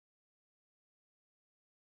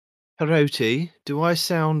Hiroti, do I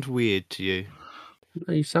sound weird to you?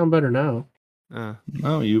 You sound better now.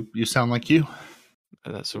 No, you sound like you.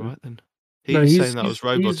 That's all right then. He was saying that I was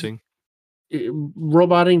roboting.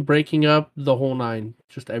 Roboting, breaking up, the whole nine.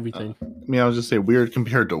 Just everything. I mean, I was just say weird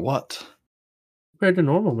compared to what? Compared to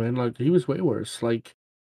normal, man. Like, he was way worse. Like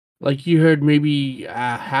you heard maybe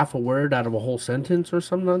half a word out of a whole sentence or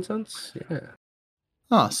some nonsense.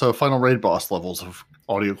 Yeah. So final raid boss levels of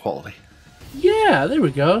audio quality. Yeah, there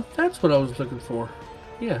we go. That's what I was looking for.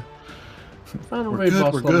 Yeah. Final raid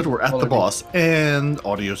boss We're good. We're at the boss, and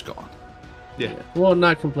audio's gone. Yeah. Well,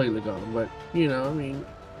 not completely gone, but,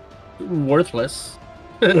 worthless.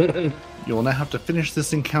 You will now have to finish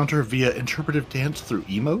this encounter via interpretive dance through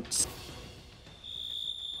emotes.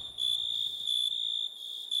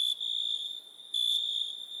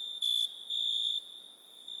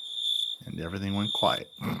 And everything went quiet.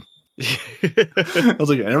 I was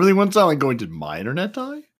like, everything went silent going, did my internet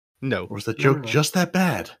die? No. Or was the joke just that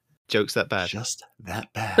bad? Joke's that bad. Just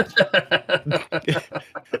that bad.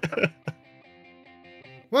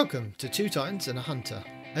 Welcome to Two Titans and a Hunter,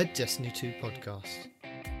 a Destiny 2 podcast.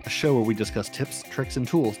 A show where we discuss tips, tricks, and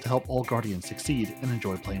tools to help all Guardians succeed and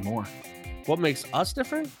enjoy playing more. What makes us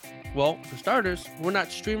different? Well, for starters, we're not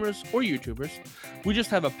streamers or YouTubers. We just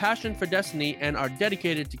have a passion for Destiny and are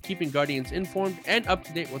dedicated to keeping Guardians informed and up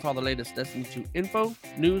to date with all the latest Destiny 2 info,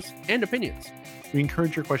 news, and opinions. We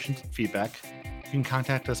encourage your questions and feedback. You can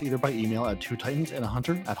contact us either by email at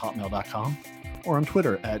twotitansandahunter@hotmail.com or on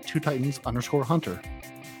Twitter at twotitans_hunter.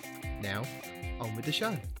 Now, on with the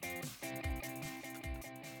show.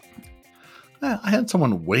 I had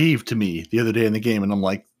someone wave to me the other day in the game, and I'm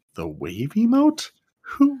like, the wave emote?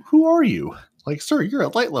 Who are you? Like, sir, you're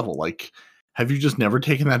at light level. Like, have you just never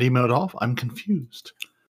taken that emote off? I'm confused.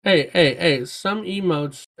 Hey, some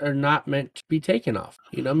emotes are not meant to be taken off.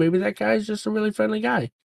 Maybe that guy's just a really friendly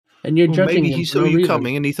guy. And you're judging maybe him he for saw no you reason.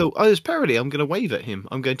 coming and he thought, oh, there's parody. I'm going to wave at him.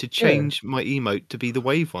 I'm going to change my emote to be the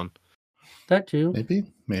wave one. That too.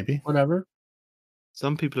 Maybe. Whatever.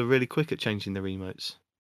 Some people are really quick at changing their emotes.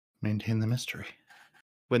 Maintain the mystery.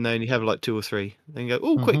 When they only have like 2 or 3, then you go,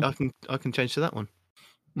 oh, quick, I can change to that one.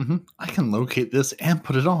 Mm-hmm. I can locate this and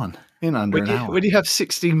put it on in under an hour. When you have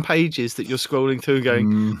 16 pages that you're scrolling through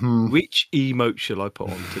going, which emote shall I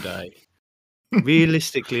put on today?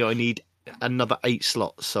 Realistically, I need another 8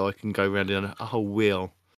 slots so I can go around in a whole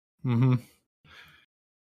wheel. Mm-hmm.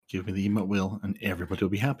 Give me the emote wheel and everybody will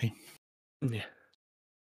be happy. Yeah.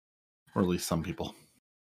 Or at least some people.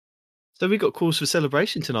 So we got cause for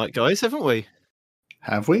celebration tonight, guys, haven't we?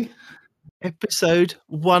 Have we? Episode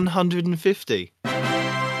 150.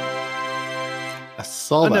 I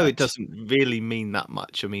saw that. I know it doesn't really mean that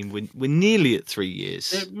much. I mean, we're nearly at 3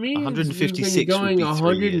 years. It means 156 you've been going would be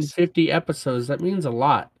 150 episodes. That means a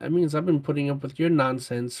lot. That means I've been putting up with your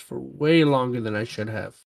nonsense for way longer than I should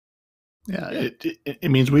have. Yeah,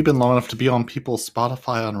 it means we've been long enough to be on people's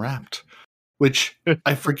Spotify Unwrapped, which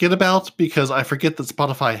I forget about because I forget that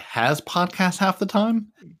Spotify has podcasts half the time.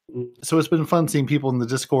 So it's been fun seeing people in the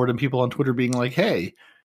Discord and people on Twitter being like, hey,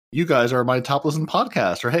 you guys are my top listened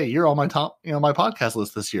podcast, or hey, you're on my top, my podcast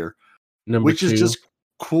list this year. Which is just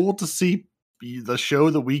cool to see the show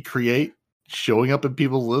that we create showing up in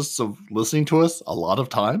people's lists of listening to us a lot of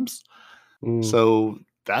times. So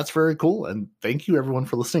that's very cool. And thank you everyone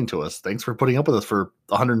for listening to us. Thanks for putting up with us for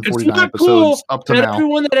 149 episodes up to now.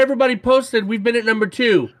 Everyone that everybody posted, we've been at number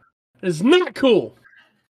 2. It's not cool.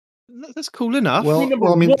 That's cool enough. Well,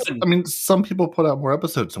 I mean, some people put out more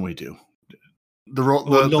episodes than we do.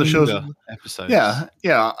 The shows episodes. Yeah.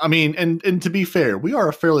 I mean, and to be fair, we are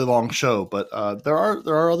a fairly long show, but there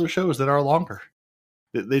are other shows that are longer.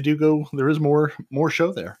 They do go. There is more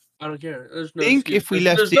show there. I don't care. I think if we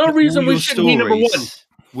left, there's no reason we shouldn't be number 1.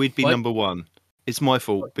 We'd be number 1. It's my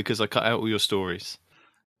fault because I cut out all your stories.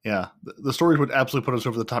 Yeah, the stories would absolutely put us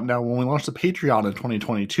over the top. Now, when we launch the Patreon in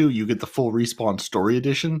 2022, you get the full Respawn story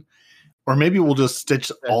edition. Or maybe we'll just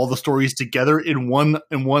stitch all the stories together in one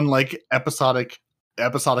like episodic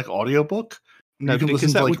audiobook. No, you can because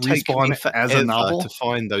listen that to like would take Respawn me as a novel to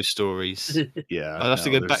find those stories. Yeah, I'd have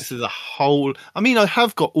to go back to the whole. I mean, I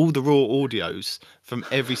have got all the raw audios from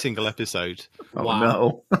every single episode. Oh, wow.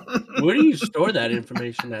 No. Where do you store that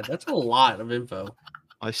information at? That's a lot of info.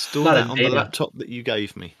 I store that on the laptop that you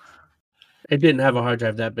gave me. It didn't have a hard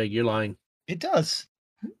drive that big. You're lying. It does.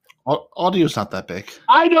 Audio's not that big.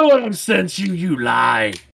 I know what I've sent you. You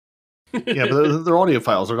lie. Yeah, but their audio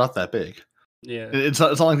files are not that big. Yeah, it's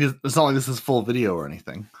not like this is full video or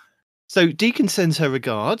anything. So Deacon sends her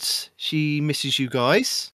regards. She misses you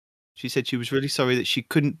guys. She said she was really sorry that she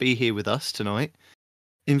couldn't be here with us tonight.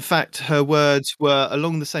 In fact, her words were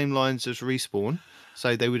along the same lines as Respawn.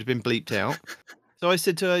 so they would have been bleeped out. So I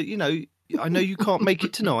said to her, I know you can't make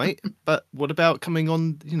it tonight, but what about coming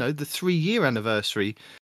on, the 3-year anniversary?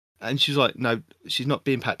 And she's like, no, she's not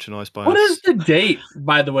being patronised by us. What is the date,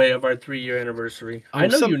 by the way, of our 3-year anniversary? I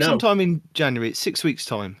know you know. Sometime in January. It's 6 weeks'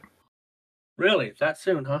 time. Really? That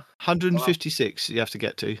soon, huh? 156 you have to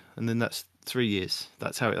get to, and then that's 3 years.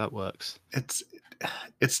 That's how that works. It's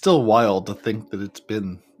still wild to think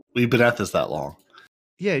that we've been at this that long.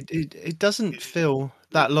 Yeah, it doesn't feel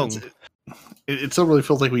that long. It still really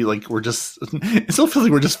feels like it still feels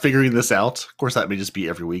like we're just figuring this out. Of course, that may just be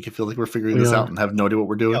every week. It feels like we're figuring this out and have no idea what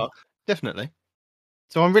we're doing. Yeah, definitely.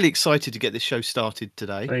 So I'm really excited to get this show started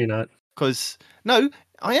today. No, you're not. Because, no,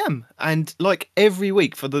 I am. And like every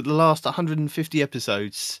week for the last 150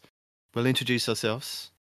 episodes, we'll introduce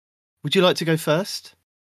ourselves. Would you like to go first?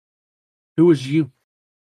 Who was you?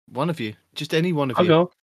 One of you. Just any one of I'll you.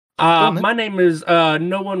 go. My name is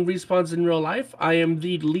No One Respawns in Real Life. I am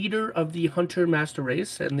the leader of the Hunter Master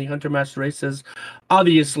Race, and the Hunter Master Race is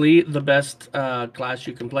obviously the best class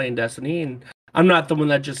you can play in Destiny. And I'm not the one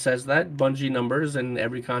that just says that. Bungie numbers and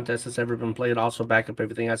every contest that's ever been played also back up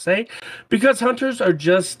everything I say, because Hunters are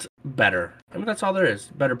just better. I mean, that's all there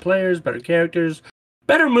is. Better players, better characters,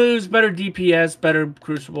 better moves, better DPS, better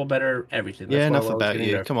Crucible, better everything. That's enough about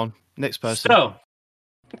you. There. Come on, next person. So.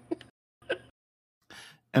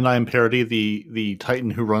 And I am Parody, the Titan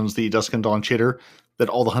who runs the Dusk and Dawn Shader that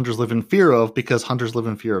all the Hunters live in fear of, because Hunters live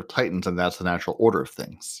in fear of Titans, and that's the natural order of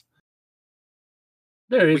things.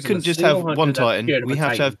 We couldn't just have one Titan. We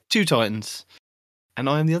have to have 2 Titans. And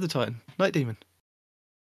I am the other Titan, Night Demon.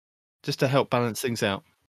 Just to help balance things out.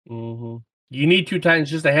 Mm-hmm. You need 2 Titans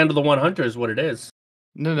just to handle the one Hunter is what it is.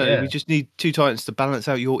 No, we just need 2 Titans to balance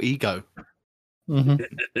out your ego.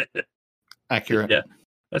 Mm-hmm. Accurate. Yeah,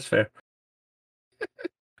 that's fair.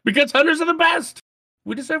 Because Hunters are the best.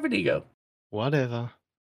 We deserve an ego. Whatever.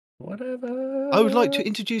 I would like to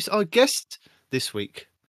introduce our guest this week.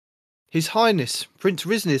 His Highness, Prince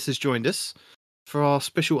Riznis, has joined us for our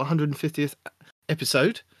special 150th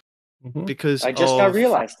episode. Mm-hmm. Because I just now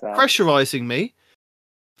realized that. Pressurizing me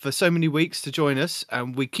for so many weeks to join us,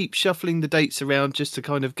 and we keep shuffling the dates around just to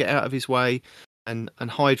kind of get out of his way and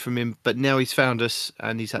hide from him. But now he's found us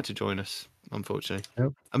and he's had to join us. Unfortunately.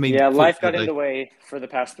 Yep. I mean, yeah, life got in the way for the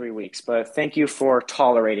past 3 weeks, but thank you for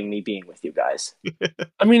tolerating me being with you guys.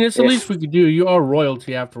 I mean, it's the least we could do. You are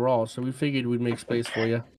royalty after all, so we figured we'd make space for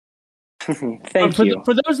you. Thank you.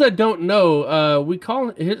 For those that don't know, we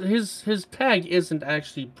call his tag isn't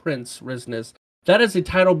actually Prince Riznis. That is a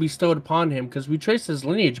title bestowed upon him because we trace his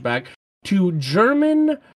lineage back to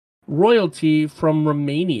German royalty from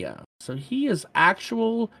Romania. So he is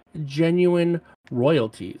actual, genuine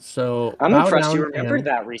royalty. So I'm impressed you remembered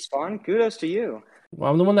that, Respawn. Kudos to you.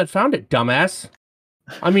 Well, I'm the one that found it, dumbass.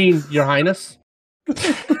 I mean, Your Highness.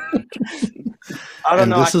 I don't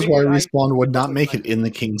know. This is why Respawn would not make it in the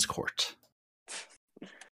King's Court.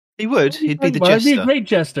 He would. He'd be the jester. He'd be a great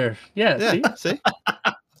jester. Yeah. See?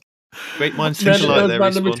 Great minds think alike there,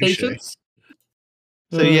 Respawn.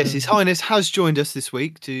 So yes, His Highness has joined us this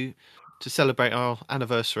week to celebrate our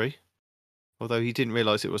anniversary. Although he didn't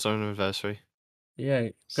realise it was our anniversary. Yeah,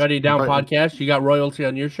 Got You Down podcast. You got royalty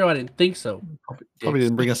on your show? I didn't think so. Probably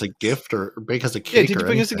didn't bring us a gift or bake us a cake. Yeah, did you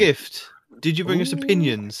bring us a gift? Did you bring us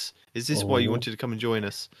opinions? Is this why you wanted to come and join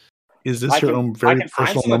us? Is this your own very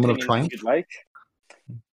personal moment of triumph? Like.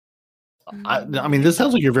 I mean, this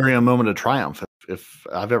sounds like your very own moment of triumph, if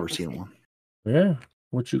I've ever seen one. Yeah,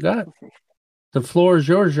 what you got? The floor is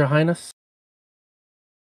yours, Your Highness.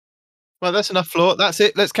 Well, that's enough floor. That's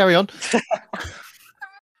it. Let's carry on.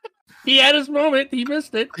 He had his moment. He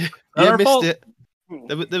missed it. Yeah, missed it.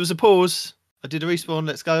 There was a pause. I did a respawn.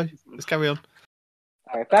 Let's go. Let's carry on.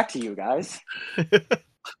 All right, back to you guys.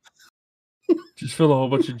 Just fill a whole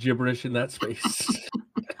bunch of gibberish in that space.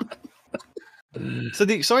 So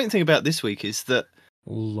the exciting thing about this week is that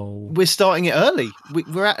we're starting it early.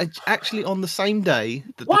 We're actually on the same day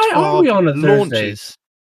that the Why are we on a launches.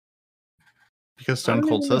 Because Stone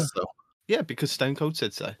Cold says so. Yeah, because Stone Cold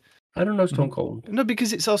said so. I don't know Stone Cold. No,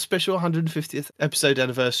 because it's our special 150th episode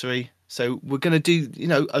anniversary. So we're going to do,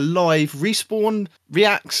 a live Respawn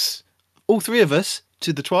reacts, all 3 of us,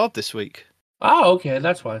 to the 12 this week. Oh, okay.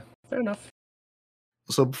 That's why. Fair enough.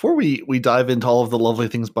 So before we dive into all of the lovely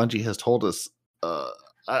things Bungie has told us,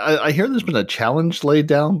 I hear there's been a challenge laid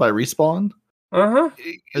down by Respawn.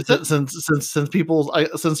 Since people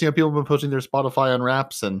have been posting their Spotify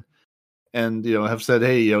Unwraps and have said,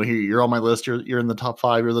 hey, here, you're on my list, you're in the top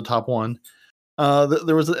 5, you're the top 1.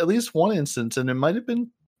 There was at least one instance, and it might have been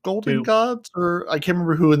Golden Gods, or I can't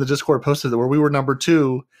remember who in the Discord posted it, where we were number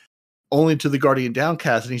 2, only to the Guardian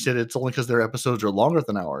Downcast, and he said it's only because their episodes are longer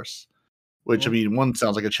than ours. Which, I mean, one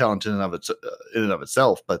sounds like a challenge in and of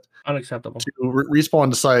itself, but unacceptable. Respawn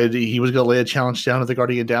decided he was going to lay a challenge down to the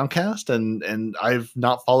Guardian Downcast, and I've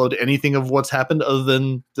not followed anything of what's happened other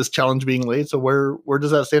than this challenge being laid. So where does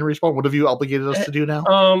that stand, Respawn? What have you obligated us to do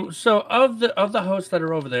now? So of the hosts that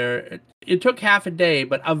are over there, it took half a day,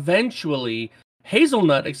 but eventually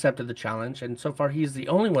Hazelnut accepted the challenge, and so far he's the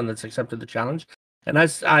only one that's accepted the challenge. And I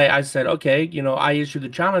said, okay, I issued the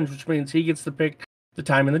challenge, which means he gets to pick the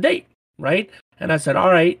time and the date. Right? And I said,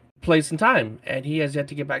 all right, place and time. And he has yet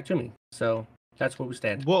to get back to me. So that's where we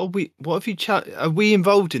stand. What have you are we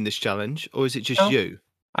involved in this challenge, or is it just you?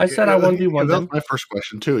 I said I 1v1 them. That's my first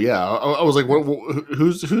question too. Yeah. I was like,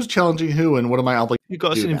 who's challenging who, and what am I obligated you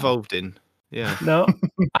got us involved in? Yeah. No.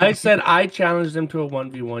 I said I challenged them to a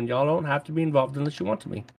 1v1. Y'all don't have to be involved unless you want to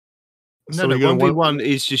be. No, 1v1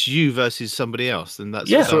 is just you versus somebody else, and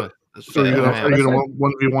that's So you're going to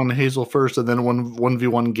 1v1 Hazel first, and then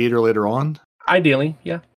 1v1 Gator later on? Ideally,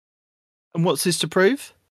 yeah. And what's this to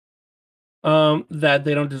prove? That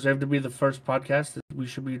they don't deserve to be the first podcast. That we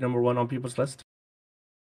should be number one on people's list.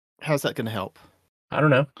 How's that going to help? I don't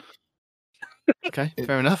know. Okay,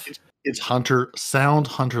 fair enough. It's sound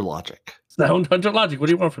hunter logic. Sound hunter logic. What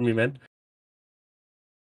do you want from me, man?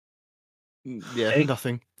 Yeah,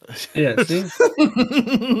 nothing. Yeah, see?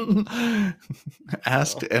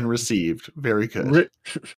 Asked and received. Very good.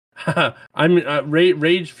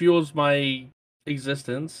 Rage fuels my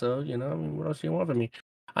existence, so, what else do you want from me?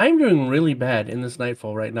 I'm doing really bad in this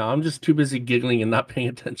Nightfall right now. I'm just too busy giggling and not paying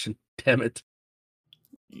attention. Damn it.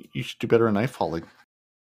 You should do better in Nightfalling.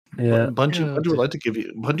 Yeah. Bungie would like to give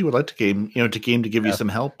you some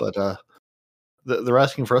help, but they're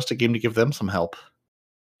asking for us to give them some help.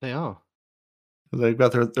 They are. They've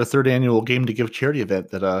got their third annual Game to Give charity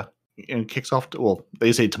event that kicks off.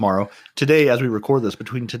 They say tomorrow. Today, as we record this,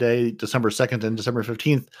 between today, December 2nd, and December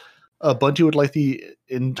 15th, Bungie would like the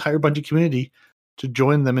entire Bungie community to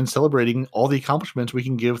join them in celebrating all the accomplishments we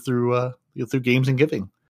can give through games and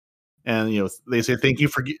giving. And they say thank you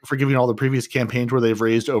for giving all the previous campaigns where they've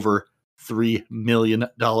raised over $3 million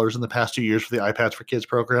in the past 2 years for the iPads for Kids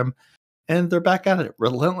program. And they're back at it,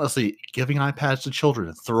 relentlessly giving iPads to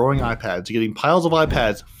children, throwing iPads, getting piles of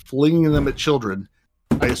iPads, flinging them at children,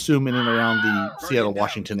 I assume in and around the Seattle,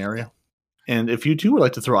 Washington area. And if you too would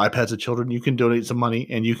like to throw iPads at children, you can donate some money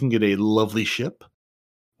and you can get a lovely ship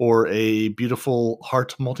or a beautiful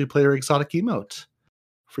heart multiplayer exotic emote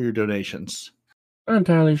for your donations. I'm not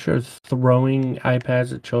entirely sure throwing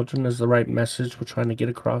iPads at children is the right message we're trying to get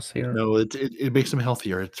across here. No, it makes them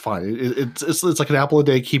healthier. It's fine. It's like an apple a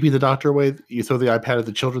day, keeping the doctor away. You throw the iPad at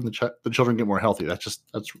the children, the children get more healthy. That's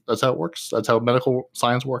how it works. That's how medical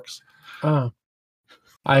science works. Oh,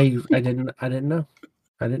 I didn't know.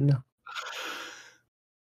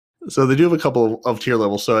 So they do have a couple of tier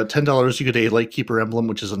levels. So at $10, you get a Lightkeeper emblem,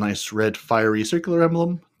 which is a nice red fiery circular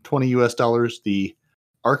emblem. $20 the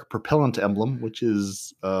Arc Propellant emblem, which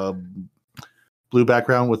is blue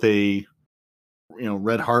background with a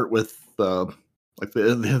red heart with like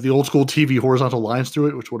the old school TV horizontal lines through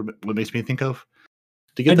it, which what makes me think of.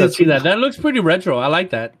 I did see that. That looks pretty retro. I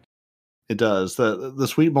like that. It does. The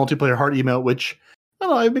sweet multiplayer heart emote, which I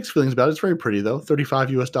don't know, I have mixed feelings about it. It's very pretty though.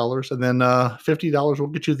 $35, and then $50 will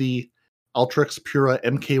get you the Ultrix Pura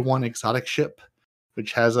MK1 exotic ship,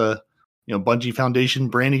 which has a Bungie Foundation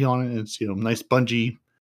branding on it. It's nice Bungie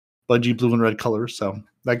blue and red colors. So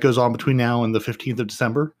that goes on between now and the 15th of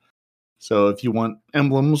December. So if you want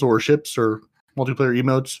emblems or ships or multiplayer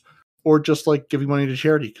emotes, or just like giving money to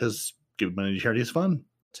charity, because giving money to charity is fun.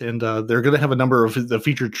 And they're going to have a number of the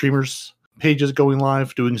featured streamers pages going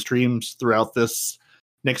live, doing streams throughout this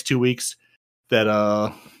next 2 weeks. That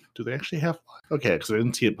do they actually have? Okay, because I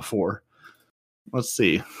didn't see it before. Let's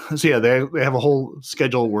see. So yeah, they have a whole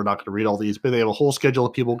schedule. We're not going to read all these, but they have a whole schedule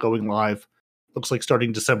of people going live. Looks like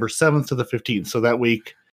starting December 7th to the 15th. So that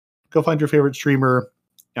week, go find your favorite streamer.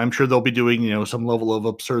 I'm sure they'll be doing, some level of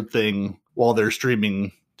absurd thing while they're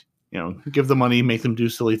streaming. Give them money, make them do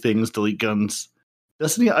silly things, delete guns.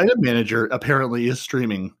 Destiny Item Manager apparently is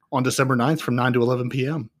streaming on December 9th from 9 to 11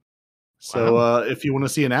 p.m. So if you want to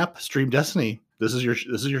see an app stream Destiny, this is your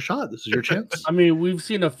shot. This is your chance. I mean, we've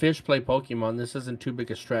seen a fish play Pokemon. This isn't too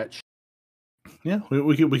big a stretch. Yeah,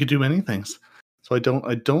 we could do many things. So I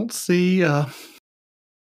don't see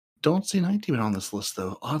Night Demon on this list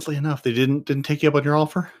though. Oddly enough, they didn't take you up on your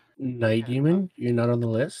offer. Night Demon, you're not on the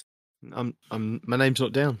list. My name's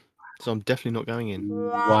not down, so I'm definitely not going in.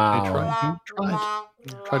 Wow.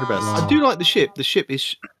 Tried your best. I do like the ship. The ship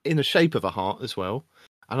is in the shape of a heart as well,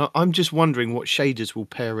 and I'm just wondering what shaders will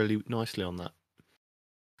pair really nicely on that.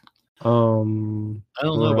 I don't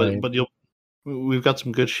know, but we've got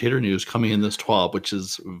some good shader news coming in this TWAB, which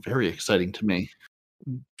is very exciting to me.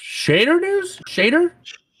 Shader news? Shader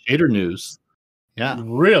news. Yeah.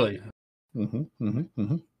 Really?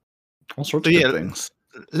 All sorts of good things.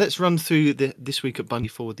 Let's run through this week at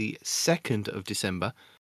Bungie for the 2nd of December,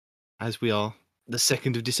 as we are the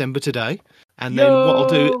 2nd of December today. And then what I'll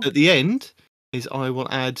do at the end is I will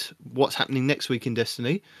add what's happening next week in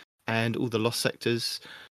Destiny and all the lost sectors.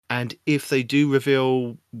 And if they do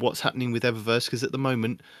reveal what's happening with Eververse, because at the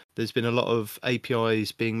moment there's been a lot of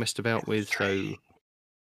APIs being messed about with. So,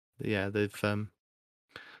 yeah, they've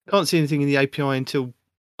can't see anything in the API until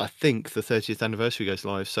I think the 30th anniversary goes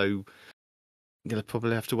live. So, you're going to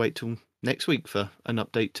probably have to wait till next week for an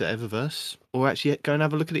update to Eververse, or actually go and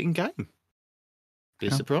have a look at it in game. Be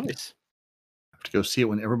a surprise. Have to go see it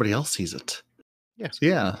when everybody else sees it.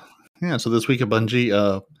 Yeah. So this week at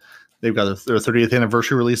Bungie, they've got their 30th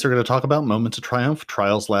anniversary release. They're going to talk about Moments of Triumph,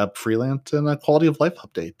 Trials Lab, Freelance, and quality of life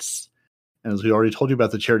updates. And as we already told you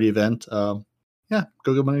about the charity event, go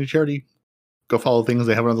give money to charity. Go follow things.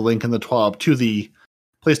 They have another link in the TWAB to the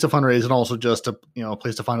place to fundraise, and also just a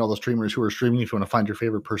place to find all the streamers who are streaming. If you want to find your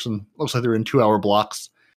favorite person, looks like they're in 2-hour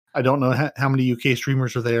blocks. I don't know how many UK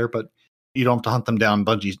streamers are there, but you don't have to hunt them down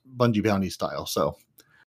Bungie bounty style. So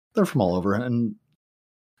they're from all over, and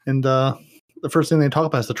the first thing they talk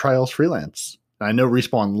about is the Trials Freelance. And I know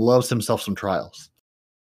Respawn loves himself some Trials.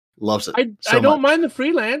 Loves it. I don't mind the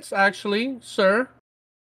Freelance, actually, sir.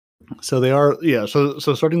 So they are, So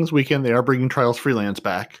starting this weekend, they are bringing Trials Freelance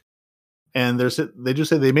back, and they just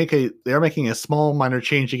say they are making a small minor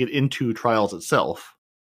change to get into Trials itself.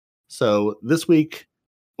 So this week,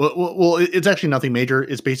 well, it's actually nothing major.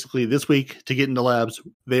 It's basically this week to get into labs,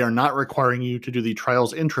 they are not requiring you to do the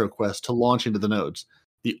Trials intro quest to launch into the nodes.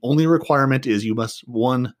 The only requirement is you must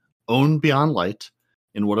 1, own Beyond Light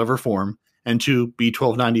in whatever form, and 2, be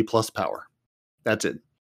 1290 plus power. That's it.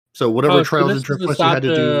 So whatever Trials intro quest you had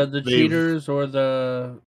to do, the cheaters or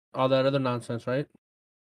all that other nonsense, right?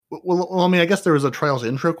 Well, I mean, I guess there was a Trials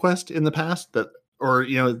intro quest in the past that, or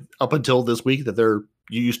up until this week that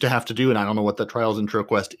you used to have to do, and I don't know what the Trials intro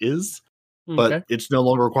quest is, but it's no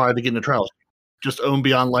longer required to get into Trials. Just own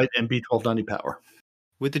Beyond Light and be 1290 power.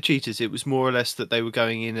 With the cheaters, it was more or less that they were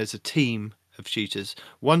going in as a team of cheaters.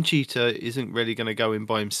 One cheater isn't really going to go in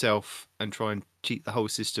by himself and try and cheat the whole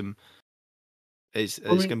system. It's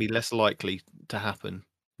going to be less likely to happen.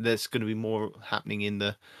 There's going to be more happening in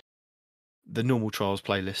the normal Trials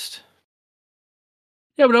playlist.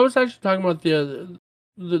 Yeah, but I was actually talking about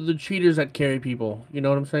the cheaters that carry people. You know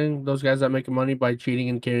what I'm saying? Those guys that make money by cheating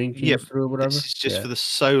and carrying teams through or whatever. It's just for the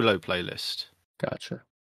solo playlist. Gotcha.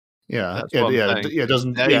 Yeah, it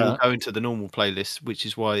doesn't. They will go into the normal playlist, which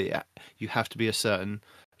is why you have to be a certain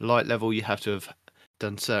light level. You have to have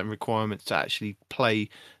done certain requirements to actually play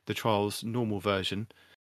the Trials normal version.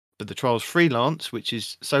 But the Trials Freelance, which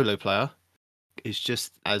is solo player, is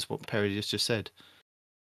just as what Perry just said.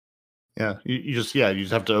 Yeah, you just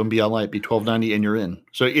have to own Beyond Light, be 1290, and you're in.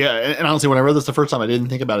 So and honestly, when I read this the first time, I didn't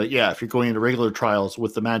think about it. Yeah, if you're going into regular Trials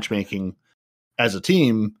with the matchmaking as a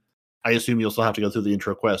team, I assume you'll still have to go through the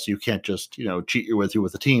intro quest. You can't just cheat your way through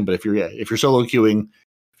with the team. But if you're solo queuing,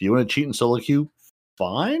 if you want to cheat and solo queue,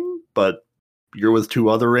 fine. But you're with 2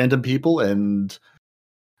 other random people, and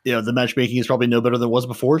the matchmaking is probably no better than it was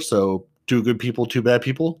before. So 2 good people, 2 bad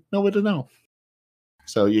people, no way to know.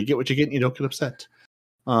 So you get what you get, and you don't get upset.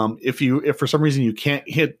 If for some reason you can't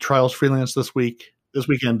hit Trials Freelance this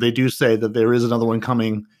weekend, they do say that there is another one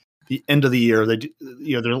coming the end of the year. They do,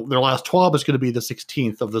 their last TWAB is going to be the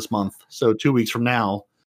 16th of this month, so 2 weeks from now.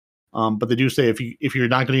 But they do say if you're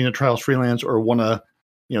not getting a Trials Freelance or want to,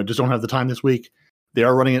 just don't have the time this week, they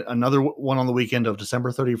are running another one on the weekend of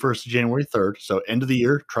December 31st to January 3rd. So end of the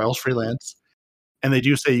year Trials Freelance, and they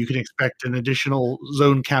do say you can expect an additional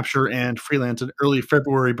zone capture and Freelance in early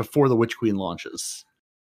February before the Witch Queen launches.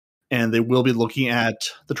 And they will be looking at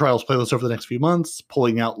the Trials playlist over the next few months,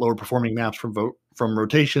 pulling out lower performing maps from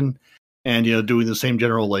rotation, and doing the same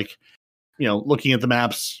general looking at the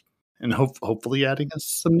maps and hopefully adding us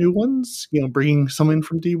some new ones. Bringing some in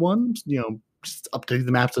from D1. Just updating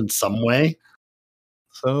the maps in some way.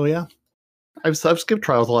 So yeah, I've skipped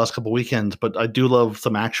Trials the last couple weekends, but I do love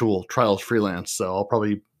some actual Trials Freelance. So I'll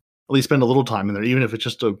probably at least spend a little time in there, even if it's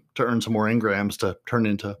just to earn some more engrams to turn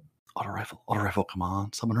into. Auto rifle, come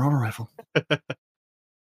on, summon an auto rifle.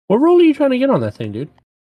 What role are you trying to get on that thing, dude?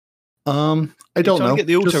 I don't know. Get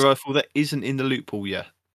the auto rifle that isn't in the loot pool yet.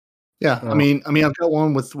 Yeah, I mean, I've got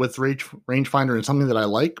one with rangefinder and something that I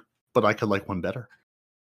like, but I could like one better.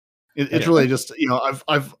 It's really just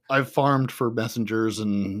I've farmed for messengers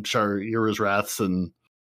and Shayura's Wraths and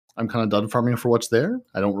I'm kind of done farming for what's there.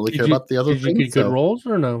 I don't really care about the other things. Did you get good rolls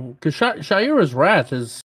or no? Because Shayura's Wrath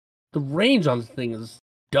is the range on the thing is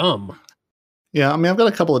dumb. Yeah, I mean, I've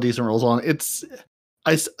got a couple of decent rolls on.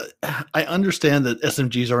 I understand that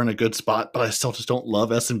SMGs are in a good spot, but I still just don't love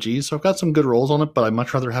SMGs. So I've got some good rolls on it, but I'd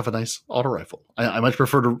much rather have a nice auto rifle. I much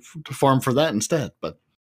prefer to farm for that instead. But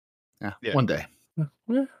yeah. One day.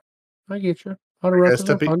 Yeah, I get you. Auto rifles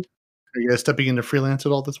are fun. Are you guys stepping into freelance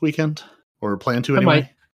at all this weekend, or plan to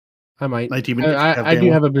anyway? I might. I do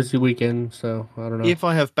have a busy weekend, so I don't know. If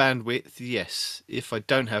I have bandwidth, yes. If I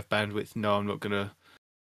don't have bandwidth, no, I'm not going to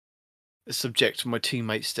subject my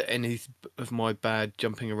teammates to any of my bad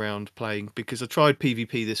jumping around playing, because I tried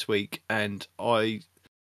PvP this week and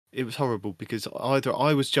it was horrible because either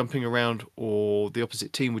I was jumping around or the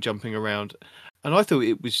opposite team were jumping around, and I thought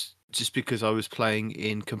it was just because I was playing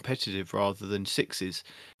in competitive rather than sixes.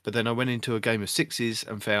 But then I went into a game of sixes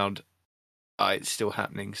and found it's still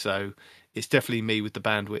happening. So it's definitely me with the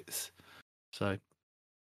bandwidth. So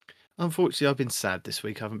unfortunately, I've been sad this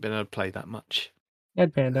week. I haven't been able to play that much.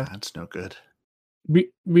 Ed Panda. That's no good.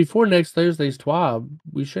 Before next Thursday's TWAB,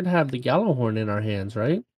 we should have the Gallowhorn in our hands,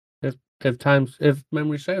 right? If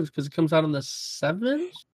memory serves, because it comes out on the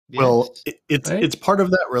 7th. Well, it's part of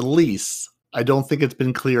that release. I don't think it's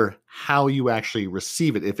been clear how you actually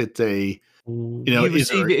receive it. If it's you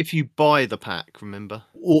receive it if you buy the pack. Remember?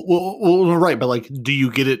 Well, right, but like, do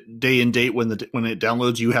you get it day and date when it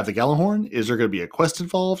downloads? You have the Gallowhorn. Is there going to be a quest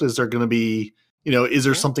involved? Is there going to be is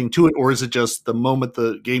there something to it, or is it just the moment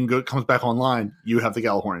the game comes back online, you have the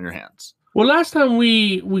Gallowhorn in your hands? Well, last time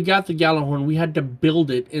we got the Gallowhorn, we had to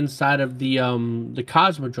build it inside of the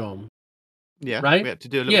Cosmodrome. Yeah, right. We had to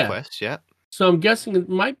do a little quest. Yeah. So I'm guessing it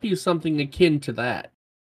might be something akin to that,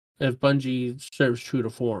 if Bungie serves true to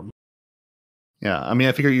form. Yeah, I mean,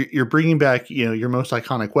 I figure you're bringing back your most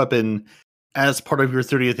iconic weapon as part of your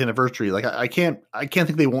 30th anniversary. Like, I can't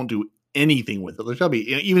think they won't do anything with it. There's got to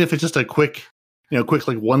be, even if it's just a quick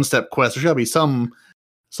like one-step quest. There's got to be something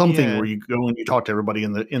where you go and you talk to everybody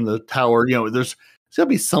in the tower. There's got to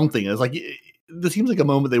be something. It's like, this seems like a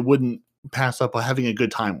moment they wouldn't pass up by having a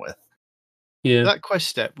good time with. Yeah, that quest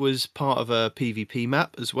step was part of a PvP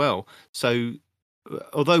map as well. So,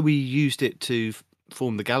 although we used it to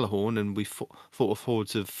form the Gallowhorn and we fought off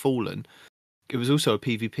hordes of Fallen, it was also a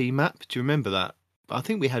PvP map. Do you remember that? I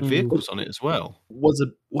think we had vehicles on it as well. Was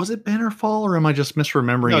it Bannerfall, or am I just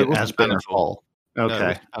misremembering it as Bannerfall? Okay, no, it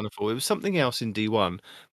was Bannerfall. It was something else in D1.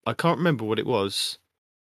 I can't remember what it was,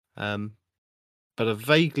 but I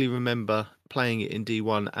vaguely remember playing it in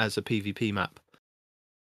D1 as a PvP map.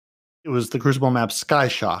 It was the Crucible map Sky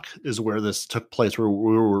Shock is where this took place, where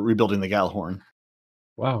we were rebuilding the Gallowhorn.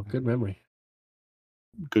 Wow, good memory.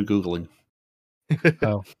 Good Googling.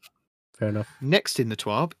 Oh, fair enough. Next in the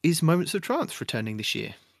TWAB is Moments of Triumph returning this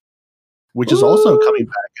year. Which is also coming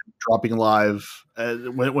back and dropping live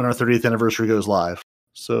when our 30th anniversary goes live.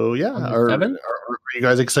 So yeah, are you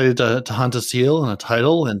guys excited to hunt a seal and a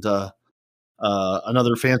title and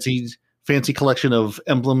another fancy collection of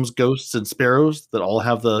emblems, ghosts, and sparrows that all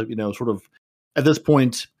have the sort of at this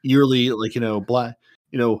point yearly black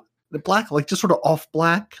the black like just sort of off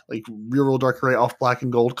black like real dark gray off black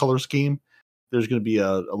and gold color scheme. There's going to be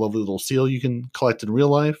a lovely little seal you can collect in real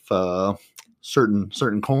life,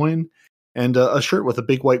 certain coin, and a shirt with a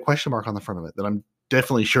big white question mark on the front of it that I'm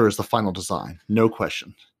definitely sure is the final design. No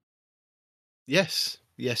question. Yes,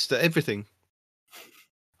 to everything.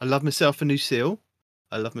 I love myself a new seal.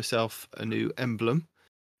 I love myself a new emblem,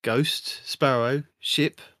 ghost, sparrow,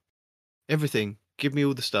 ship, everything. Give me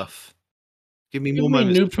all the stuff. Give me more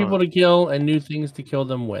moments. New people to kill and new things to kill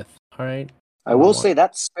them with. All right. I will say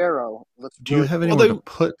that sparrow looks. Do you have anywhere to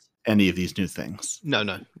put any of these new things? No.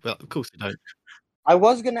 Well, of course I don't. I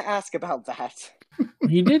was going to ask about that.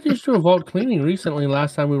 He did just do a vault cleaning recently.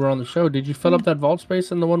 Last time we were on the show, did you fill up that vault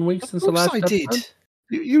space in the 1 week since the last episode? I did.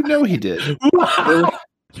 You know he did.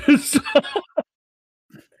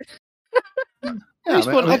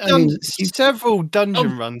 I've done several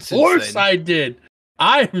dungeon runs since then. Of course I did.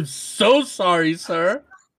 I am so sorry, sir.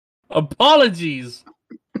 Apologies.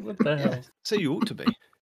 What the hell? So you ought to be.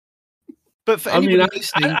 But for anybody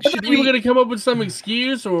listening, I thought you were going to come up with some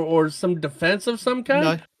excuse or some defense of some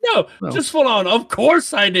kind. No, just full on. Of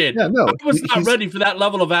course I did. Yeah, no, I was not ready for that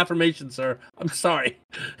level of affirmation, sir. I'm sorry.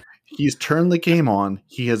 He's turned the game on.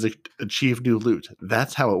 He has achieved new loot.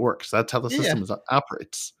 That's how it works. That's how the system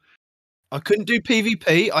operates. I couldn't do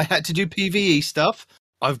PvP. I had to do PvE stuff.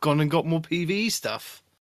 I've gone and got more PvE stuff.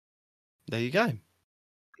 There you go.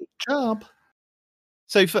 Good job.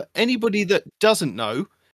 So for anybody that doesn't know,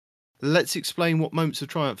 let's explain what Moments of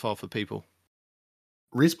Triumph are for people.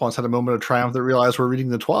 Respawn's had a moment of triumph that realized we're reading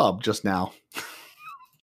the TWAB just now.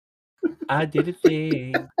 I did a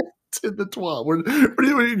thing. It's in the TWAB. What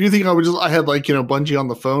do you think I had like, Bungie on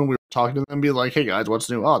the phone? We were talking to them and be like, hey guys, what's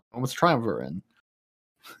new? Oh, the Moments of Triumph are in.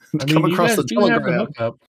 Come across the Telegram.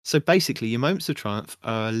 So basically, your Moments of Triumph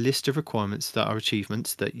are a list of requirements that are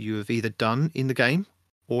achievements that you have either done in the game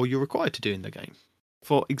or you're required to do in the game.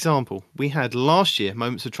 For example, we had last year,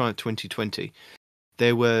 Moments of Triumph 2020.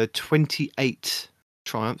 There were 28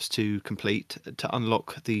 triumphs to complete to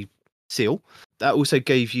unlock the seal. That also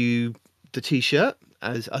gave you the t-shirt,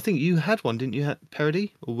 as I think you had one, didn't you,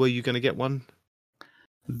 Parody? Or were you going to get one?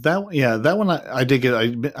 That one I did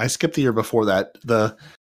get. I skipped the year before that.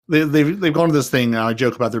 They've gone to this thing. I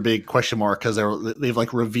joke about their big question mark because they've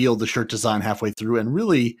like revealed the shirt design halfway through, and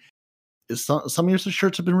really, some years the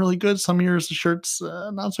shirts have been really good. Some years the shirts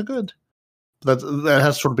not so good. That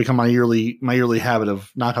has sort of become my yearly habit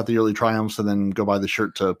of knock out the yearly triumphs and then go buy the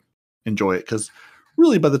shirt to enjoy it. Because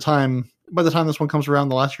really, by the time this one comes around,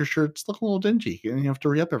 the last year's shirts look a little dingy, and you have to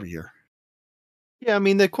re-up every year. Yeah, I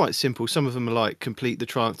mean they're quite simple. Some of them are like complete the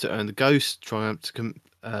triumph to earn the ghost, triumph to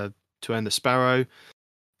earn the sparrow,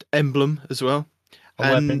 emblem as well.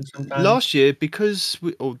 And last year, because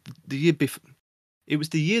the year before, it was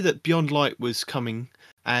the year that Beyond Light was coming.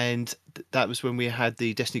 And that was when we had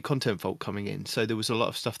the Destiny content vault coming in, so there was a lot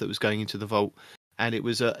of stuff that was going into the vault, and it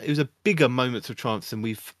was a bigger moment of triumph than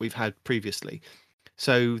we've had previously.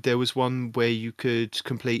 So there was one where you could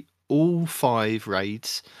complete all 5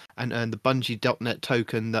 raids and earn the Bungie.net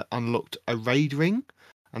token that unlocked a raid ring,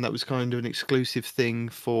 and that was kind of an exclusive thing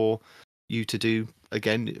for you to do.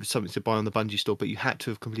 Again, it was something to buy on the Bungie store, but you had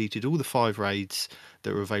to have completed all the 5 raids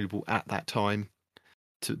that were available at that time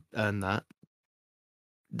to earn that.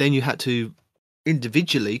 Then you had to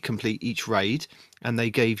individually complete each raid, and they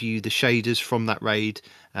gave you the shaders from that raid.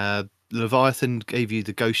 Leviathan gave you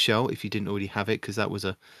the Ghost Shell if you didn't already have it, because that was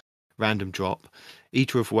a random drop.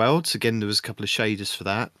 Eater of Worlds, again, there was a couple of shaders for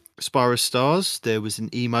that. Spire of Stars, there was an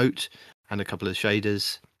emote and a couple of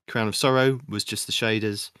shaders. Crown of Sorrow was just the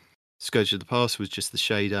shaders. Scourge of the Past was just the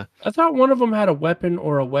shader. I thought one of them had a weapon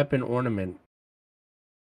or a weapon ornament.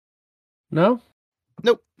 No?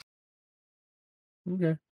 Nope.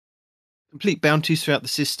 Okay. Complete bounties throughout the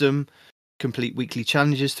system, complete weekly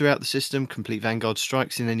challenges throughout the system, complete Vanguard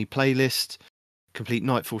strikes in any playlist, complete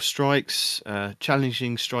Nightfall strikes,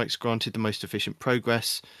 challenging strikes granted the most efficient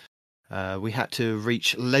progress. We had to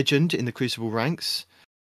reach Legend in the Crucible ranks.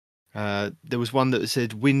 There was one that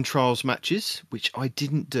said win trials matches, which I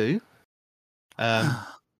didn't do. I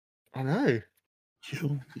know.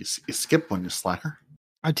 You skipped one, you slacker.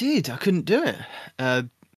 I did. I couldn't do it.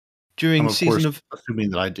 During season of assuming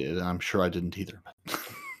that I did, I'm sure I didn't either.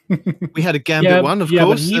 We had a Gambit one, of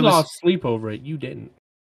course. But he lost sleep over it. You didn't.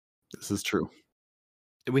 This is true.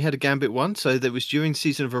 We had a Gambit one, so there was during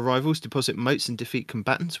Season of Arrivals, deposit motes and defeat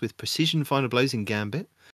combatants with precision final blows in Gambit.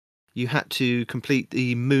 You had to complete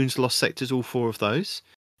the Moon's Lost Sectors, all 4 of those.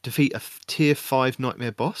 Defeat a tier 5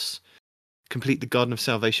 Nightmare boss. Complete the Garden of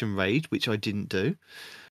Salvation raid, which I didn't do.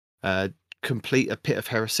 Complete a Pit of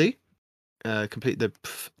Heresy. Complete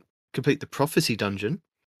the Prophecy dungeon.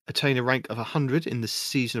 Attain a rank of 100 in the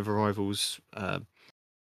Season of Arrivals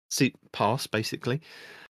pass, basically.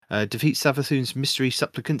 Defeat Savathun's Mystery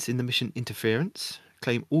Supplicants in the mission Interference.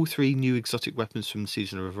 Claim all 3 new exotic weapons from the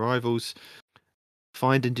Season of Arrivals.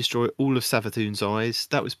 Find and destroy all of Savathun's eyes.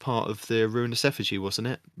 That was part of the Ruinous Effigy, wasn't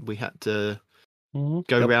it? We had to go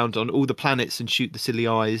around on all the planets and shoot the silly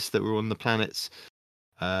eyes that were on the planets.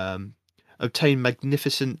 Obtain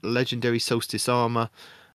magnificent legendary Solstice armor.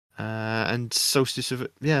 And Solstice of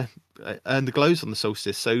and the glows on the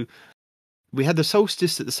Solstice. So we had the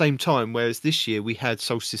Solstice at the same time, whereas this year we had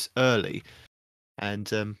Solstice early,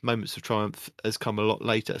 and Moments of Triumph has come a lot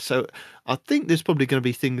later. So I think there's probably going to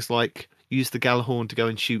be things like use the Gjallarhorn to go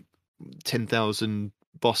and shoot 10,000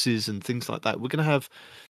 bosses and things like that. They're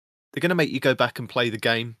going to make you go back and play the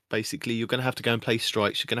game. Basically, you're going to have to go and play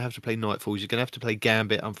Strikes. You're going to have to play Nightfalls. You're going to have to play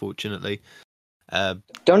Gambit. Unfortunately.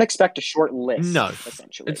 Don't expect a short list. No,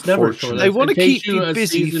 essentially, it's never short. They want to keep you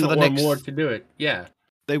busy for the next more to do it. Yeah,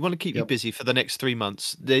 they want to keep you busy for the next 3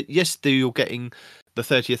 months. You're getting the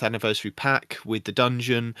 30th anniversary pack with the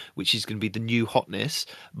dungeon, which is going to be the new hotness.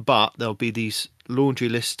 But there'll be these laundry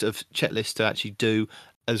list of checklists to actually do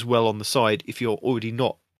as well on the side if you're already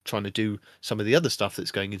not trying to do some of the other stuff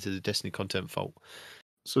that's going into the Destiny content vault.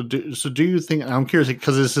 So do you think? I'm curious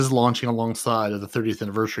because this is launching alongside of the 30th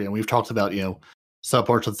anniversary, and we've talked about some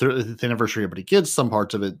parts of the 30th anniversary everybody gets, some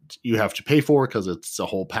parts of it you have to pay for because it's a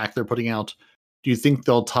whole pack they're putting out. Do you think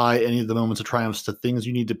they'll tie any of the Moments of Triumphs to things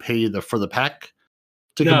you need to pay for the pack?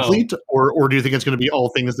 to complete, or do you think it's going to be all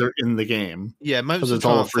things that are in the game? Yeah, Moments of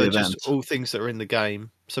Triumph are just all things that are in the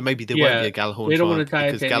game. So maybe there won't be a Gjallarhorn Triumph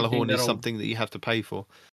because Gjallarhorn is something that you have to pay for.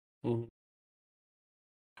 Mm-hmm.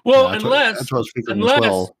 Well, unless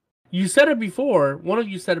you said it before, one of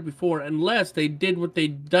you said it before, unless they did what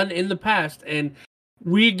they've done in the past, and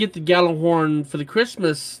we get the Gjallarhorn for the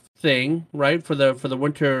Christmas thing, right, for the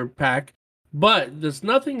winter pack, but there's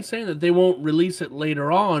nothing saying that they won't release it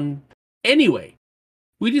later on anyway.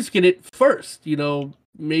 We just get it first,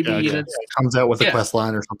 maybe it comes out with a quest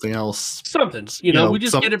line or something else. Something, we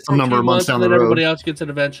just get it for a few months and then everybody else gets it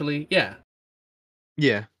eventually. Yeah.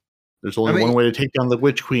 Yeah. There's only one way to take down the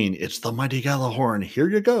Witch Queen. It's the mighty Gjallarhorn. Here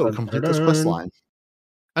you go. Complete this quest line.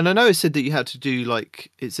 And I know it said that you had to do,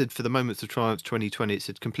 it said for the Moments of Triumph 2020, it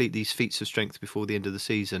said complete these feats of strength before the end of the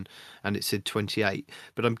season, and it said 28.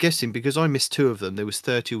 But I'm guessing because I missed 2 of them, there was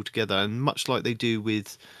 30 altogether, and much like they do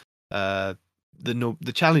with the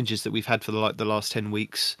challenges that we've had for the last 10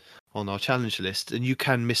 weeks on our challenge list, and you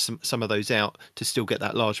can miss some of those out to still get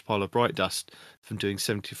that large pile of Bright Dust from doing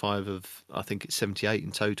 75 of, I think it's 78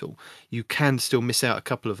 in total. You can still miss out a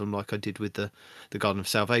couple of them, like I did with the Garden of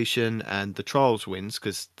Salvation and the Trials wins,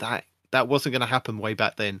 because that wasn't going to happen way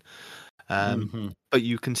back then. But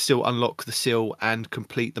you can still unlock the seal and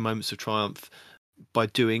complete the Moments of Triumph by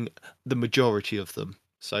doing the majority of them.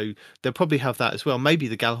 So they'll probably have that as well. Maybe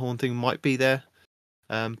the Gjallarhorn thing might be there.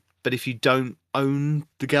 But if you don't own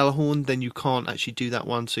the Gjallarhorn, then you can't actually do that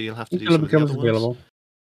one. So you'll have to do some of the other ones.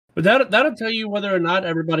 But that'll tell you whether or not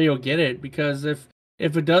everybody will get it. Because if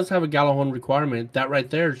it does have a Gjallarhorn requirement, that right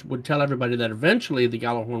there would tell everybody that eventually the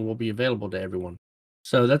Gjallarhorn will be available to everyone.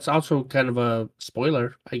 So that's also kind of a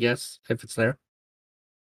spoiler, I guess, if it's there.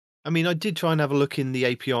 I mean, I did try and have a look in the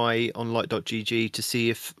API on light.gg to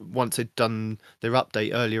see if, once they'd done their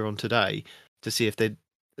update earlier on today, to see if there's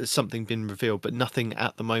something been revealed, but nothing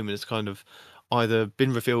at the moment has kind of either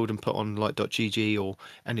been revealed and put on light.gg or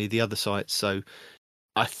any of the other sites. So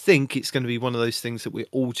I think it's going to be one of those things that we're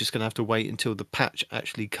all just going to have to wait until the patch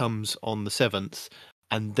actually comes on the 7th,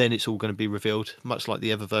 and then it's all going to be revealed, much like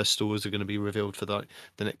the Eververse stores are going to be revealed for the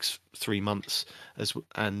next 3 months,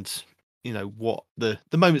 and what the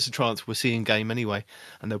Moments of Triumph we'll see in game anyway,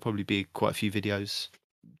 and there'll probably be quite a few videos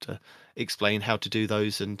to explain how to do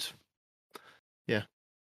those. And yeah,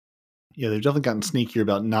 they've definitely gotten sneakier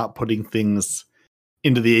about not putting things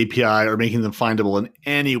into the API or making them findable in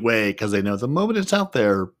any way, because they know the moment it's out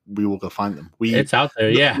there, we will go find them. It's out there,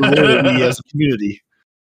 yeah. We as a community,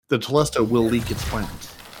 the Telesto will leak its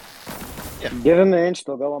plans. Yeah. Give them an inch,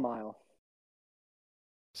 they'll go a mile.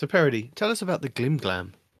 So Parody, tell us about the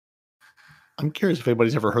Glimglam. I'm curious if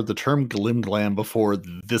anybody's ever heard the term Glimglam before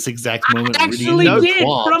this exact moment. I actually did,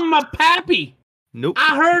 from my pappy. Nope.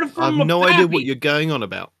 I heard it from my I've no idea what you're going on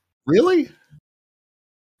about. Really?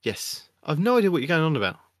 Yes. I've no idea what you're going on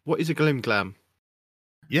about. What is a Glimglam?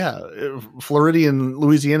 Yeah, Floridian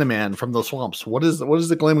Louisiana man from the swamps. What is the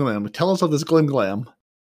Glimglam? Tell us of this Glimglam.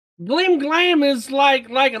 Glimglam is like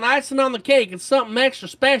an icing on the cake. It's something extra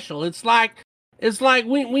special. It's like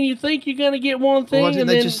when you think you're gonna get one thing, why didn't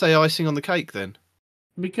they just say icing on the cake then?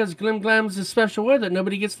 Because Glimglam is a special word that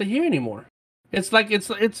nobody gets to hear anymore. It's like a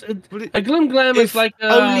Glimglam is like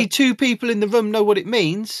only 2 people in the room know what it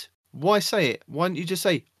means. Why say it? Why don't you just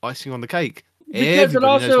say icing on the cake? Because it can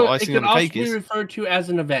also be referred to as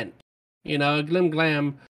an event. A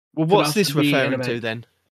Glimglam. Well, what's this referring to then?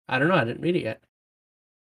 I don't know. I didn't read it yet.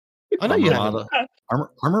 I know you haven't.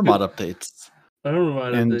 Armor mod updates.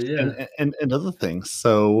 And other things.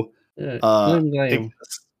 So,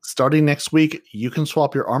 starting next week, you can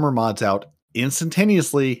swap your armor mods out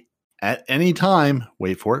instantaneously at any time.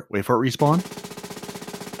 Wait for it, Respawn.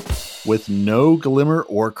 With no glimmer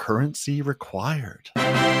or currency required.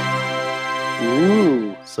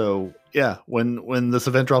 Ooh. So yeah, when this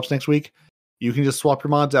event drops next week, you can just swap your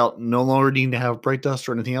mods out. No longer need to have Bright Dust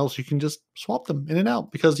or anything else. You can just swap them in and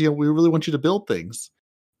out, because we really want you to build things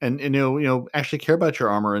and actually care about your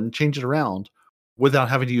armor and change it around without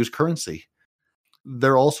having to use currency.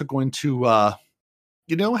 They're also going to how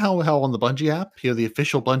on the Bungie app, the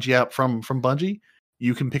official Bungie app from Bungie,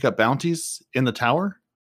 you can pick up bounties in the tower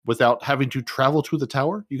without having to travel to the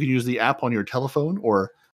tower. You can use the app on your telephone or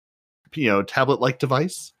tablet-like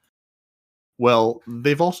device. Well,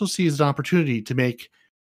 they've also seized an opportunity to make,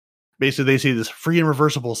 basically they see this free and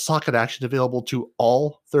reversible socket action available to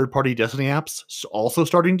all third-party Destiny apps, also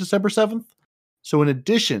starting December 7th. So in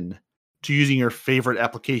addition to using your favorite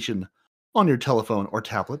application on your telephone or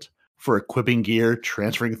tablet for equipping gear,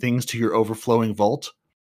 transferring things to your overflowing vault,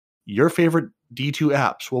 your favorite D2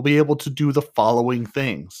 apps will be able to do the following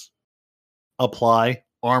things: apply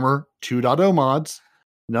Armor 2.0 mods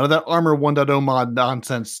None of that Armor 1.0 mod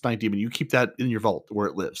nonsense, Night Demon. You keep that in your vault where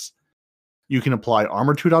it lives. You can apply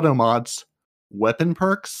Armor 2.0 mods, weapon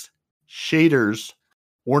perks, shaders,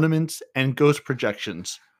 ornaments, and ghost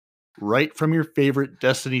projections right from your favorite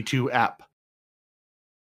Destiny 2 app.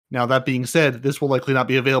 Now, that being said, this will likely not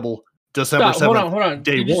be available December 7th. Hold on.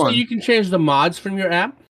 Day Did you one. say you can change the mods from your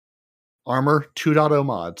app? Armor 2.0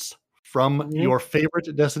 mods from your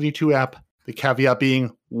favorite Destiny 2 app. The caveat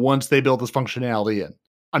being once they build this functionality in.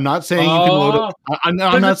 I'm not saying you can load it. I'm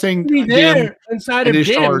not saying there inside of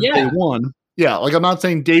Ishtar DIM, day one. Yeah, like I'm not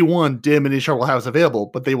saying day one DIM and Ishtar will have this available,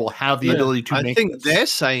 but they will have the ability to make think this. they're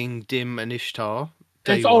saying DIM and Ishtar.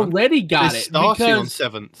 It's already got it. Starting on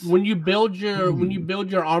 7th. When you build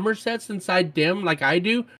your armor sets inside DIM, like I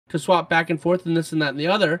do, to swap back and forth and this and that and the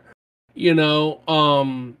other, you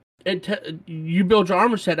build your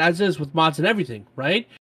armor set as is with mods and everything, right?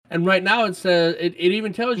 And right now it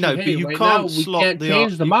even tells you, hey, you right can't now we can't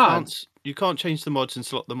change the mods. You can't change the mods and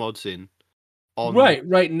slot the mods in.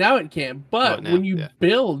 Right now it can't. But when you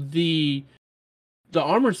build the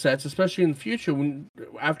armor sets, especially in the future,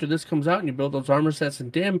 after this comes out and you build those armor sets in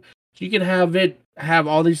DIM, you can have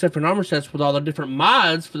all these different armor sets with all the different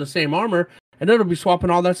mods for the same armor, and it'll be swapping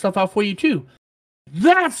all that stuff out for you too.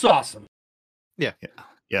 That's awesome.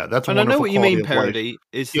 Yeah, that's and I know what you mean, Parody, life.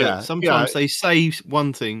 Is that sometimes they say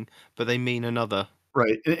one thing, but they mean another.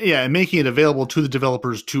 Right. Yeah, and making it available to the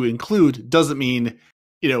developers to include doesn't mean,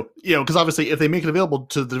 because obviously if they make it available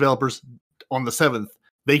to the developers on the 7th,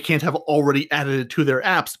 they can't have already added it to their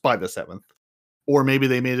apps by the 7th. Or maybe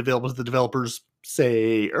they made it available to the developers,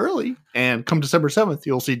 say, early, and come December 7th,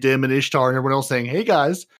 you'll see DIM and Ishtar and everyone else saying, hey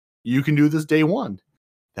guys, you can do this day one.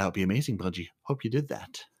 That would be amazing, Bungie. Hope you did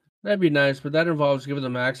that. That'd be nice, but that involves giving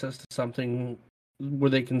them access to something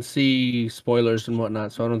where they can see spoilers and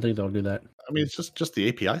whatnot, so I don't think they'll do that. I mean, it's just the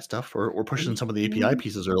API stuff. We're pushing some of the API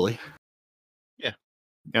pieces early. Yeah.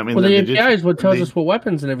 I mean, well, the API is what tells us what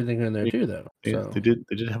weapons and everything are in there too, though. So. They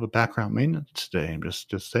did have a background maintenance today. I'm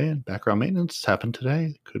just saying, background maintenance happened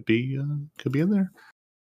today. Could be in there.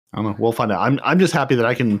 I don't know. We'll find out. I'm just happy that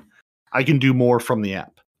I can do more from the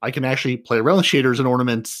app. I can actually play around with shaders and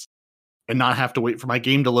ornaments and not have to wait for my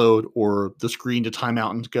game to load or the screen to time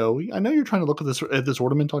out and go, I know you're trying to look at this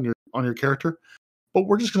ornament on your character, but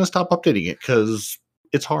we're just going to stop updating it because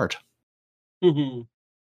it's hard. Mm-hmm.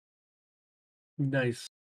 Nice.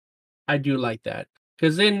 I do like that.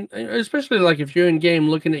 Because then, especially like if you're in game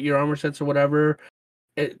looking at your armor sets or whatever,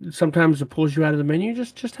 sometimes it pulls you out of the menu.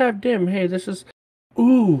 Just have DIM. Hey, this is...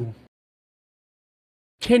 Ooh.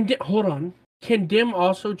 Hold on. Can DIM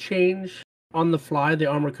also change on the fly the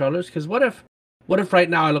armor colors? Because what if right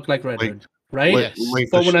now I look like Red Hood, right? Yes.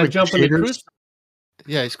 But when I jump in the cruise,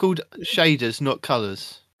 yeah, it's called shaders, not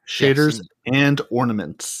colors. Shaders and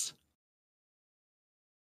ornaments.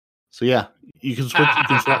 So yeah, you can switch.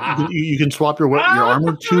 You can swap your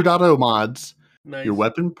armor 2.0 mods, nice. Your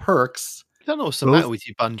weapon perks. I don't know what's the matter with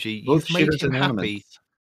you, Bungie. You've made him happy,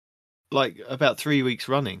 like about 3 weeks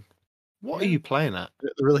running. What are you playing at? They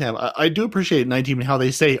really have. I do appreciate 19 how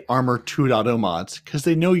they say Armor 2.0 mods because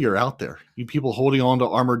they know you're out there. You people holding on to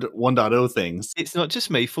Armor 1.0 things. It's not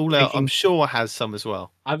just me. Fallout, I'm sure, has some as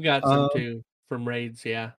well. I've got some too from raids.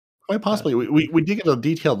 Yeah, quite possibly. We did get a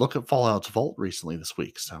detailed look at Fallout's vault recently this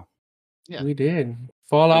week. So yeah, we did.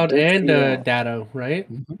 Fallout and Datto, right?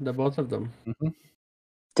 Mm-hmm. The both of them. Mm-hmm.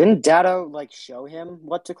 Didn't Datto show him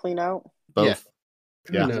what to clean out? Both.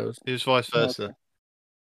 Yeah. Who knows? It was vice versa.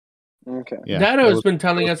 Okay. Yeah, Datto has been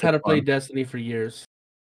telling us how to play Destiny for years.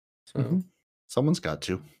 So someone's got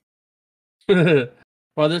to.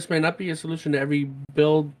 While this may not be a solution to every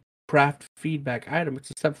build craft feedback item, it's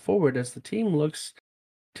a step forward as the team looks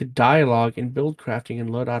to dialogue and build crafting and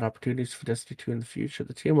loadout opportunities for Destiny 2 in the future.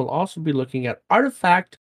 The team will also be looking at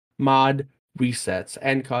artifact mod resets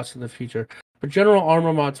and costs in the future. But general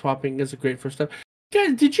armor mod swapping is a great first step.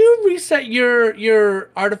 Guys, did you reset your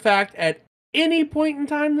artifact at any point in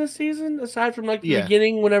time this season, aside from the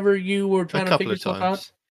beginning, whenever you were trying to figure stuff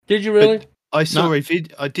out? Did you really? I saw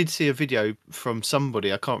I did see a video from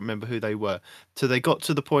somebody. I can't remember who they were. So they got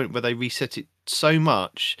to the point where they reset it so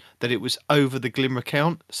much that it was over the glimmer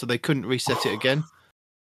count, so they couldn't reset it again.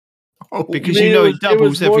 Because it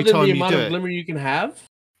doubles every time you do it. Amount of glimmer you can have.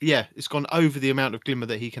 Yeah, it's gone over the amount of glimmer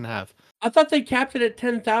that he can have. I thought they capped it at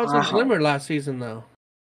 10,000 glimmer last season, though.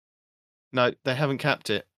 No, they haven't capped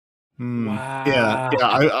it. Wow. Yeah.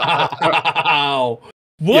 Wow.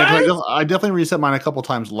 What? Yeah, I definitely reset mine a couple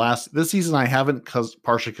times this season. I haven't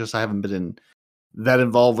partially because I haven't been that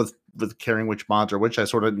involved with caring which mods or which. I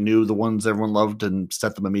sort of knew the ones everyone loved and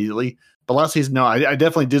set them immediately. But last season, no, I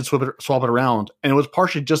definitely did swap it around, and it was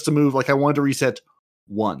partially just to move. Like I wanted to reset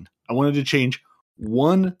one. I wanted to change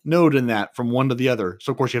one node in that from one to the other.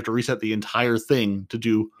 So of course you have to reset the entire thing to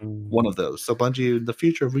do one of those. So Bungie, in the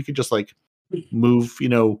future, if we could just like move,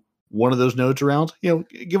 one of those nodes around,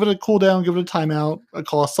 give it a cooldown, give it a timeout, a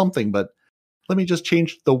cost, something, but let me just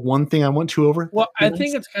change the one thing I want to over. Well, I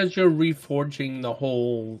think it's because you're reforging the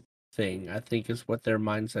whole thing, I think is what their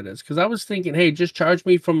mindset is. Because I was thinking, hey, just charge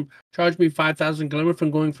me 5,000 glimmer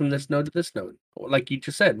from going from this node to this node, like you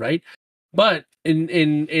just said, right? But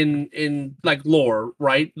in like lore,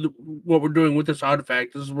 right? What we're doing with this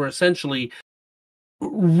artifact is we're essentially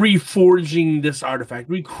reforging this artifact,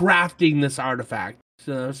 recrafting this artifact.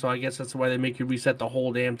 So I guess that's why they make you reset the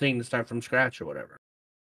whole damn thing to start from scratch or whatever.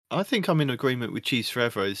 I think I'm in agreement with Cheese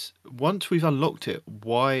Forever. Is once we've unlocked it,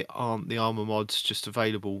 why aren't the armor mods just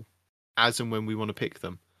available as and when we want to pick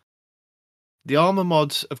them? The armor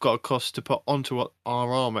mods have got a cost to put onto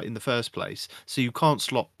our armor in the first place, so you can't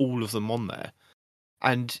slot all of them on there.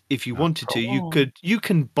 And if you wanted to, you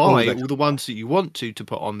can buy all the ones that you want to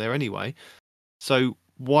put on there anyway. So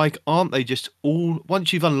why aren't they just all,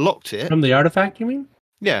 once you've unlocked it from the artifact? You mean?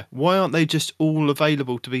 Yeah. Why aren't they just all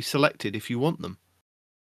available to be selected if you want them?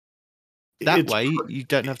 That way, you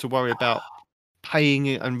don't have to worry about paying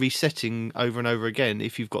it and resetting over and over again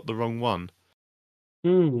if you've got the wrong one.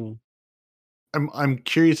 I'm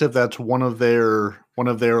curious if that's one of their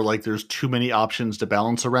like there's too many options to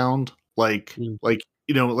balance around. Like they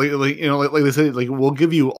say, like we'll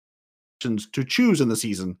give you options to choose in the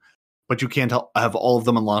season, but you can't have all of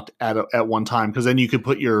them unlocked at one time, because then you could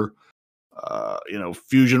put your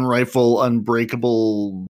fusion rifle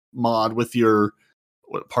unbreakable mod with your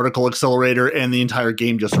particle accelerator, and the entire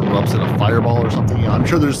game just erupts in a fireball or something. I'm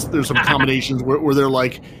sure there's some combinations where they're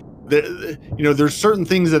like, there's certain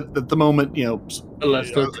things at the moment,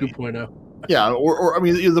 Telesto 2.0. Yeah, or I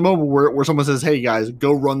mean, the moment where someone says, "Hey guys,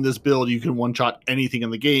 go run this build. You can one shot anything in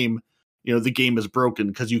the game." The game is broken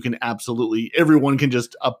because you can everyone can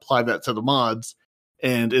just apply that set of mods.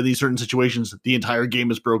 And in these certain situations, the entire game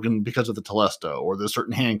is broken because of the Telesto or the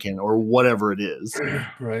certain hand cannon or whatever it is.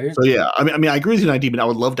 Right. So yeah, I mean, I agree with you, Demon. I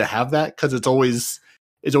would love to have that, because it's always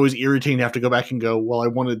irritating to have to go back and go, well, I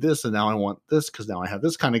wanted this and now I want this because now I have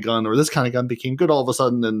this kind of gun, or this kind of gun became good all of a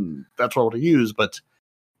sudden and that's what I want to use. But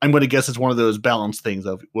I'm going to guess it's one of those balance things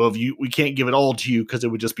of, well, we can't give it all to you because it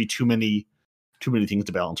would just be too many things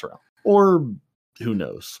to balance around, or who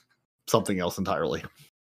knows, something else entirely.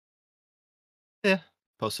 Yeah.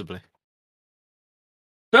 Possibly.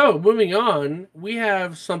 So, moving on, we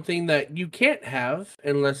have something that you can't have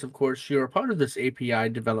unless, of course, you're a part of this API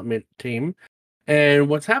development team. And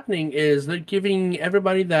what's happening is they're giving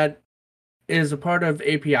everybody that is a part of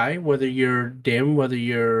API, whether you're DIM, whether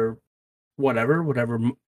you're whatever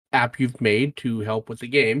app you've made to help with the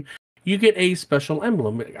game, you get a special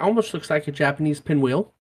emblem. It almost looks like a Japanese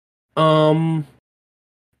pinwheel.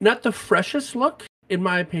 Not the freshest look, in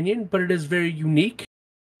my opinion, but it is very unique.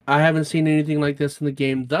 I haven't seen anything like this in the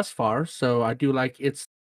game thus far, so I do like it's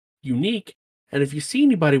unique. And if you see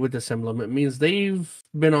anybody with this emblem, it means they've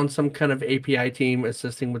been on some kind of API team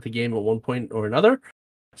assisting with the game at one point or another.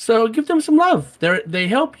 So give them some love. They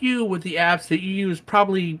help you with the apps that you use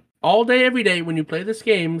probably all day, every day when you play this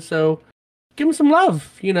game. So give them some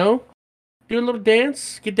love, do a little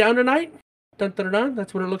dance, get down tonight. Dun, dun, dun, dun.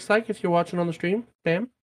 That's what it looks like if you're watching on the stream. Bam.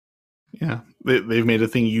 Yeah, they've made a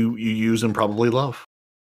thing you use and probably love.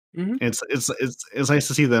 Mm-hmm. It's nice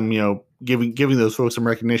to see them, giving those folks some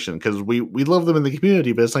recognition, because we love them in the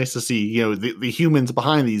community, but it's nice to see, the humans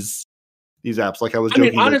behind these apps. Like I was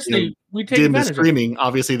joking, honestly, we take DIM is advantage streaming.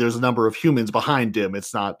 Obviously, there's a number of humans behind DIM.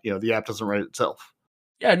 It's not, the app doesn't write itself.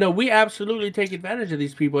 Yeah, no, we absolutely take advantage of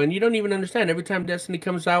these people, and you don't even understand. Every time Destiny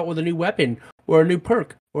comes out with a new weapon or a new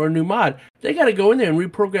perk or a new mod, they got to go in there and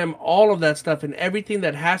reprogram all of that stuff and everything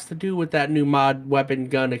that has to do with that new mod, weapon,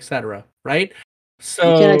 gun, etc. Right?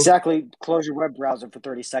 So you can't exactly close your web browser for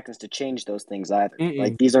 30 seconds to change those things either.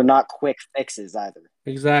 Like, these are not quick fixes either.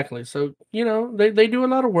 Exactly. So, they do a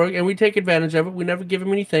lot of work, and we take advantage of it. We never give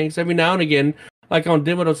them any thanks. Every now and again, like on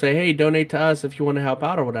Dim, it'll say, hey, donate to us if you want to help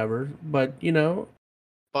out or whatever. But, buy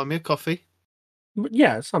me a coffee.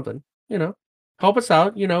 Yeah, something, help us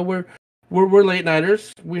out. We're late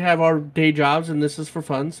nighters. We have our day jobs, and this is for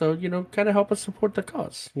fun. So, kind of help us support the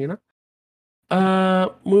cause, moving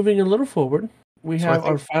a little forward. We have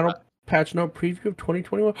our final patch note preview of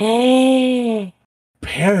 2021.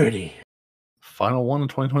 Parody. Final one in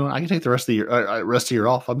 2021. I can take the rest of the year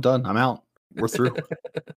off. I'm done. I'm out. We're through.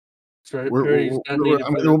 That's right. There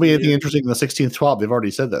won't be anything interesting in the 16th swap. They've already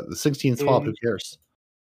said that. The 16th swap, who cares?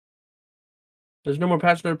 There's no more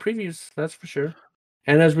patch note previews, that's for sure.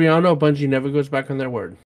 And as we all know, Bungie never goes back on their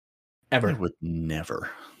word. Ever. They would never.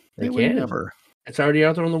 They would can. never. It's already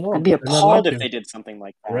out there on the wall. I'd be They're not appalled allowed if to. they did something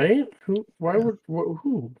like that. Right? Who would?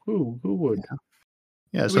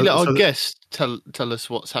 Yeah. we let our guest tell us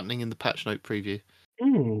what's happening in the patch note preview.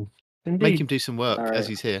 Indeed. Make him do some work All right. as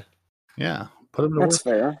he's here. Yeah. Put him to work. That's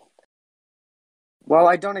fair. Well,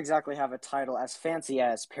 I don't exactly have a title as fancy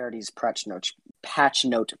as Parody's patch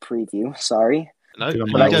note preview. Sorry. No, But you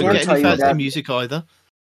I don't can get tell any you fancy that- music either.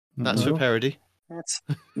 That's for No. parody. That's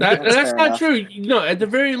That's fair not enough. true. No, at the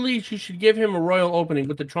very least, you should give him a royal opening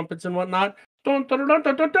with the trumpets and whatnot. Dun, dun, dun,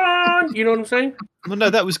 dun, dun, dun. You know what I'm saying? Well, no,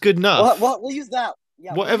 that was good enough. We'll use that.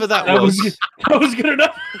 Yeah, Whatever that That was. was good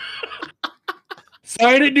enough.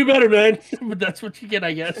 Sorry, I didn't do better, man. But that's what you get,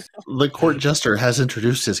 I guess. The court jester has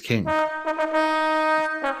introduced his king.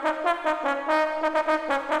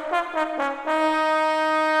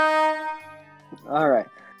 All right.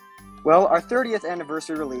 Well, our 30th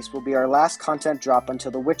anniversary release will be our last content drop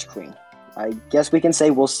until the Witch Queen. I guess we can say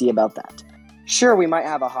we'll see about that. Sure, we might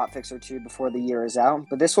have a hotfix or two before the year is out,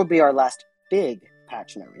 but this will be our last big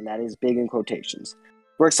patch note, and that is big in quotations.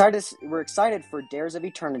 We're excited for Dares of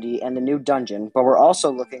Eternity and the new dungeon, but we're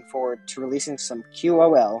also looking forward to releasing some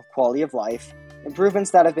QOL, quality of life,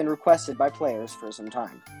 improvements that have been requested by players for some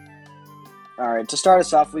time. Alright, to start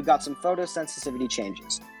us off, we've got some photosensitivity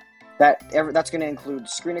changes. That's going to include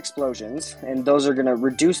screen explosions, and those are going to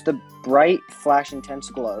reduce the bright, flash intense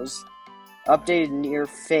glows, updated near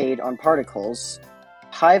fade on particles,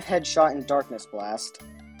 Hive headshot and darkness blast,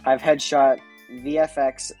 Hive headshot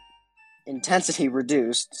VFX intensity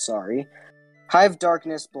reduced, Hive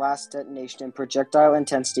darkness blast detonation and projectile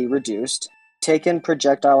intensity reduced, Taken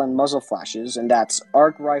projectile and muzzle flashes, and that's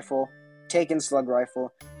arc rifle, Taken slug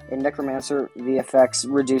rifle, and Necromancer VFX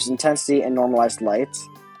reduced intensity and normalized light,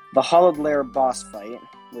 the Hollowed Lair boss fight,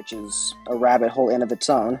 which is a rabbit hole in of its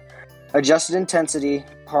own, adjusted intensity,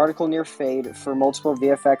 particle near fade for multiple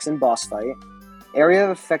VFX and boss fight, area of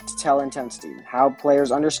effect tell intensity, how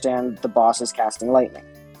players understand the boss is casting lightning.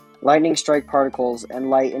 Lightning strike particles and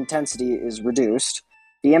light intensity is reduced.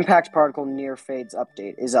 The impact particle near fades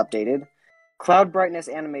is updated. Cloud brightness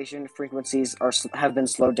animation frequencies have been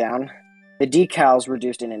slowed down. The decals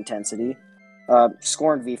reduced in intensity.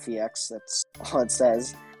 Scorn VFX, that's all it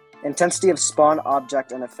says. Intensity of spawn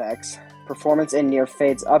object and effects. Performance in near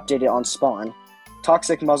fades updated on spawn.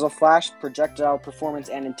 Toxic muzzle flash, projectile performance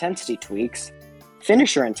and intensity tweaks.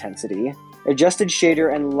 Finisher intensity. Adjusted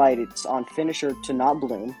shader and lights on finisher to not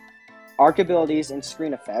bloom. Arc abilities and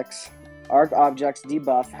screen effects. Arc objects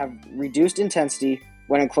debuff have reduced intensity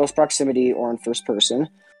when in close proximity or in first person.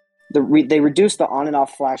 They reduce the on and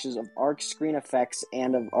off flashes of arc screen effects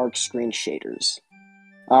and of arc screen shaders.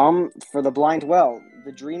 For the Blind Well,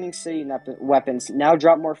 the Dreaming City weapons now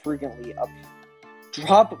drop more frequently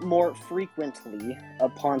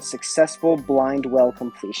upon successful Blind Well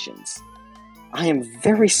completions. I am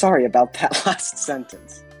very sorry about that last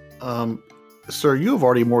sentence. Sir, you have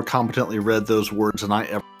already more competently read those words than I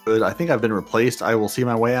ever could. I think I've been replaced. I will see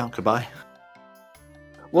my way out. Goodbye.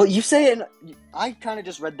 Well, you say it, I kind of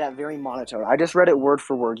just read that very monotone. I just read it word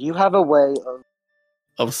for word. You have a way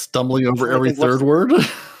of stumbling over every think what's third the- word.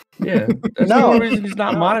 Yeah. That's the only reason he's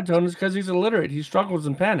not monotone is because he's illiterate. He struggles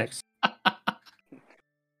and panics.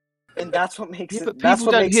 And that's what makes Yeah, it. but That's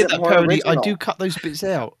people what don't makes hear it that more parody. I original. do cut those bits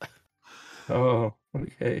out. Oh,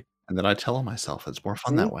 okay. And then I tell on myself. It's more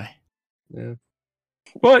fun that way. Yeah.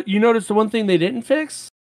 But you notice the one thing they didn't fix?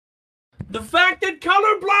 The fact that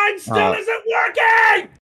colorblind still isn't working!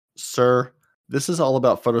 Sir, this is all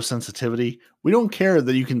about photosensitivity. We don't care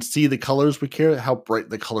that you can see the colors. We care how bright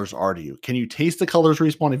the colors are to you. Can you taste the colors,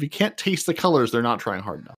 Respawn? If you can't taste the colors, they're not trying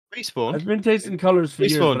hard enough. Respawn. I've been tasting colors for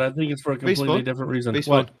years, Respawn. but I think it's for a completely Respawn. different reason.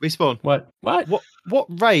 Respawn. Respawn. What?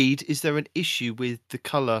 What raid is there an issue with the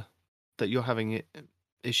color that you're having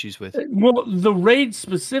issues with? Well, the raid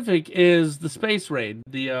specific is the space raid,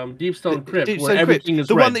 the Deepstone Crypt, Deep where Stone everything Crypt, is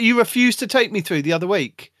the red. one that you refused to take me through the other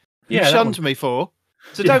week. You Yeah, that shunned one. me for.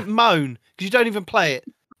 So Yeah. don't moan because you don't even play it.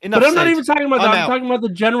 Enough But I'm not said. even talking about that. I'm I'm out. talking about the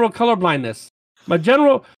general colorblindness. My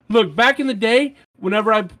general look back in the day,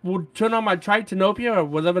 whenever I would turn on my Tritanopia or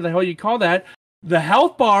whatever the hell you call that, the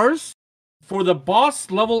health bars for the boss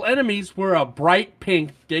level enemies were a bright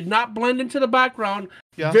pink, did not blend into the background,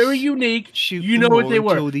 Just very unique. shoot You them know what all they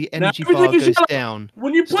were. until the Now energy everything bar is goes yellow. down.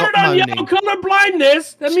 When you put Stop it on moaning. yellow color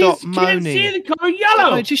blindness, that means Stop you can't see moaning. the color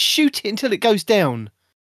yellow. No, just shoot it until it goes down.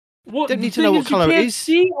 Well, Don't the need to know thing what is, color you it can't is.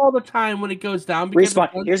 see all the time when it goes down. Because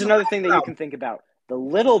Respawn. Here's another thing that you can think about. The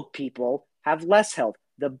little people have less health.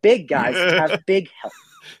 The big guys have big health.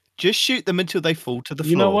 Just shoot them until they fall to the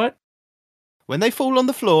floor. You know what? When they fall on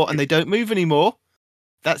the floor and they don't move anymore,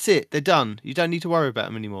 that's it. They're done. You don't need to worry about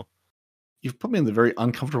them anymore. you've put me in the very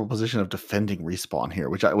uncomfortable position of defending Respawn here,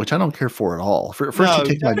 which I don't care for at all. First, you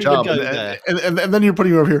take my job, and then you're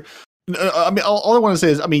putting me over here. I mean, all I want to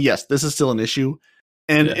say is, I mean, yes, this is still an issue,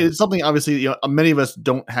 and it's something obviously many of us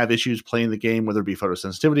don't have issues playing the game, whether it be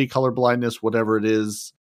photosensitivity, color blindness, whatever it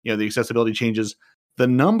is. The accessibility changes. The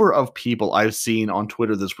number of people I've seen on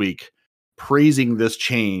Twitter this week praising this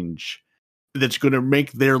change that's going to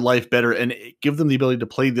make their life better and give them the ability to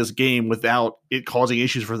play this game without it causing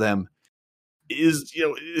issues for them is,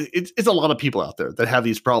 it's a lot of people out there that have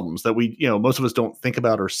these problems that we, most of us don't think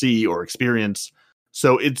about or see or experience.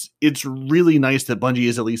 So it's really nice that Bungie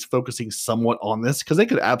is at least focusing somewhat on this, because they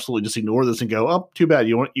could absolutely just ignore this and go, oh, too bad.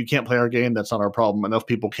 You can't play our game. That's not our problem. Enough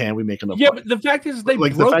people can. We make enough money. But the fact is they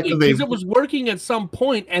broke it because it was working at some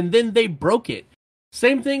point and then they broke it.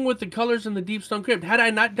 Same thing with the colors in the Deepstone Crypt. Had I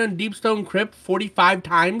not done Deepstone Crypt 45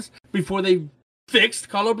 times before they fixed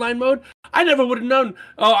colorblind mode, I never would have known.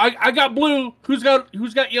 Oh, I got blue. Who's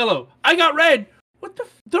got yellow? I got red. What the?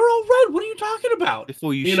 They're all red. What are you talking about?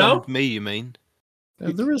 Before you shunned me, you mean?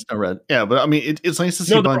 There is no red. Yeah, but I mean, it's nice to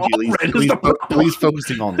see Bungie at least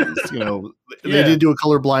focusing on these. They did do a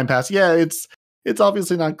colorblind pass. Yeah, it's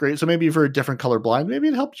obviously not great. So maybe for a different colorblind, maybe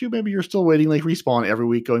it helped you. Maybe you're still waiting like Respawn every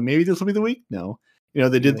week, going, maybe this will be the week. No,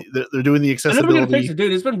 they did. They're doing the accessibility. They're fix it,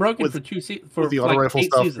 dude. It's been broken for the auto rifle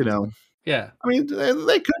stuff. Seasons. Yeah. I mean,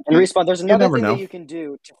 they could. And Respawn, there's another thing that you can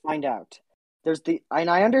do to find out. And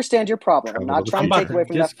I understand your problem. I'm not trying to take away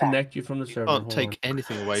from that fact. Disconnect you from the server. Can't take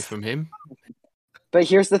anything away from him. But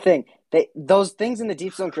here's the thing. Those things in the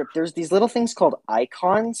Deepstone Crypt, there's these little things called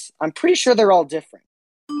icons. I'm pretty sure they're all different.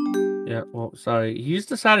 Yeah, well, sorry. He's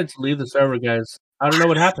decided to leave the server, guys. I don't know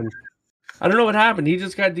what happened. He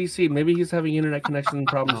just got DC'd. Maybe he's having internet connection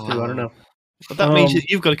problems too. I don't know. But that means that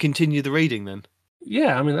you've got to continue the reading then.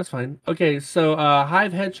 Yeah, I mean, that's fine. Okay, so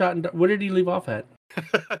Hive headshot. And where did he leave off at?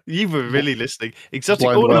 You were really listening. Exotic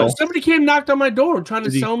ornaments. Somebody came knocked on my door trying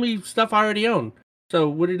to sell me stuff I already own. So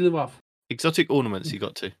where did he leave off? Exotic ornaments you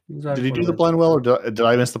got to. Did he do the blind well, or did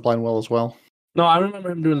I miss the blind well as well? No, I remember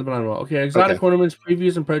him doing the blind well. Okay, exotic ornaments,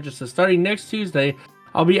 previews, and purchases. Starting next Tuesday,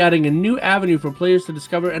 I'll be adding a new avenue for players to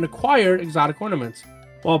discover and acquire exotic ornaments.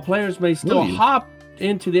 While players may still hop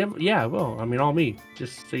into the... Yeah, well, I mean, all me,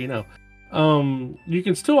 just so you know. You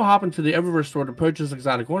can still hop into the Eververse store to purchase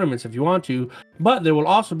exotic ornaments if you want to, but they will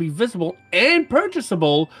also be visible and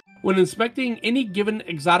purchasable when inspecting any given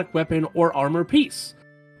exotic weapon or armor piece.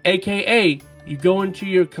 AKA, you go into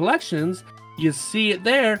your collections, you see it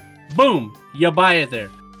there, boom, you buy it there.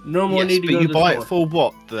 No more need to go to the store. But you buy it for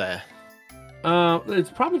what there? It's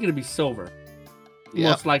probably going to be silver.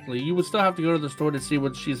 Most likely. You would still have to go to the store to see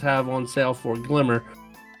what she's have on sale for Glimmer.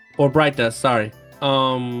 Or Bright Dust, sorry.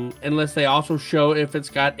 Unless they also show if it's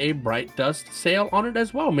got a Bright Dust sale on it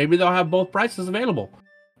as well. Maybe they'll have both prices available.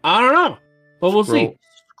 I don't know. But we'll see.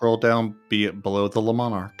 Scroll down below the Le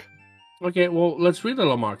Monarch. Okay, well, let's read the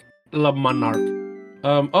Le Monarch.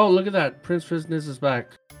 Oh, look at that. Prince Fizniz is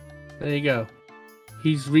back. There you go.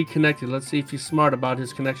 He's reconnected. Let's see if he's smart about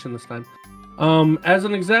his connection this time. As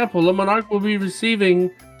an example, Le Monarch will be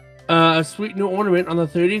receiving a sweet new ornament on the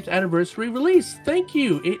 30th anniversary release. Thank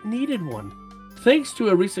you. It needed one. Thanks to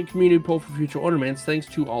a recent community poll for future ornaments, thanks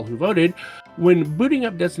to all who voted, when booting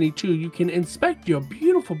up Destiny 2, you can inspect your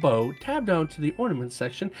beautiful bow, tab down to the ornaments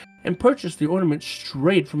section, and purchase the ornament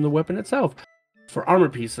straight from the weapon itself. For armor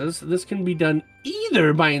pieces, this can be done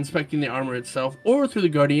either by inspecting the armor itself or through the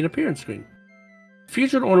Guardian appearance screen.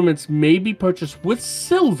 Featured ornaments may be purchased with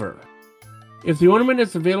silver. If the ornament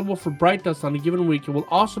is available for Bright Dust on a given week, it will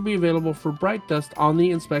also be available for Bright Dust on the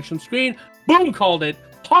inspection screen. Boom, called it.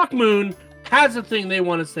 Hawkmoon has a thing they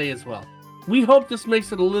want to say as well. We hope this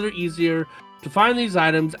makes it a little easier to find these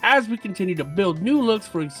items as we continue to build new looks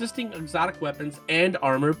for existing exotic weapons and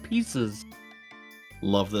armor pieces.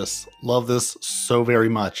 Love this so very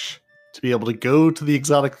much. To be able to go to the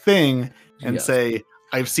exotic thing and say,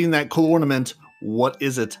 I've seen that cool ornament. What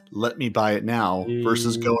is it? Let me buy it now.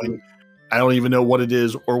 Versus going, I don't even know what it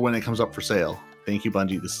is or when it comes up for sale. Thank you,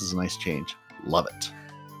 Bungie. This is a nice change. Love it.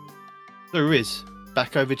 So Riz,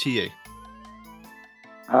 back over to you.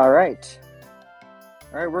 All right,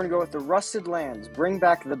 we're going to go with the Rusted Lands. Bring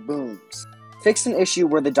back the booms. Fix an issue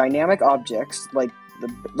where the dynamic objects, like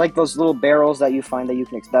those little barrels that you find that you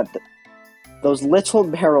can... those little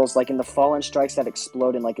barrels, like in the Fallen Strikes that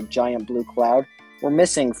explode in like a giant blue cloud, were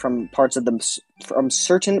missing from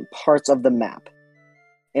certain parts of the map.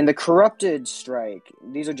 In the Corrupted Strike,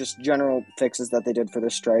 these are just general fixes that they did for the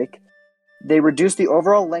strike. They reduced the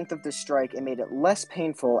overall length of the strike and made it less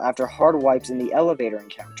painful after hard wipes in the elevator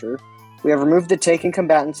encounter. We have removed the taken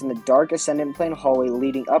combatants in the dark Ascendant Plane hallway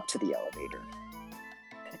leading up to the elevator.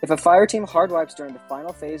 If a fire team hard wipes during the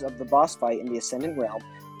final phase of the boss fight in the Ascendant Realm,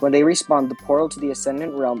 when they respawn, the portal to the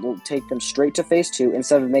Ascendant Realm will take them straight to Phase 2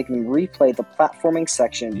 instead of making them replay the platforming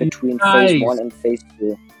section between Phase 1 and Phase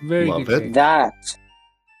 2. Very Love good. it. Change.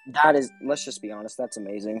 That is, let's just be honest, that's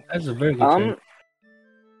amazing. That's a very good change.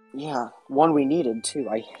 Yeah, one we needed too.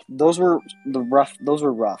 Those were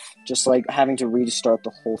rough. Just like having to restart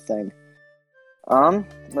the whole thing.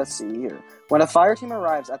 Let's see here. When a fire team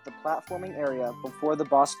arrives at the platforming area before the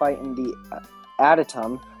boss fight in the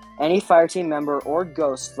Adytum, any fire team member or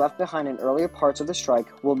ghost left behind in earlier parts of the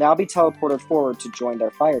strike will now be teleported forward to join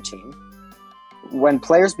their fire team. When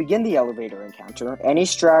players begin the elevator encounter, any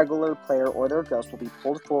straggler player or their ghost will be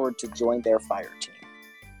pulled forward to join their fire team.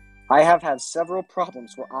 I have had several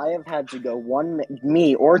problems where I have had to go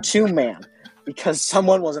me or two man because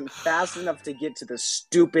someone wasn't fast enough to get to the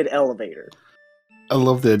stupid elevator. I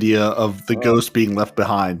love the idea of the ghost being left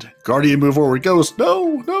behind. Guardian, move forward. Ghost,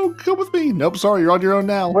 no, come with me. Nope, sorry, you're on your own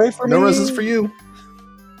now. Wait for me. No resistance for you.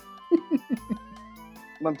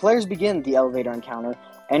 When players begin the elevator encounter,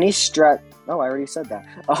 any I already said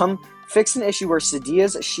that. Fix an issue where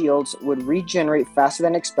Sadia's shields would regenerate faster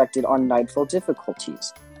than expected on Nightfall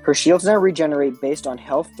difficulties. Her shields now regenerate based on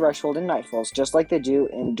health threshold in Nightfalls, just like they do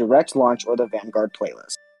in Direct Launch or the Vanguard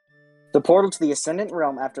playlist. The portal to the Ascendant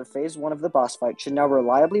Realm after Phase 1 of the boss fight should now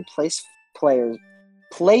reliably place players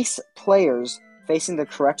facing the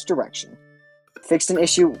correct direction. Fixed an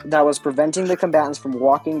issue that was preventing the combatants from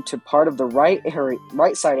walking to part of the right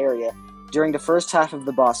side area during the first half of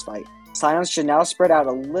the boss fight. Scions should now spread out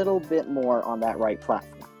a little bit more on that right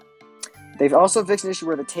platform. They've also fixed an issue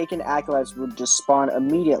where the taken acolytes would just spawn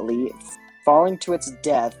immediately, falling to its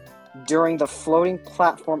death during the floating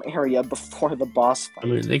platform area before the boss fight. I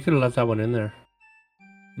mean, they could have left that one in there.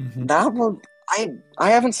 Mm-hmm. That one, I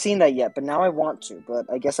haven't seen that yet, but now I want to, but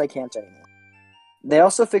I guess I can't anymore. They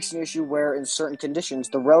also fixed an issue where, in certain conditions,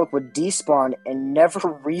 the relic would despawn and never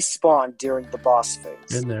respawn during the boss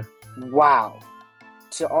phase. In there. Wow.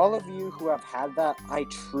 To all of you who have had that, I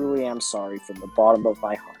truly am sorry from the bottom of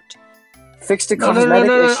my heart. Fixed a cosmetic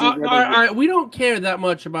issue. We don't care that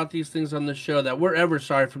much about these things on the show that we're ever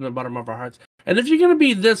sorry from the bottom of our hearts. And if you're gonna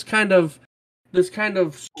be this kind of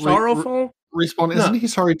sorrowful, Respawn, isn't he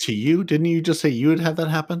sorry to you? Didn't you just say you would have that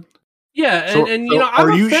happen? Yeah, so, and you know, I'm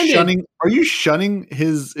offended. Are you shunning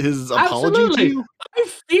his apology to you? I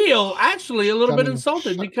feel actually a little bit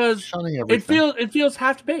insulted because it feels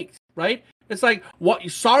half baked, right? It's like, what?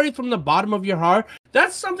 Sorry from the bottom of your heart?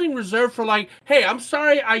 That's something reserved for, like, hey, I'm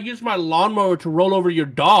sorry I used my lawnmower to roll over your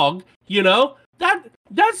dog. You know,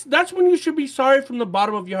 that's when you should be sorry from the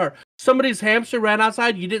bottom of your heart. Somebody's hamster ran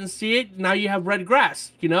outside, you didn't see it, now you have red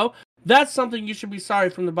grass. You know, that's something you should be sorry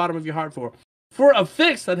from the bottom of your heart for. For a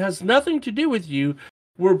fix that has nothing to do with you,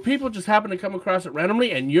 where people just happen to come across it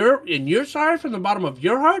randomly, and you're sorry from the bottom of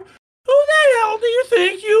your heart. Who the hell do you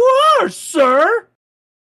think you are, sir?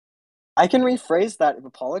 I can rephrase that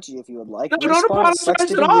apology if you would like. No, don't apologize sucks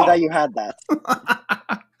to at all. that you had that.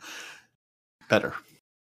 Better.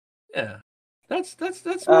 Yeah, that's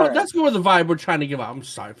more, right. That's more the vibe we're trying to give out. I'm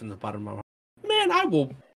sorry from the bottom of my heart. Man, I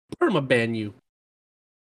will permaban you.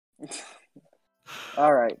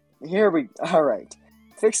 All right.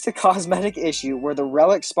 Fixed a cosmetic issue where the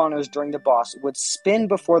relic spawners during the boss would spin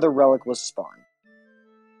before the relic was spawned.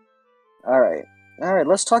 Alright,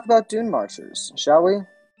 let's talk about Dune Marchers, shall we?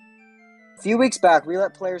 A few weeks back, we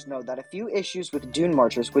let players know that a few issues with Dune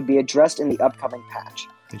Marchers would be addressed in the upcoming patch.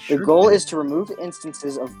 The goal is to remove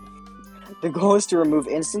instances of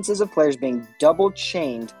players being double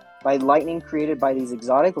chained by lightning created by these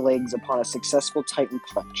exotic legs upon a successful Titan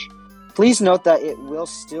punch. Please note that it will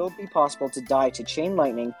still be possible to die to chain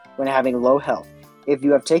lightning when having low health. If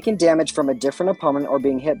you have taken damage from a different opponent or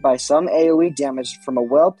being hit by some AoE damage from a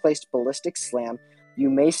well-placed ballistic slam, you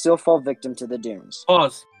may still fall victim to the dunes.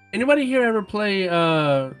 Pause. Anybody here ever play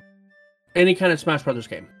any kind of Smash Brothers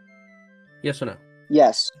game? Yes or no?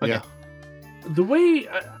 Yes. Okay. Yeah. The way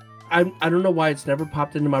I don't know why it's never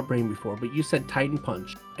popped into my brain before, but you said Titan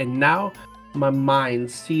Punch, and now my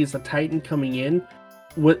mind sees a Titan coming in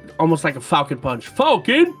with almost like a Falcon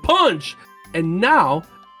Punch. And now,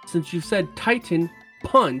 since you said Titan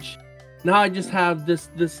Punch, now I just have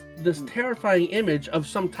this terrifying image of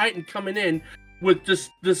some Titan coming in with this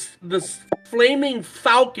flaming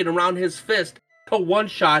falcon around his fist to one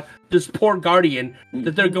shot this poor Guardian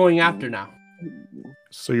that they're going after now.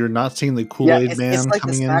 So you're not seeing the Kool-Aid Man like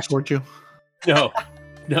coming in towards you? No.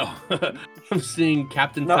 I'm seeing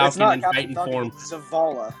Captain Falcon in Titan form. It's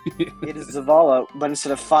Zavala. It is Zavala, but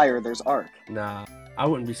instead of fire, there's arc. Nah, I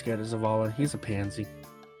wouldn't be scared of Zavala. He's a pansy.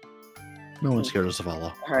 No one's scared of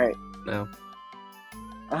Zavala. Alright. No.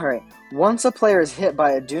 Alright. Once a player is hit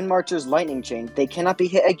by a Dune Marcher's lightning chain, they cannot be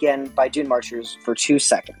hit again by Dune Marchers for 2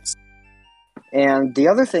 seconds. And the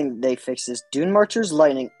other thing they fixed is Dune Marcher's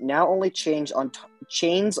lightning now only chains on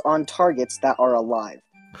targets that are alive.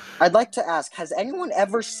 I'd like to ask, has anyone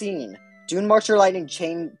ever seen Dune Marcher lightning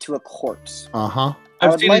chain to a corpse? Uh-huh.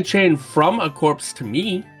 I've seen it chain from a corpse to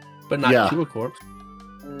me, but not to a corpse.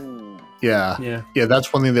 Yeah. Yeah,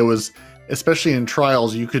 that's one thing that was, especially in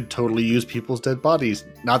trials, you could totally use people's dead bodies.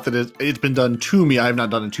 Not that it's been done to me. I have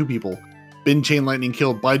not done it to people. Been chain lightning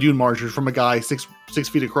killed by Dune Marchers from a guy 6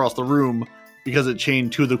 feet across the room because it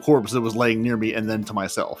chained to the corpse that was laying near me and then to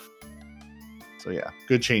myself. So yeah,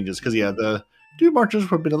 good changes. Because the Dune Marchers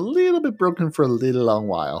have been a little bit broken for a little long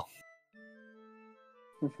while.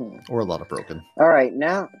 Or a lot of broken. Alright,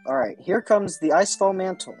 here comes the Icefall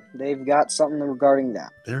Mantle. They've got something regarding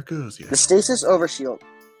that. There it goes, yeah. The Stasis Overshield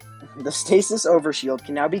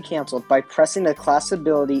can now be cancelled by pressing the class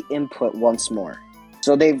ability input once more.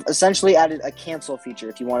 So they've essentially added a cancel feature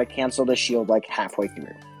if you want to cancel the shield like halfway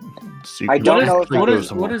through. So I don't know what is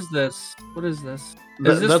this? Is this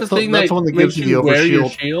the thing that one that makes gives you the wear your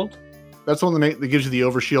overshield? Shield? That's the one that gives you the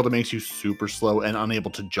overshield. It makes you super slow and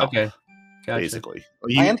unable to jump. Okay, gotcha. Basically.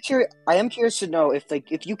 I am curious to know if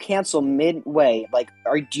you cancel midway,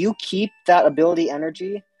 do you keep that ability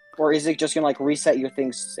energy, or is it just gonna reset your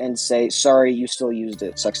things and say sorry you still used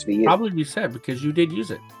it? Sucks to be you. Probably reset because you did use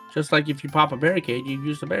it. Just like if you pop a barricade, you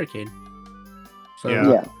use a barricade. So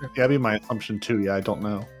yeah, that'd be my assumption too. Yeah, I don't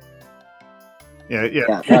know.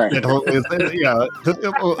 Yeah. Right. Like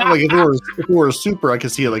if it were a super, I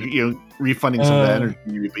could see it refunding some of the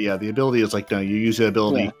energy. But yeah, the ability is no, you use the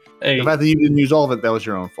ability. Yeah. Hey, the fact that you didn't use all of it, that was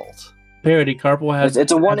your own fault. Parody Carpal has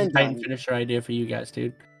it's a one and Titan done finisher idea for you guys,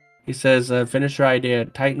 dude. He says finisher idea: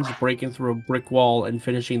 Titans breaking through a brick wall and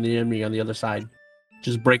finishing the enemy on the other side.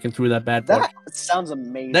 Just breaking through that bad boy. That sounds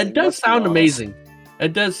amazing. That does sound amazing.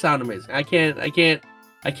 It does sound amazing. I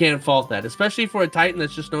can't fault that, especially for a Titan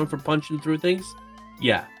that's just known for punching through things.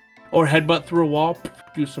 Yeah, or headbutt through a wall,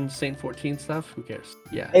 do some Saint 14 stuff. Who cares?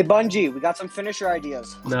 Yeah. Hey Bungie, we got some finisher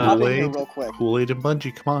ideas. No. Pop in here real quick. Kool-Aid and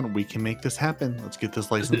Bungie, come on, we can make this happen. Let's get this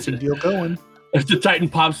licensing deal going. If the Titan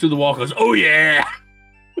pops through the wall, goes, oh yeah.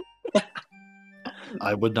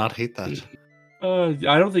 I would not hate that.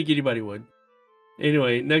 I don't think anybody would.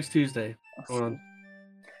 Anyway, next Tuesday. Hold on.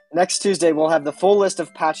 Next Tuesday, we'll have the full list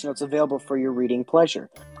of patch notes available for your reading pleasure.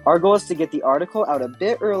 Our goal is to get the article out a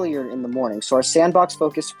bit earlier in the morning so our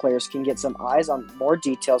sandbox-focused players can get some eyes on more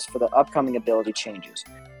details for the upcoming ability changes.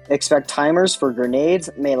 Expect timers for grenades,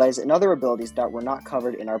 melees, and other abilities that were not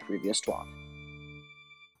covered in our previous TWAB.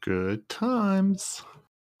 Good times.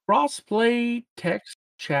 Crossplay text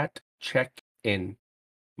chat check-in.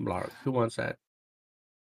 Blarg. Who wants that?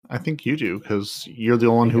 I think you do, because you're the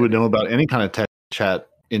only one who would know about any kind of text chat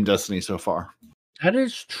in Destiny so far. That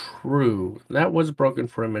is true. That was broken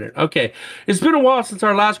for a minute. Okay. It's been a while since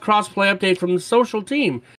our last crossplay update from the social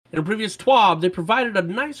team. In a previous TWAB, they provided a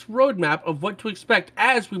nice roadmap of what to expect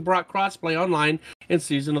as we brought crossplay online in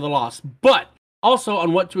Season of the Lost, but also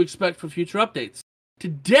on what to expect for future updates.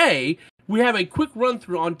 Today, we have a quick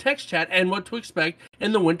run-through on text chat and what to expect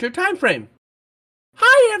in the winter timeframe.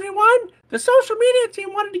 Hi, everyone! The social media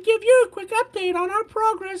team wanted to give you a quick update on our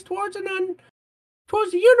progress towards the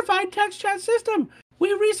unified text chat system.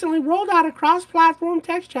 We recently rolled out a cross-platform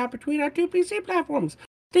text chat between our two PC platforms,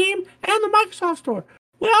 Steam and the Microsoft Store.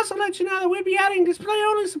 We also let you know that we'd be adding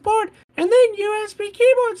display-only support and then USB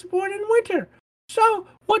keyboard support in winter. So,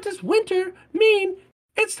 what does winter mean?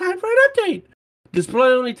 It's time for an update.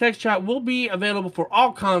 Display-only text chat will be available for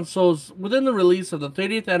all consoles within the release of the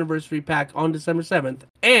 30th anniversary pack on December 7th,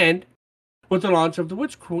 and with the launch of the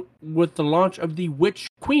Witch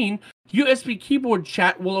Queen, USB keyboard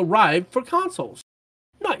chat will arrive for consoles.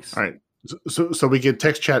 Nice. All right. So we get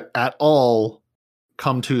text chat at all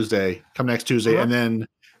come next Tuesday, and then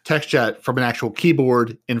text chat from an actual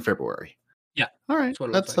keyboard in February. Yeah. All right.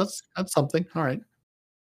 That's something. All right.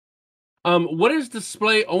 What is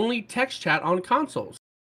display-only text chat on consoles?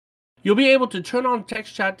 You'll be able to turn on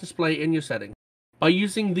text chat display in your settings. By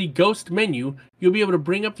using the ghost menu, you'll be able to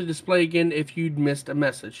bring up the display again if you'd missed a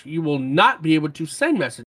message. You will not be able to send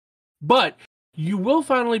messages, but you will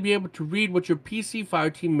finally be able to read what your PC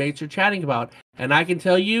Fire teammates are chatting about. And I can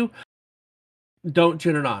tell you, don't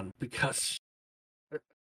turn it on, because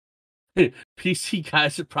PC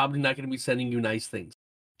guys are probably not going to be sending you nice things.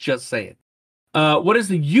 Just saying. What does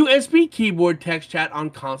the USB keyboard text chat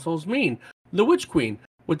on consoles mean? The Witch Queen.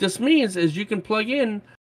 What this means is you can plug in...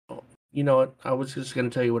 You know what? I was just going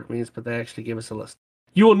to tell you what it means, but they actually gave us a list.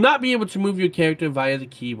 You will not be able to move your character via the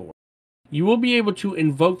keyboard. You will be able to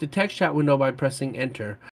invoke the text chat window by pressing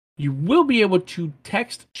enter. You will be able to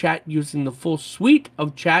text chat using the full suite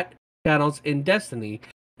of chat channels in Destiny.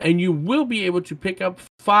 And you will be able to pick up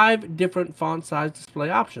 5 different font size display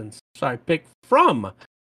options. Pick from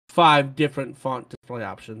 5 different font display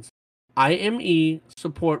options. IME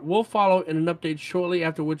support will follow in an update shortly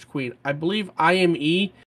after Witch Queen. I believe IME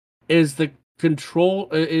is the control,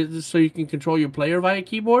 so you can control your player via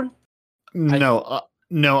keyboard. No,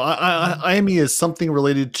 IME is something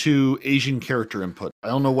related to Asian character input. I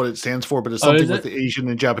don't know what it stands for, but it's something with the Asian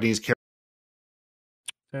and Japanese character.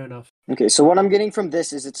 Fair enough. Okay, so what I'm getting from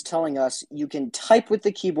this is it's telling us you can type with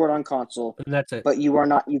the keyboard on console, and that's it. But you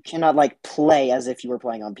cannot like play as if you were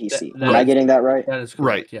playing on PC. Am I getting that right? That is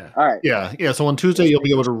correct. Right. Yeah. All right. Yeah. So on Tuesday you'll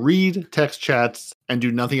be able to read text chats and do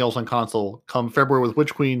nothing else on console. Come February with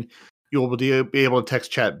Witch Queen, you will be able to text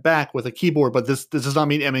chat back with a keyboard. But this does not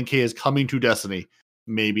mean MNK is coming to Destiny.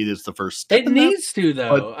 Maybe this is the first step. It needs to,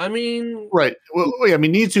 though. I mean, right. Well, yeah, I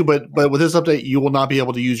mean, needs to, but with this update, you will not be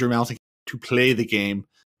able to use your mouse to play the game.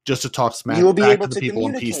 Just to talk smack you will be back able to to the people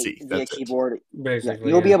on communicate PC. via keyboard. Basically,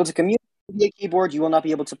 you will be able to communicate via keyboard. You will not be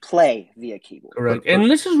able to play via keyboard. Correct. And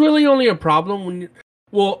this is really only a problem when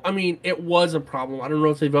well, I mean, it was a problem. I don't know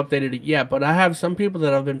if they've updated it yet, but I have some people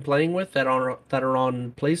that I've been playing with that are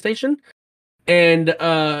on PlayStation, and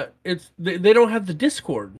they don't have the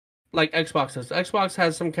Discord like Xbox does. Xbox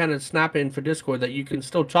has some kind of snap-in for Discord that you can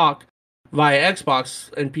still talk via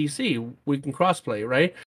Xbox and PC. We can crossplay,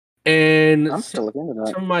 right? And I'm still looking into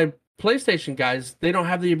that. Some of my PlayStation guys, they don't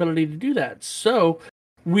have the ability to do that. So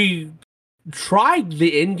we tried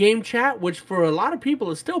the in-game chat, which for a lot of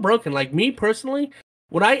people is still broken. Like me personally,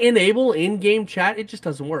 when I enable in-game chat, it just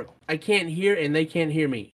doesn't work. I can't hear and they can't hear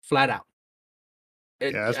me flat out.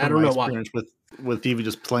 That's I don't know why. With Divi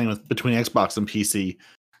just playing between Xbox and PC.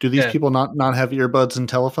 Do these people not have earbuds and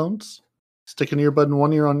telephones? Stick an earbud in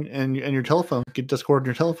one ear and your telephone. Get Discord on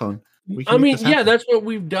your telephone. I mean, yeah, that's what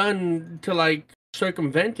we've done to like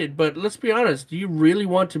circumvent it. But let's be honest, do you really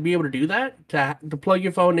want to be able to do that? To plug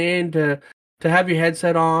your phone in, to have your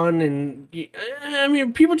headset on, and I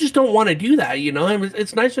mean, people just don't want to do that. You know,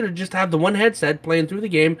 it's nicer to just have the one headset playing through the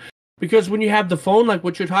game, because when you have the phone, like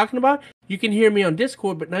what you're talking about, you can hear me on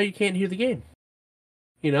Discord, but now you can't hear the game.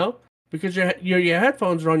 You know, because your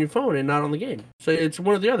headphones are on your phone and not on the game. So it's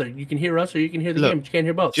one or the other. You can hear us or you can hear the game, but you can't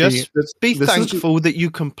hear both. Just be thankful that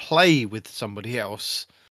you can play with somebody else.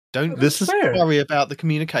 Don't worry about the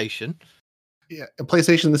communication. Yeah,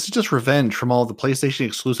 PlayStation, this is just revenge from all the PlayStation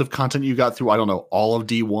exclusive content you got through, I don't know, all of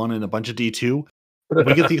D1 and a bunch of D2.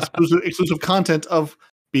 We get the exclusive content of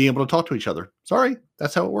being able to talk to each other. Sorry,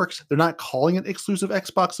 that's how it works. They're not calling it exclusive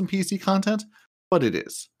Xbox and PC content, but it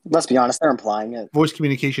is. Let's be honest, they're implying it. Voice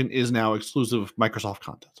communication is now exclusive Microsoft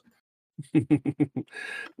content.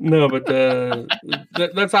 No, but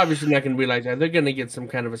that's obviously not going to be like that. They're going to get some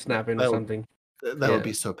kind of a snap in or something. That would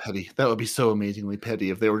be so petty. That would be so amazingly petty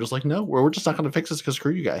if they were just like, no, we're just not going to fix this because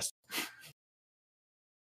screw you guys.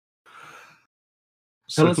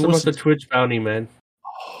 Tell us about the Twitch bounty, man.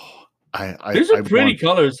 These are pretty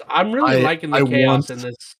colors. I'm really liking the chaos in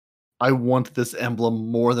this. I want this emblem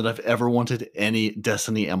more than I've ever wanted any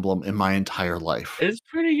Destiny emblem in my entire life. It's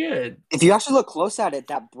pretty good. If you actually look close at it,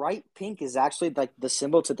 that bright pink is actually like the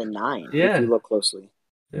symbol to the 9. Yeah. If you look closely.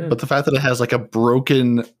 Yeah. But the fact that it has like a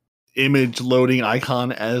broken image loading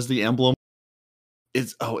icon as the emblem,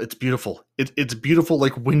 it's beautiful. It's beautiful,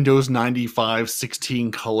 like Windows 95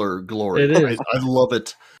 16 color glory. It is. I love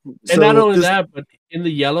it. And not only that, but in the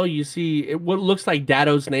yellow, you see what looks like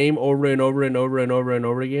Datto's name over and over and over and over and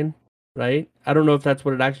over again. Right? I don't know if that's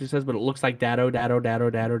what it actually says, but it looks like Datto. And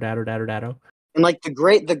like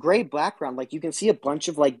the gray background, like you can see a bunch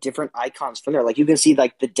of like different icons from there. Like you can see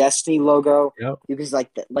like the Destiny logo. Yep. You can see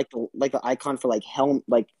like the icon for like helm,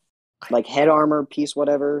 like head armor piece,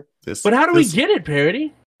 whatever. But how do we get it,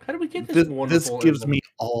 Parody? How do we get this wonderful? This gives me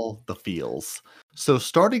all the feels. So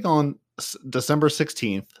starting on December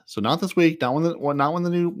 16th, so not this week, not when the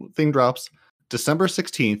new thing drops. December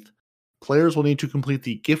 16th, players will need to complete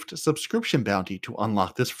the gift subscription bounty to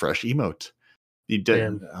unlock this fresh emote.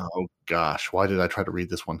 Oh gosh, why did I try to read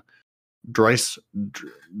this one? Dreisigst,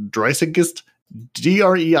 Dreissigste.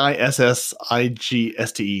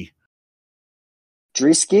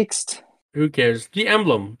 Dreissigst? Who cares? The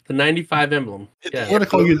emblem, the 95 emblem. Yeah. We're gonna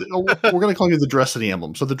call you the Destiny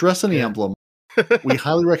emblem. So the Destiny emblem, we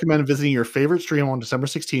highly recommend visiting your favorite stream on December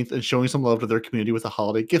 16th and showing some love to their community with a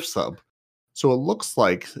holiday gift sub. So it looks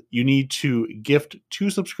like you need to gift 2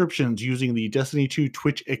 subscriptions using the Destiny 2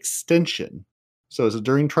 Twitch extension. So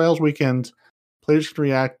during Trials weekend, players can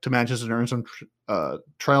react to matches and earn some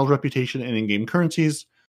Trials reputation and in-game currencies.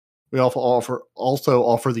 We also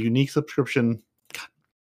offer the unique subscription.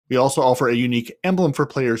 We also offer a unique emblem for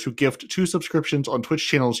players who gift 2 subscriptions on Twitch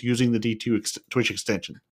channels using the D2 Twitch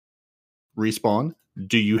extension. Respawn,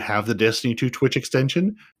 do you have the Destiny 2 Twitch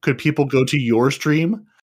extension? Could people go to your stream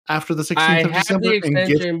after the 16th of December I have the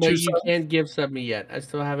extension, but you subs? can't give sub me yet. I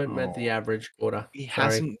still haven't met the average quota. He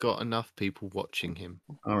hasn't got enough people watching him.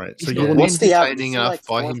 All right, So so you're What's the average? entertaining Is it enough like by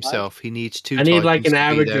 4 or 5? himself. He needs 2 I need like Titans an to be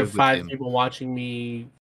average there of with 5 him. people watching me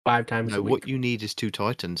 5 times a No, week. what you need is 2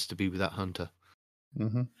 Titans to be with that hunter.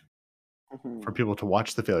 for people to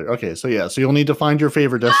watch the failure. Okay, so yeah, so you'll need to find your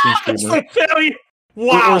favorite Destiny streamer. Failure.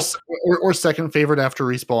 Wow. Or second favorite after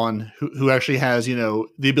Respawn, who actually has, you know,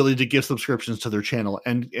 the ability to give subscriptions to their channel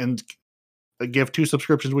and give 2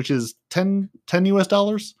 subscriptions, which is $10 US,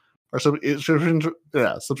 or so subscriptions.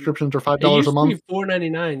 Yeah, subscriptions are $5 a month.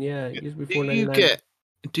 $4.99. Yeah, it used to be $4.99.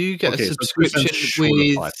 Do you get Okay, a so subscription 2 cents short of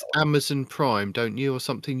with $5. Amazon Prime, don't you, or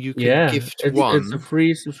something? You can Yeah, gift it's one a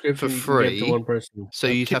free subscription for you can give free. to one person. So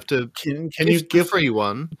you'd have to Can you gift the give free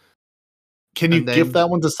one? Can you and gift then- that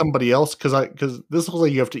one to somebody else? Because this looks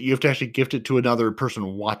like you have to actually gift it to another person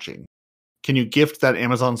watching. Can you gift that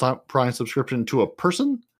Amazon Prime subscription to a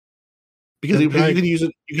person? Because you can use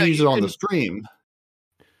it. You can use it on the stream.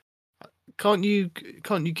 Can't you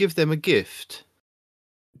give them a gift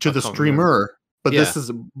To I the can't streamer, but Yeah.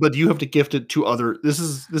 but you have to gift it to other. This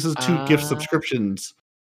is 2 gift subscriptions.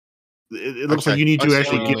 It looks like Okay, you need I to see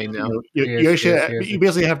actually what you give. mean now. You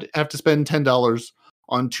basically have to spend $10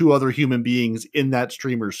 on 2 other human beings in that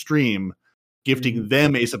streamer's stream, gifting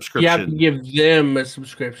them a subscription. You have to give them a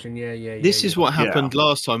subscription. Yeah. This is what happened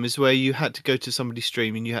last time, is where you had to go to somebody's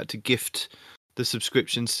stream and you had to gift the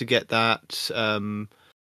subscriptions to get that.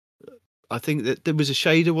 I think that there was a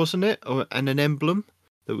shader, wasn't it, and an emblem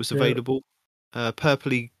that was available,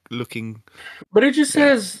 purpley looking. But it just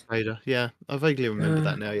says shader. Yeah, I vaguely remember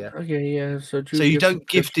that now. Yeah. Okay, yeah. So you don't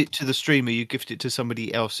gift it to the streamer; you gift it to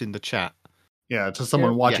somebody else in the chat. Yeah, to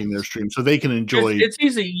someone Yeah. watching their stream, so they can enjoy. It's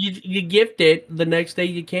easy. You gift it. The next day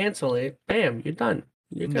you cancel it. Bam, you're done.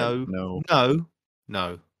 You're good.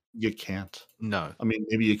 No, you can't. No. I mean,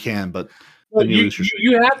 maybe you can, but Well, then you you lose your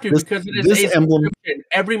stream. you have to This- because it is this a emblem- subscription.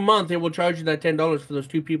 Every month it will charge you that $10 for those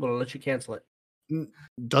 2 people unless you cancel it.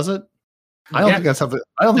 Does it? I don't think that's how the.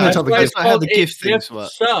 I don't think that's how the why gift. it's called the a gift things work.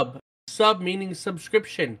 Sub meaning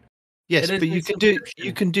subscription. Yes, It is but a you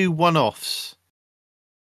subscription. can do one-offs.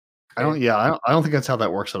 I don't. Yeah, I don't think that's how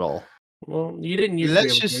that works at all. Well, you didn't used Let's to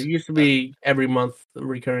be able to. just- It used to be every month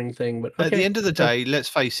recurring thing, but At the okay. end of the day, let's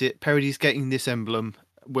face it, Parody's getting this emblem.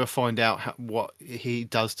 We'll find out what he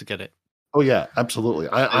does to get it. Oh yeah, absolutely.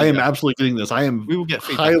 I am absolutely getting this. I am We will get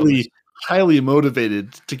feedback on this. highly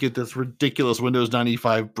motivated to get this ridiculous Windows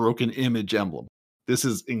 95 broken image emblem. This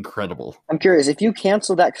is incredible. I'm curious, if you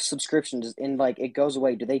cancel that subscription and like it goes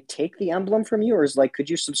away, do they take the emblem from you, or is like could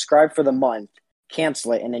you subscribe for the month,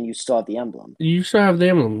 cancel it, and then you still have the emblem? You still have the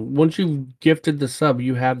emblem. Once you've gifted the sub,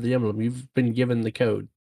 you have the emblem. You've been given the code.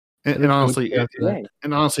 And honestly, Yeah. at the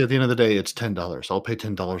end of the day, it's $10. I'll pay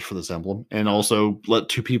 $10 for this emblem, and also let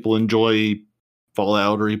 2 people enjoy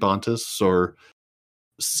Fallout or Ebontis or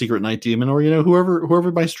Secret Night Demon, or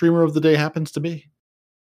whoever my streamer of the day happens to be.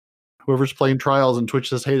 Whoever's playing Trials and Twitch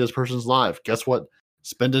says, "Hey, this person's live." Guess what?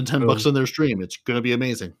 Spending $10 on their stream. It's gonna be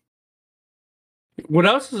amazing. What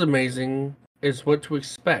else is amazing is what to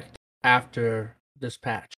expect after this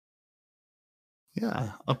patch.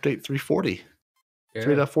 Yeah, update 340. Yeah.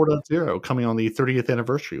 3.4.0 coming on the 30th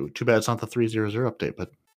anniversary. Too bad it's not the 3.0 update, but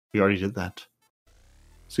we already did that.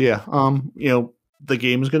 So yeah, the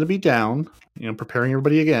game is going to be down, preparing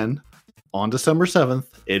everybody again on December 7th,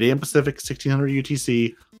 8 a.m. Pacific, 1600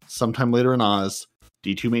 UTC, sometime later in Oz.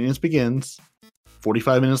 D2 maintenance begins.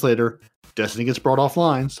 45 minutes later, Destiny gets brought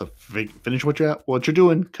offline, so finish what you're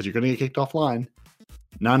doing, because you're going to get kicked offline.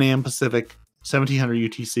 9 a.m. Pacific, 1700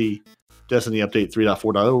 UTC, Destiny Update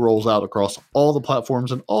 3.4.0 rolls out across all the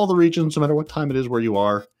platforms and all the regions, no matter what time it is where you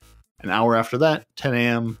are. An hour after that, 10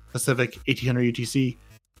 a.m. Pacific, 1800 UTC,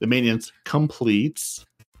 the maintenance completes,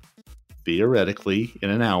 theoretically, in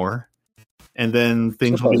an hour. And then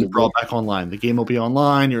things will be brought back online. The game will be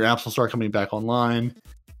online. Your apps will start coming back online.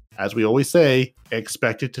 As we always say,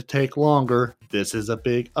 expect it to take longer. This is a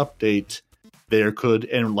big update. There could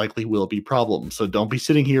and likely will be problems. So don't be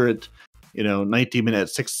sitting here at Night Demon at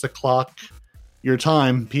 6 o'clock your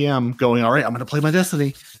time, PM, going, all right, I'm going to play my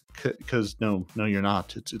Destiny. Because no, you're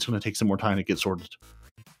not. It's going to take some more time to get sorted.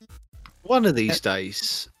 One of these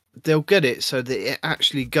days, they'll get it so that it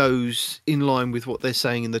actually goes in line with what they're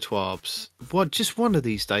saying in the TWABs. Just one of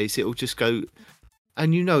these days, it'll just go,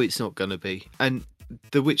 and it's not going to be. And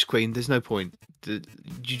the Witch Queen, there's no point. You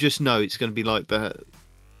just know it's going to be like the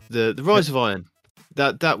The Rise of Iron.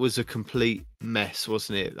 That was a complete mess,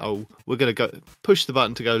 wasn't it? Oh, we're gonna go push the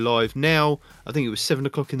button to go live now. I think it was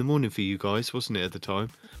 7:00 in the morning for you guys, wasn't it, at the time?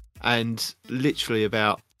 And literally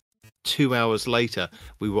about 2 hours later,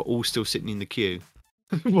 we were all still sitting in the queue,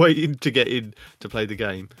 waiting to get in to play the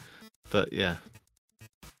game. But yeah,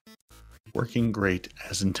 working great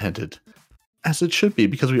as intended, as it should be,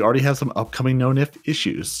 because we already have some upcoming no-nif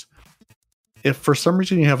issues. If for some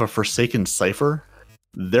reason you have a Forsaken Cipher,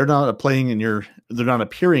 they're not appearing in your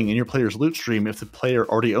player's loot stream if the player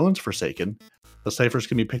already owns Forsaken. The ciphers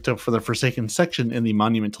can be picked up from the Forsaken section in the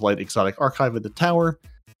Monument to Light exotic archive at the tower.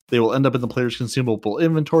 They will end up in the player's consumable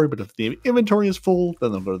inventory, but if the inventory is full,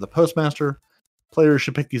 then they'll go to the postmaster. Players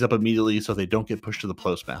should pick these up immediately so they don't get pushed to the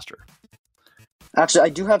postmaster. Actually, I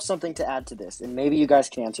do have something to add to this, and maybe you guys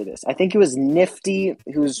can answer this. I think it was Nifty,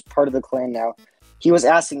 who's part of the clan now. He was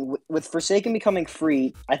asking, with Forsaken becoming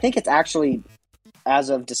free, I think it's actually as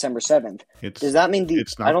of December 7th. Does that mean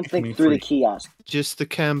I don't think through the kiosk. Just the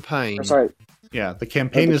campaign. I'm sorry. Yeah, the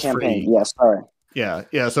campaign is free. Yeah, sorry.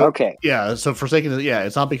 Yeah. So okay. Yeah, so Forsaken,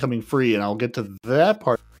 it's not becoming free, and I'll get to that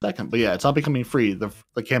part in a second. But yeah, it's not becoming free. The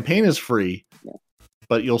campaign is free,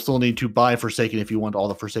 but you'll still need to buy Forsaken if you want all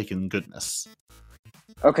the Forsaken goodness.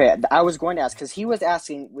 Okay, I was going to ask, because he was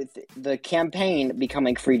asking, with the campaign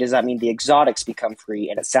becoming free, does that mean the exotics become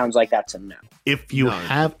free? And it sounds like that's a no. If you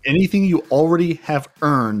have anything you already have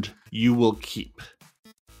earned, you will keep.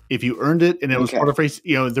 If you earned it and it was part of race,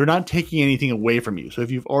 they're not taking anything away from you. So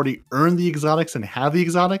if you've already earned the exotics and have the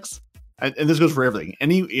exotics, and this goes for everything,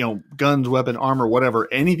 any guns, weapon, armor, whatever,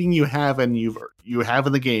 anything you have and you have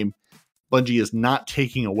in the game, Bungie is not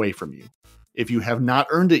taking away from you. If you have not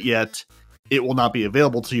earned it yet, it will not be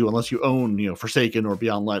available to you unless you own, Forsaken or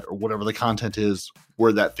Beyond Light or whatever the content is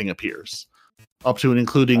where that thing appears. Up to and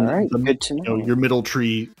including your middle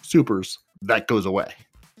tree supers. That goes away.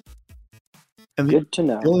 And good to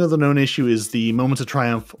know. The only other known issue is the Moments of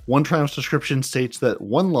Triumph. One Triumph's description states that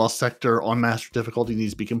one lost sector on Master difficulty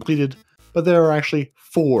needs to be completed, but there are actually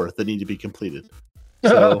 4 that need to be completed.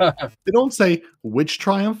 So they don't say which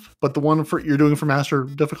Triumph, but the one you're doing for Master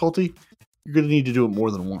difficulty, you're going to need to do it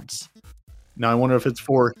more than once. Now, I wonder if it's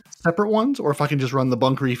 4 separate ones, or if I can just run the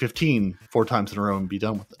Bunkery 15 4 times in a row and be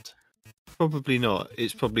done with it. Probably not.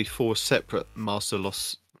 It's probably 4 separate Master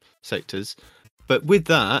Loss sectors. But with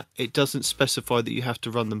that, it doesn't specify that you have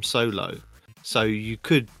to run them solo. So you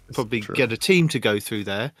could probably get a team to go through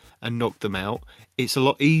there and knock them out. It's a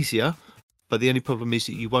lot easier, but the only problem is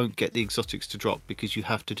that you won't get the exotics to drop because you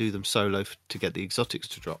have to do them solo to get the exotics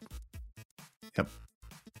to drop. Yep.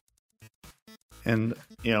 And,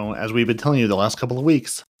 as we've been telling you the last couple of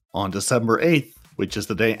weeks, on December 8th, which is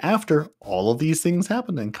the day after all of these things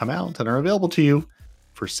happen and come out and are available to you,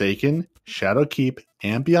 Forsaken, Shadowkeep,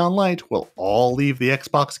 and Beyond Light will all leave the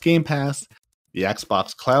Xbox Game Pass, the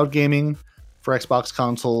Xbox Cloud Gaming for Xbox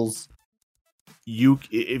consoles.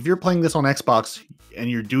 If you're playing this on Xbox and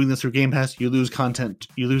you're doing this through Game Pass, you lose content.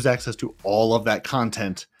 You lose access to all of that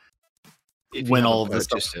content when all of this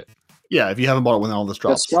stuff. Yeah, if you haven't bought it when all this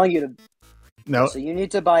drops. That's telling you to. No. So you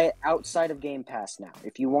need to buy it outside of Game Pass now.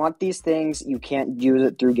 If you want these things, you can't use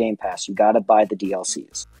it through Game Pass. You got to buy the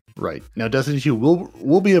DLCs. Right. Now, Destiny 2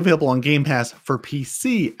 will be available on Game Pass for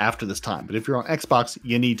PC after this time. But if you're on Xbox,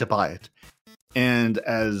 you need to buy it. And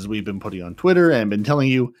as we've been putting on Twitter and been telling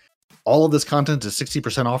you, all of this content is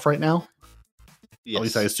 60% off right now. Yes. At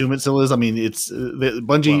least I assume it still is. I mean, it's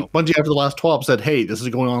Bungie after the last 12 said, hey, this is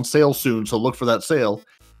going on sale soon, so look for that sale.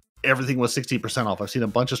 Everything was 60% off. I've seen a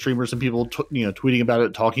bunch of streamers and people tweeting about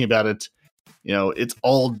it, talking about it. It's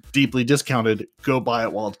all deeply discounted. Go buy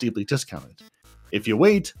it while it's deeply discounted. If you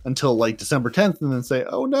wait until like December 10th and then say,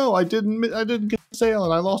 oh no, I didn't get the sale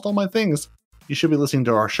and I lost all my things, you should be listening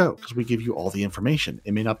to our show because we give you all the information.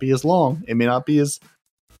 It may not be as long. It may not be as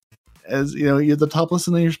you're the top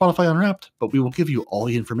listener in your Spotify Unwrapped, but we will give you all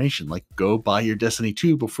the information. Like, go buy your Destiny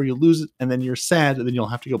 2 before you lose it, and then you're sad, and then you'll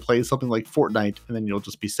have to go play something like Fortnite, and then you'll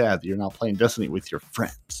just be sad that you're not playing Destiny with your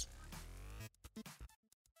friends.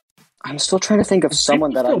 I'm still trying to think of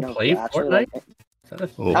someone that I know. Play Fortnite?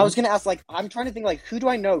 I was going to ask, I'm trying to think, who do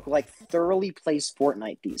I know who, thoroughly plays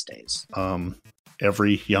Fortnite these days?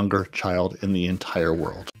 Every younger child in the entire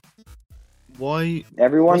world. Why?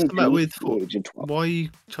 Everyone. Why are you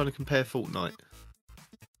trying to compare Fortnite?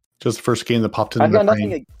 Just the first game that popped into my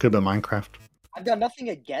brain. Could have been Minecraft. I've got nothing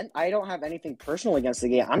against. I don't have anything personal against the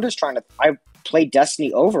game. I'm just trying to. I play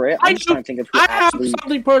Destiny over it. I'm just trying to think of who actually. I have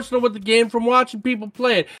something personal with the game from watching people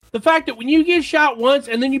play it. The fact that when you get shot once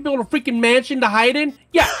and then you build a freaking mansion to hide in,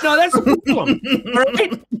 that's a problem. All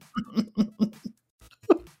right.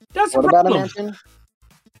 That's what about a mansion?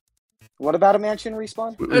 What about a mansion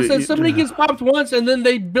respawn? It says somebody gets popped once and then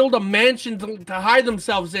they build a mansion to hide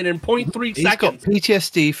themselves in 0.3 He's got seconds.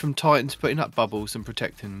 PTSD from Titans putting up bubbles and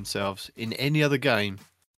protecting themselves in any other game.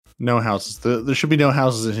 No houses. There should be no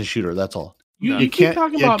houses in his shooter. That's all. You keep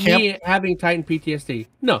talking about me having Titan PTSD.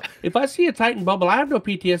 No, if I see a Titan bubble, I have no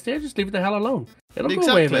PTSD. I just leave it the hell alone. It'll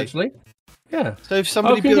go away eventually. Yeah. So if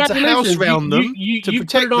somebody builds a house around them to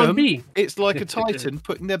protect them, it's like a Titan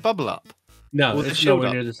putting their bubble up. No, it's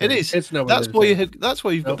nowhere near the same. It is. It's nowhere that's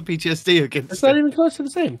why you've got the PTSD against. It's not even close to the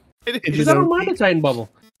same. Because I don't mind a Titan bubble.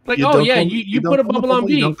 Like, you put a bubble on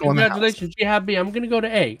B. Congratulations, you have B. I'm gonna go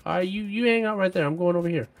to A. All right, you hang out right there. I'm going over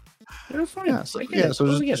here. That's fine. So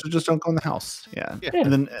just don't go in the house. Yeah.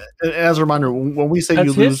 And then, as a reminder, when we say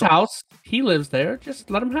you lose, his house, he lives there. Just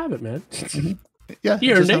let him have it, man. Yeah,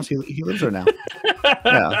 he lives there now.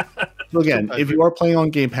 Yeah. So again, if you are playing on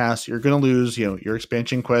Game Pass, you're going to lose, your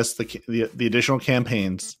expansion quests, the additional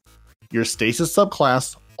campaigns, your stasis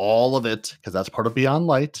subclass, all of it, because that's part of Beyond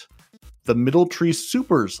Light, the middle tree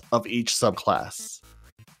supers of each subclass.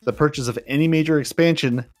 The purchase of any major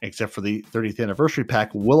expansion, except for the 30th anniversary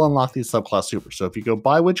pack, will unlock these subclass supers. So if you go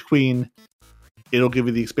buy Witch Queen, it'll give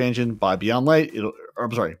you the expansion. Buy Beyond Light,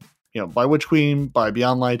 buy Witch Queen, buy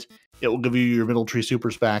Beyond Light, it will give you your middle tree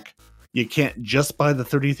supers back. You can't just buy the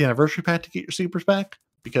 30th anniversary pack to get your supers back,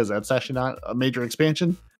 because that's actually not a major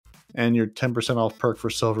expansion. And your 10% off perk for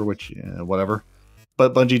silver, which, whatever.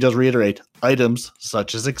 But Bungie does reiterate, items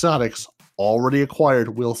such as exotics already acquired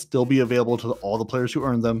will still be available to all the players who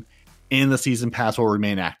earned them, and the season pass will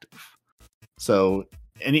remain active. So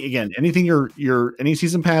anything any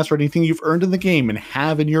season pass or anything you've earned in the game and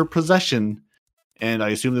have in your possession, and I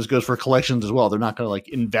assume this goes for collections as well, they're not going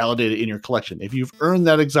to invalidate it in your collection. If you've earned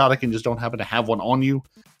that exotic and just don't happen to have one on you,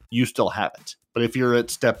 you still have it. But if you're at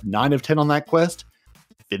step 9 of 10 on that quest,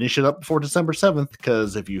 finish it up before December 7th,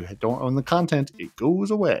 because if you don't own the content, it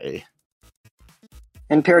goes away.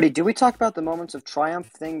 And Parody, did we talk about the Moments of Triumph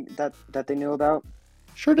thing that they knew about?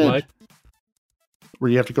 Sure did. What?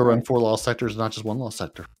 Where you have to go run 4 lost sectors, not just 1 lost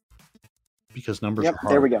sector. Because numbers are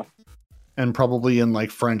hard. There we go. And probably in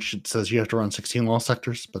French, it says you have to run 16 lost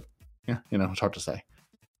sectors, but it's hard to say.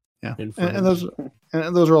 Yeah, and those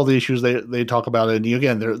are all the issues they talk about. And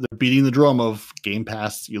again, they're beating the drum of Game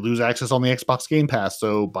Pass. You lose access on the Xbox Game Pass,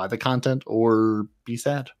 so buy the content or be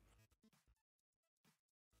sad.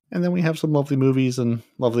 And then we have some lovely movies and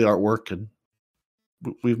lovely artwork, and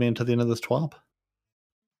we've made it to the end of this 12.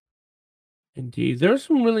 Indeed, there's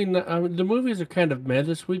some really the movies are kind of meh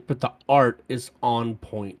this week, but the art is on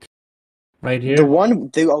point. Right here,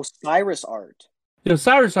 the Osiris art. The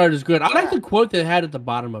Osiris art is good. I like the quote they had at the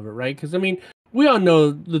bottom of it, right? Because we all know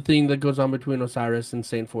the thing that goes on between Osiris and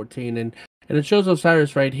Saint 14, and it shows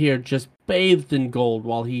Osiris right here, just bathed in gold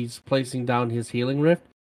while he's placing down his healing rift.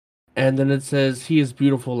 And then it says, "He is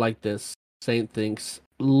beautiful like this," Saint thinks,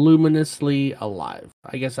 "luminously alive."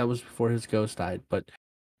 I guess that was before his ghost died. But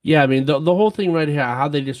yeah, the whole thing right here, how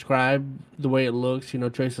they describe the way it looks,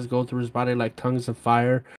 traces go through his body like tongues of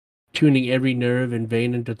fire, tuning every nerve and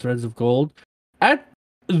vein into threads of gold.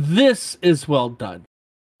 This is well done.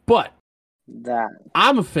 But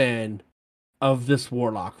I'm a fan of this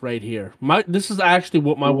Warlock right here. This is actually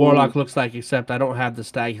what my Warlock looks like, except I don't have the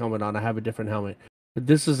stag helmet on. I have a different helmet. But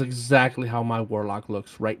this is exactly how my Warlock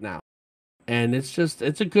looks right now. And it's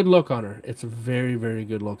a good look on her. It's a very, very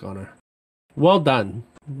good look on her. Well done.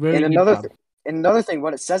 And another thing,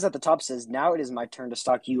 what it says at the top says, "Now it is my turn to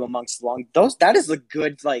stalk you amongst long." That is a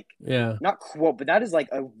good, not quote, but that is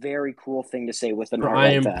a very cool thing to say with an art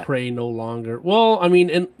like that. I am prey no longer. Well,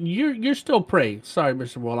 and you're still prey. Sorry,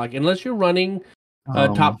 Mr. Warlock. Unless you're running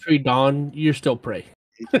top 3 Dawn, you're still prey.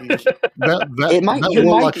 That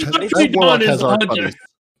Warlock has arc buddies.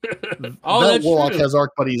 That Warlock has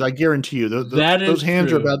arc buddies. I guarantee you, those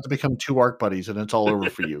hands are about to become 2 arc buddies, and it's all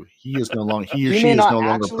over for you. He is no longer. He or she is no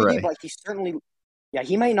longer prey. But he certainly,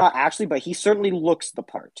 he might not actually, but he certainly looks the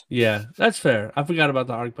part. Yeah, that's fair. I forgot about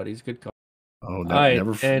the arc buddies. Good call. Oh,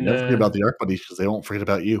 never forget about the arc buddies, because they won't forget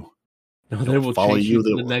about you. No, they will follow you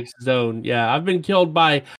to the next zone. Yeah, I've been killed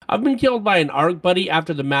by an arc buddy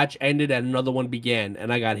after the match ended and another one began,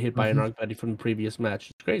 and I got hit by an arc buddy from the previous match.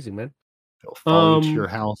 It's crazy, man. He'll follow you to your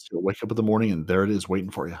house. You'll wake up in the morning, and there it is waiting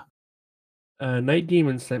for you. Night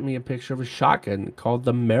Demon sent me a picture of a shotgun called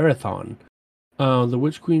the Marathon. The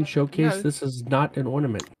Witch Queen showcase. No. This is not an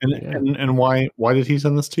ornament. And why did he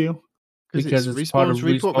send this to you? Because it's part of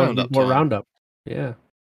Respawn Roundup. Yeah.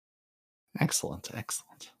 Excellent.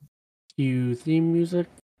 Cue theme music.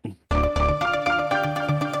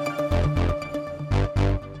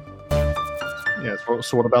 Yeah.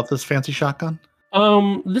 So what about this fancy shotgun?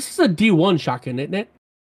 This is a D1 shotgun, isn't it?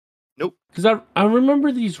 Nope. Because I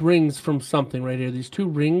remember these rings from something right here. These 2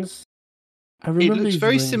 rings. I remember It looks these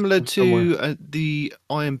very rings similar from somewhere. to the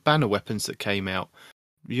Iron Banner weapons that came out.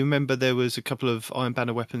 You remember there was a couple of Iron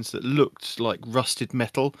Banner weapons that looked like rusted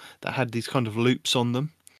metal that had these kind of loops on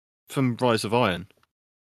them from Rise of Iron.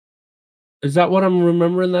 Is that what I'm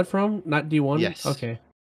remembering that from? Not D1? Yes. Okay.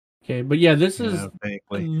 But yeah, this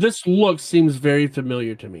look seems very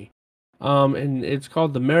familiar to me. And it's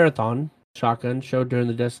called the Marathon shotgun show during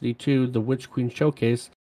the Destiny 2, the Witch Queen showcase.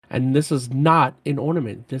 And this is not an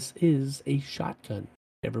ornament. This is a shotgun,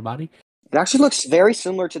 everybody. It actually looks very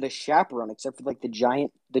similar to the Chaperone, except for like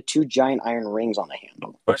the 2 giant iron rings on the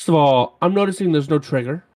handle. First of all, I'm noticing there's no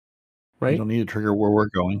trigger, right? You don't need a trigger where we're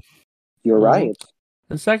going. You're right.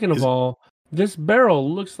 And second of all, this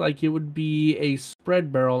barrel looks like it would be a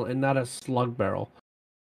spread barrel and not a slug barrel.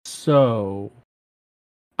 So,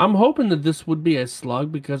 I'm hoping that this would be a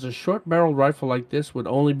slug because a short barrel rifle like this would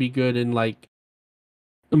only be good in like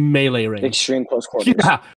melee range. Extreme close quarters.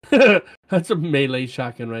 Yeah, that's a melee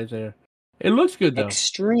shotgun right there. It looks good though.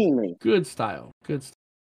 Extremely good style.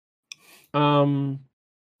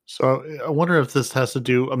 So I wonder if this has to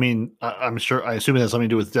do. I mean, I assume it has something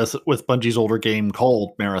to do with Bungie's older game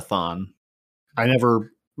called Marathon. I never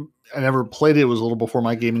played it. It was a little before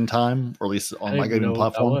my gaming time, or at least on my gaming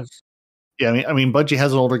platform. Yeah, I mean, Bungie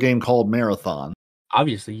has an older game called Marathon.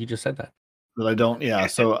 Obviously, you just said that. But I don't. Yeah,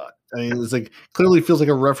 so I mean, it's like clearly feels like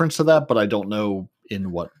a reference to that, but I don't know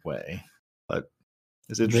in what way. But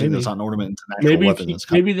it's interesting. It's not an ornament; it's an actual weapon.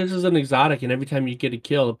 Maybe this is an exotic, and every time you get a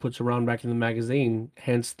kill, it puts a round back in the magazine.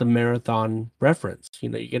 Hence the Marathon reference. You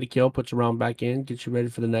know, you get a kill, puts a round back in, gets you ready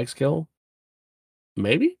for the next kill.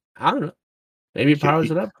 Maybe, I don't know. Maybe it powers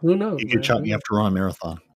it up. Who knows? You get shot, you have to run a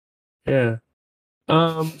marathon. Yeah.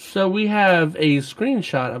 So we have a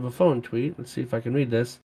screenshot of a phone tweet. Let's see if I can read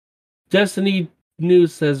this. Destiny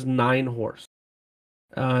News says 9 horse.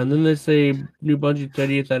 And then they say new Bungie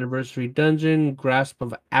 30th anniversary dungeon, Grasp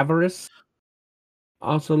of Avarice.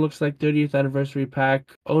 Also looks like 30th anniversary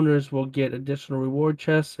pack. Owners will get additional reward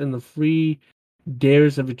chests in the free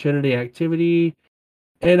Dares of Eternity activity.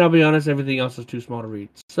 And I'll be honest, everything else is too small to read.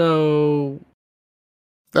 So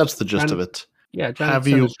that's the gist of it. Yeah, have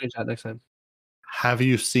you screenshot next time? Have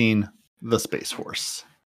you seen the Space Force?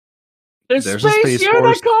 There's a Space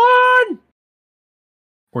Unicorn!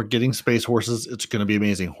 We're getting Space Horses. It's going to be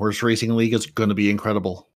amazing. Horse Racing League is going to be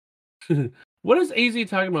incredible. What is AZ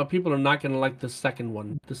talking about? People are not going to like the second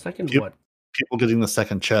one. The second what? People getting the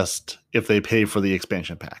second chest if they pay for the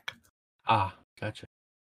expansion pack. Ah, gotcha.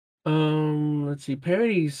 Let's see.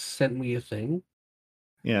 Parody sent me a thing.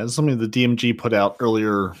 Yeah, it's something the DMG put out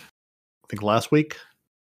earlier, I think last week.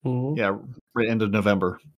 Mm-hmm. Yeah, right end of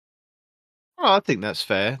November. Well, I think that's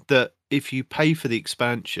fair. That if you pay for the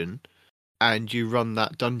expansion and you run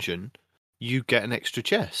that dungeon, you get an extra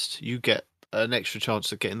chest. You get an extra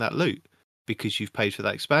chance of getting that loot because you've paid for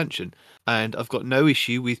that expansion. And I've got no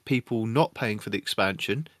issue with people not paying for the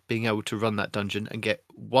expansion, being able to run that dungeon and get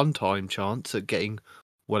one-time chance at getting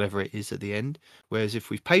whatever it is at the end. Whereas if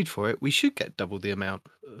we've paid for it, we should get double the amount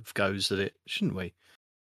of goes at it, shouldn't we?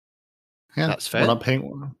 Yeah, that's fair. We're not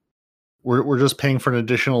paying. We're just paying for an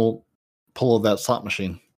additional pull of that slot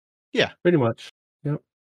machine. Yeah, pretty much. Yep.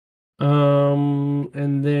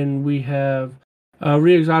 And then we have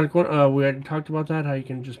Re-Exotic one. We already talked about that. How you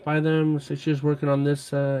can just buy them. So she's working on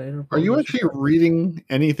this. Are you actually reading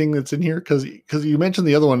anything that's in here? Because you mentioned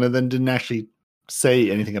the other one and then didn't actually say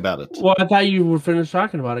anything about it. Well, I thought you were finished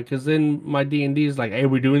talking about it because then my D&D is like, "Hey,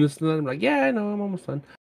 we're doing this tonight." I'm like, "Yeah, I know. I'm almost done."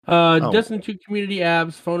 Destiny 2 community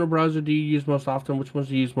apps, phone or browser do you use most often? Which ones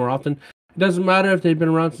do you use more often? It doesn't matter if they've been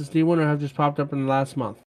around since D1 or have just popped up in the last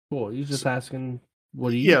month. Cool. He's just asking, what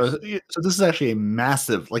do you use? Yeah, so this is actually a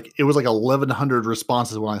massive, it was like 1,100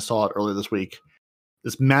 responses when I saw it earlier this week.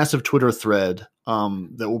 This massive Twitter thread that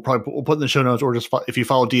we'll put in the show notes, or just if you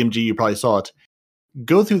follow DMG, you probably saw it.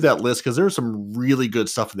 Go through that list because there's some really good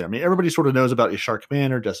stuff in there. I mean, everybody sort of knows about Ishar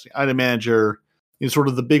Commander, Destiny Item Manager, sort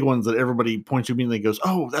of the big ones that everybody points to immediately and goes,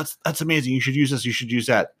 "Oh, that's amazing. You should use this. You should use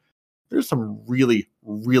that." There's some really,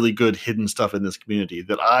 really good hidden stuff in this community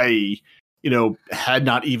that I, had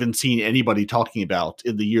not even seen anybody talking about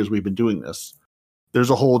in the years we've been doing this. There's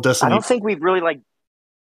a whole Destiny. I don't think we've really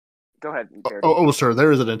Go ahead. Oh, sir,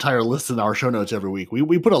 there is an entire list in our show notes every week.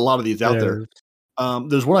 We put a lot of these out there.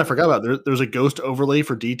 There's one I forgot about. There's a ghost overlay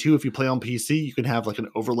for D2. If you play on PC, you can have an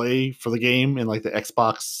overlay for the game in the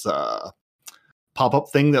Xbox pop-up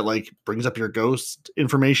thing that brings up your ghost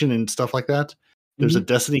information and stuff like that. There's a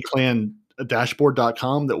Destiny Clan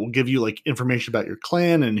dashboard.com that will give you information about your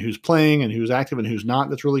clan and who's playing and who's active and who's not.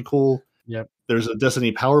 That's really cool. Yep. There's a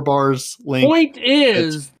Destiny Power Bars link. Point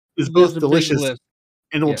is, is both There's a big delicious list.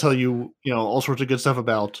 and it will Yes. tell you, all sorts of good stuff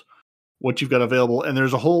about what you've got available. And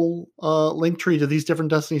there's a whole link tree to these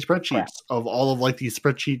different Destiny spreadsheets of all of like these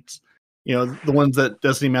spreadsheets, the ones that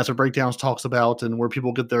Destiny Master Breakdowns talks about and where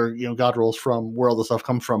people get their, god rolls from, where all the stuff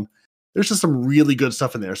comes from. There's just some really good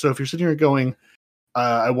stuff in there. So if you're sitting here going,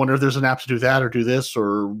 I wonder if there's an app to do that or do this,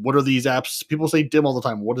 or what are these apps? People say dim all the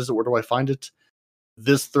time. What is it? Where do I find it?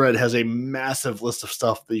 This thread has a massive list of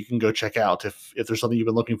stuff that you can go check out if there's something you've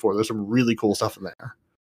been looking for. There's some really cool stuff in there.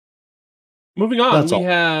 Moving on, That's we all.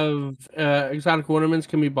 have exotic ornaments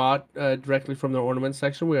can be bought directly from their ornaments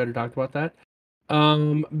section. We already talked about that.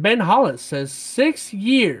 Ben Hollis says 6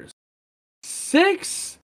 years.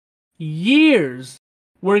 6 years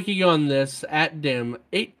working on this at DIM.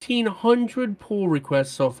 1,800 pull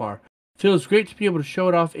requests so far. Feels great to be able to show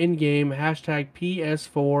it off in-game. Hashtag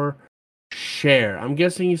PS4 share. I'm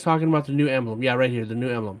guessing he's talking about the new emblem. Yeah, right here, the new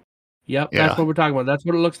emblem. Yep, Yeah. that's what we're talking about. That's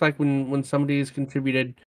what it looks like when somebody has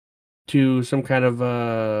contributed to some kind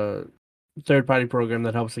of third-party program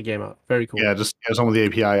that helps the game out. Very cool. Yeah, just some of the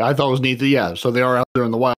API. I thought it was neat. So they are out there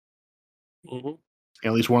in the wild. Mhm.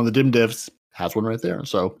 At least one of the dim devs has one right there.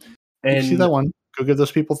 So if you see And that one, go give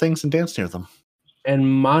those people things and dance near them. and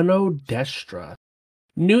Mono Destra.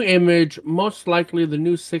 New image, most likely the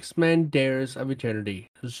new six-man dares of eternity.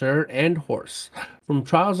 Xur and Horse. From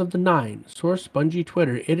Trials of the Nine. Source Bungie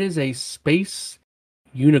Twitter. It is a space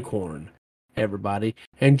unicorn, everybody.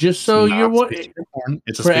 And just so It's you're not what Space Unicorn,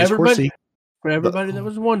 it's a for space everybody, horsey. for everybody that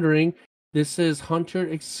was wondering, this is Hunter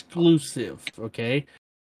exclusive, okay?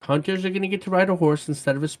 Hunters are going to get to ride a horse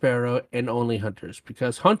instead of a sparrow, and only hunters,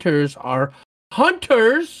 because hunters are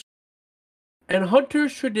hunters, and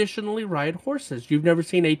hunters traditionally ride horses. You've never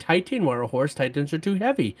seen a Titan wear a horse. Titans are too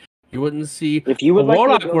heavy. You wouldn't see If you a would like the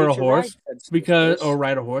warlock ability wear a to horse ride said because horse,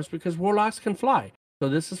 ride a horse because warlocks can fly. So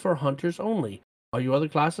this is for hunters only. All you other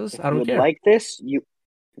classes, I don't would care. like this,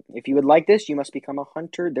 if you would like this, you must become a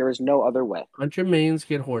hunter. There is no other way. Hunter mains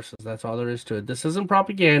get horses. That's all there is to it. This isn't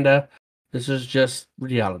propaganda. This is just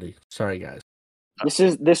reality. Sorry, guys. This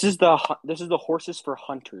is the horses for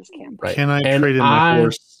hunters campaign. Right. Can I And trade in my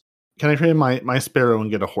horse? Can I trade in my sparrow and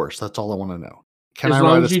get a horse? That's all I want to know. Can as I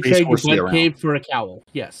long ride a as you space trade your horsey butt around? cape for a cowl,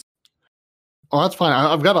 yes. Oh, that's fine.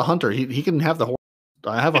 I've got a hunter. He can have the horse.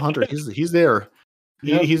 I have a hunter. He's there.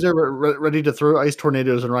 Yep. He's there ready to throw ice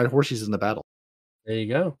tornadoes and ride horses in the battle. There you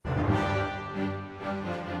go.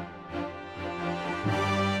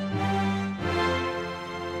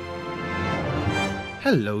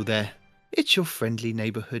 Hello there. It's your friendly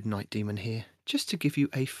neighbourhood Night Demon here, just to give you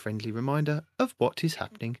a friendly reminder of what is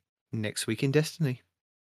happening next week in Destiny.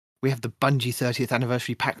 We have the Bungie 30th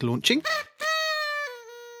Anniversary Pack launching.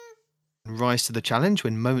 Rise to the challenge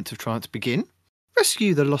when Moments of Trance begin.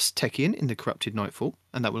 Rescue the Lost Techian in the Corrupted Nightfall,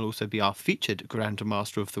 and that will also be our featured Grand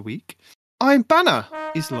Master of the Week. Iron Banner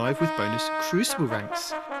is live with bonus Crucible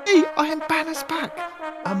ranks. Hey, Iron Banner's back!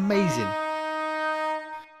 Amazing.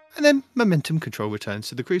 And then Momentum Control returns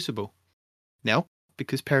to the Crucible. Now,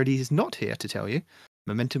 because Parody is not here to tell you,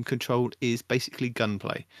 Momentum Control is basically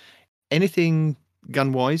gunplay. Anything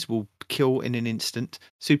gun-wise will kill in an instant.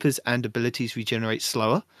 Supers and abilities regenerate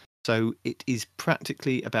slower, so it is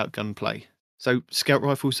practically about gunplay. So scout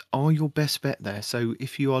rifles are your best bet there. So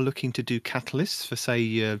if you are looking to do catalysts for, say,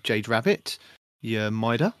 your Jade Rabbit, your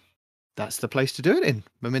Mida, that's the place to do it in,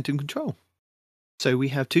 Momentum Control. So we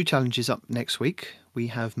have 2 challenges up next week. We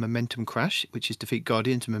have Momentum Crash, which is defeat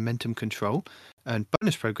Guardians and Momentum Control, and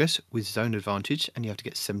bonus progress with Zone Advantage, and you have to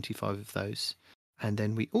get 75 of those. And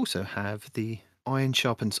then we also have the Iron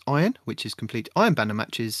Sharpens Iron, which is complete Iron Banner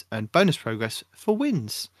matches and bonus progress for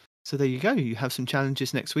wins. So there you go. You have some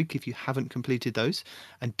challenges next week if you haven't completed those.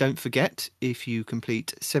 And don't forget, if you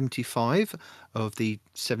complete 75 of the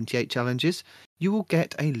 78 challenges, you will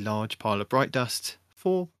get a large pile of Bright Dust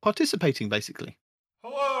for participating, basically.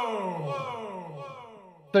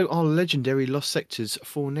 So our legendary lost sectors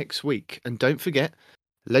for next week. And don't forget,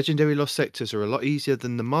 legendary lost sectors are a lot easier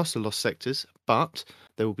than the master lost sectors, but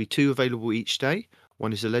there will be 2 available each day.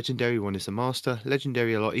 One is a legendary, one is a master.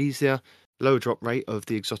 Legendary a lot easier, lower drop rate of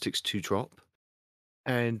the exotics to drop.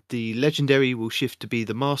 And the legendary will shift to be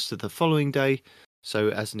the master the following day. So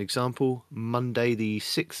as an example, Monday the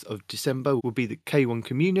 6th of December will be the K1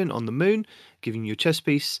 Communion on the moon, giving you a chess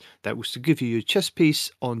piece. That was to give you your chess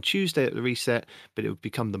piece on Tuesday at the reset, but it would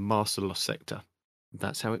become the Master Lost Sector.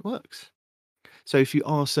 That's how it works. So if you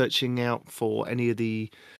are searching out for any of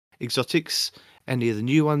the exotics, any of the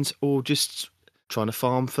new ones, or just trying to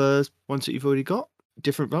farm for ones that you've already got,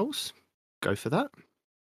 different roles, go for that.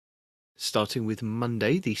 Starting with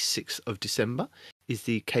Monday, the 6th of December, is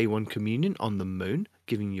the K1 Communion on the Moon,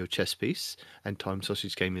 giving you your chess piece, and Time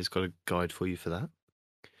Sausage Gaming has got a guide for you for that.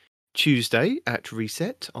 Tuesday at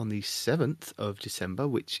Reset on the 7th of December,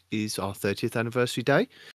 which is our 30th anniversary day,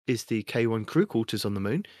 is the K1 Crew Quarters on the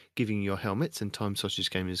Moon, giving you your helmets, and Time Sausage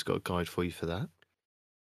Gaming has got a guide for you for that.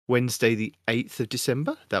 Wednesday the 8th of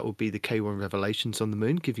December, that will be the K1 Revelations on the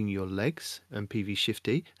Moon, giving you your legs, and PV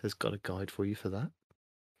Shifty has got a guide for you for that.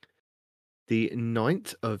 The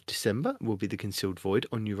 9th of December will be the Concealed Void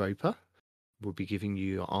on Europa. We'll be giving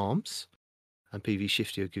you your arms, and PV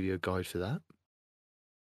Shifty will give you a guide for that.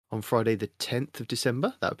 On Friday the 10th of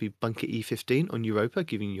December, that will be Bunker E15 on Europa,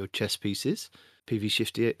 giving you your chess pieces. PV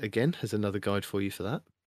Shifty again has another guide for you for that.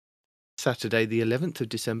 Saturday the 11th of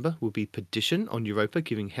December will be Perdition on Europa,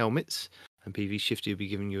 giving helmets, and PV Shifty will be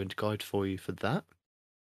giving you a guide for you for that.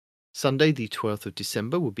 Sunday the 12th of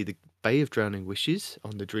December will be the Bay of Drowning Wishes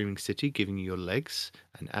on the Dreaming City, giving you your legs,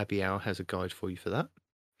 and Abby Hour has a guide for you for that.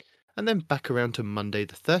 And then back around to Monday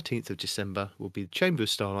the 13th of December will be the Chamber of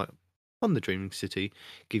Starlight on the Dreaming City,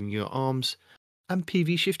 giving you your arms, and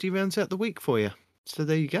PV Shifty rounds out the week for you. So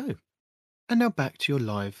there you go. And now back to your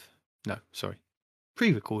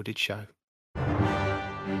pre-recorded show.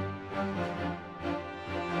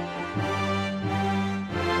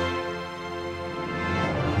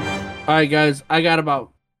 All right, guys, I got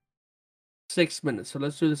about 6 minutes, so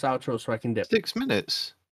let's do this outro so I can dip. 6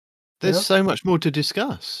 minutes? There's so much more to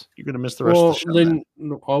discuss. You're going to miss the rest of the show.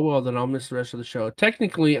 Then I'll miss the rest of the show.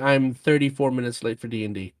 Technically, I'm 34 minutes late for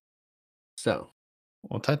D&D. So.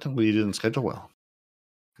 Well, technically, you didn't schedule well.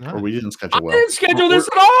 No. Or we didn't schedule well. I didn't schedule this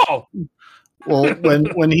at all! Well,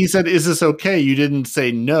 when he said, "Is this okay?" you didn't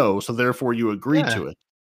say no, so therefore you agreed to it.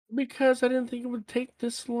 Because I didn't think it would take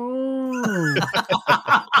this long.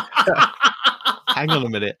 Hang on a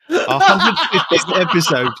minute. Our 150th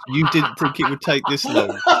episode, you didn't think it would take this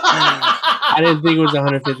long. I didn't think it was the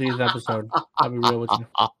 150th episode. I'll be real with you.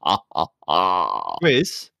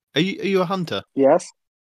 Riz, are you a hunter? Yes.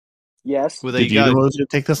 Well, Did you know it was going to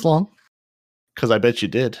take this long? Because I bet you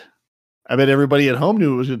did. I bet everybody at home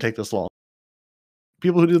knew it was going to take this long.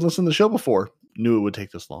 People who didn't listen to the show before knew it would take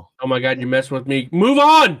this long. Oh my God, you're messing with me. Move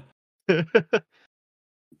on!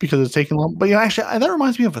 Because it's taking long. But yeah, actually, that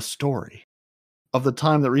reminds me of a story of the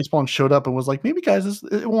time that Respawn showed up and was like, maybe guys,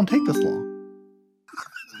 it won't take this long.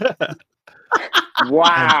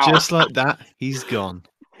 Wow. And just like that, he's gone.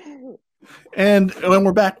 And then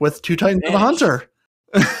we're back with Two Titans and a Hunter.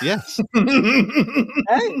 Yes.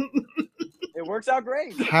 Hey, it works out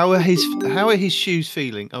great. How are his shoes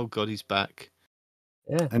feeling? Oh God, he's back.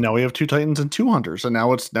 Yeah. And now we have Two Titans and two Hunters, and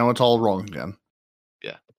now it's all wrong again.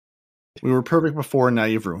 Yeah. We were perfect before, and now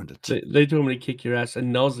you've ruined it. They told me to kick your ass,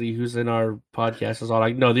 and Nelsey, who's in our podcast, is all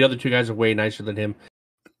like, "No, the other two guys are way nicer than him."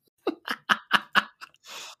 I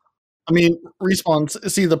mean, Respawn.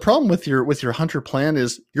 See, the problem with your hunter plan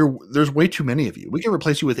is there's way too many of you. We can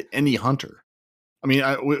replace you with any hunter. I mean,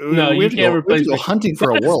 we can't replace go hunting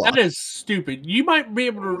for a warlock. That is stupid. You might be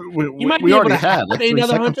able to. We already had like 3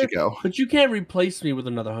 seconds hunter, ago. But you can't replace me with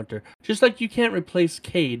another hunter. Just like you can't replace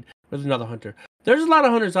Cade with another hunter. There's a lot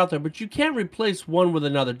of hunters out there, but you can't replace one with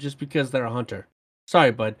another just because they're a hunter.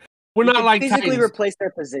 Sorry, bud. We're not like physically Titans. Replace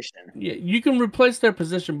their position. Yeah, you can replace their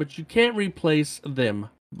position, but you can't replace them,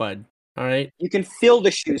 bud. All right. You can fill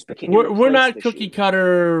the shoes, but we're not cookie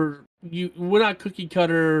cutter. We're not cookie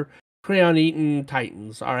cutter crayon eating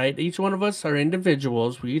Titans. All right. Each one of us are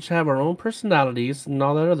individuals. We each have our own personalities and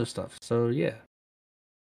all that other stuff. So yeah.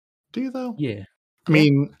 Do you though? Yeah. I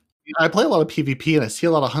mean, I play a lot of PvP and I see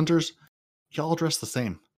a lot of hunters. Y'all dress the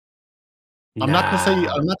same. I'm not gonna say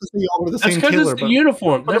y'all wear the same tailor. That's because it's the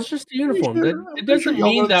uniform. That's just the uniform. It doesn't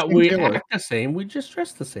mean that we act the same. We just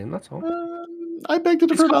dress the same. That's all. I beg to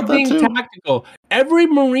differ about that too. Tactical. Every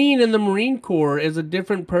Marine in the Marine Corps is a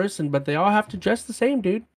different person, but they all have to dress the same,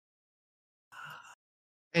 dude.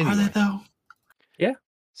 Anyway. Are they though? Yeah.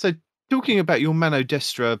 So, talking about your Mano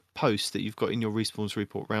Destra post that you've got in your Respawn's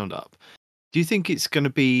Report Roundup, do you think it's going to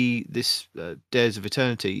be this Dares of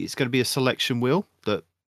Eternity? It's going to be a selection wheel that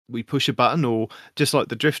we push a button, or just like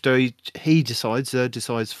the Drifter, he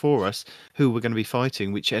decides for us who we're going to be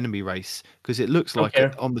fighting, which enemy race? Because it looks like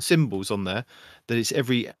on the symbols on there that it's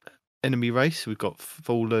every enemy race. We've got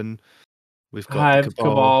Fallen, we've got Hive,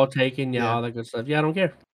 Cabal, Taken, all that good stuff. Yeah, I don't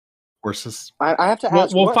care. Versus, I have to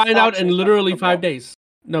ask. We'll find out in literally 5 days.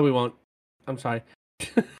 No, we won't. I'm sorry.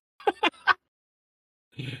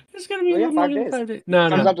 It's gonna be 5 days. No,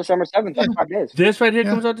 comes out December 7th. That's 5 days. This right here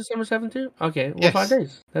comes out December 7th too. Okay, well, 5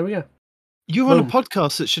 days. There we go. You're on a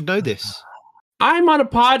podcast that should know this. I'm on a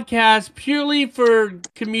podcast purely for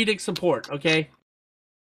comedic support. Okay.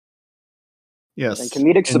 Yes. And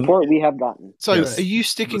comedic support we have gotten. So, Yes. are you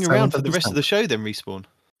sticking The around 7th for the of rest of the show then, Respawn?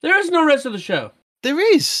 There is no rest of the show. There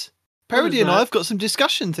is. Parody and I have got some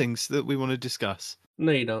discussion things that we want to discuss.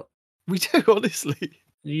 No, you don't. We do, honestly.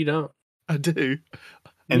 You don't. I do.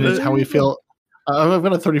 And it's how we feel. I've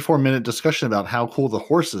got a 34-minute discussion about how cool the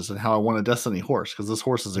horse is and how I want a Destiny horse because this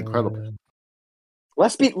horse is incredible.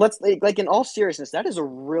 Let's like in all seriousness, that is a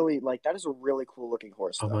really cool looking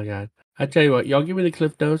horse. Oh my god! I tell you what, y'all give me the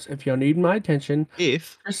cliff notes if y'all need my attention.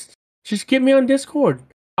 If just get me on Discord,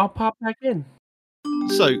 I'll pop back in.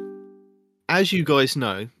 so, as you guys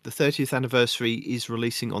know, the 30th anniversary is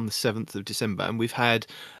releasing on the 7th of December, and we've had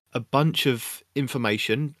a bunch of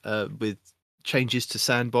information with changes to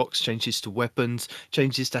sandbox, changes to weapons,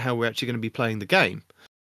 changes to how we're actually going to be playing the game.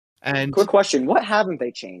 And quick question: what haven't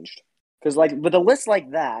they changed? Because like with a list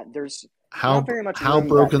like that, there's not very much how room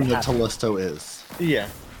broken left the to happen. Callisto is. yeah.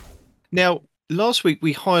 Now, last week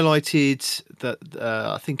we highlighted that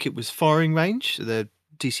I think it was Firing Range, the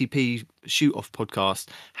DCP Shoot Off podcast,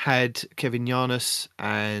 had Kevin Yanis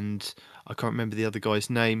and I can't remember the other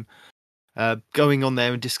guy's name, going on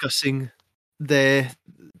there and discussing their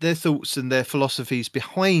thoughts and their philosophies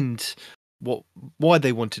behind why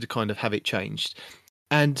they wanted to kind of have it changed.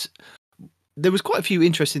 And there was quite a few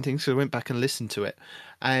interesting things, so I went back and listened to it.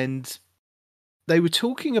 And they were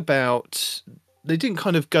talking about, they didn't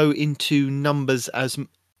kind of go into numbers as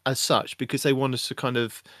such because they wanted to kind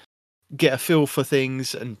of get a feel for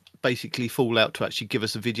things and basically Fallout to actually give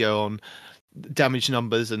us a video on damage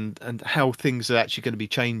numbers and how things are actually going to be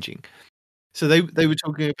changing. So they were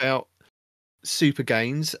talking about super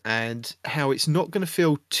gains and how it's not going to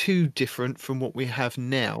feel too different from what we have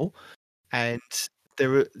now, and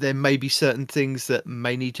there may be certain things that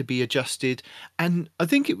may need to be adjusted. And I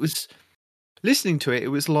think it was listening to it, it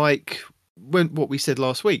was like what we said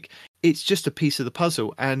last week. It's just a piece of the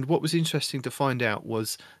puzzle. And what was interesting to find out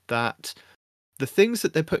was that the things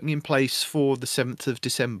that they're putting in place for the 7th of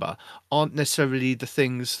December aren't necessarily the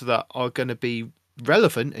things that are going to be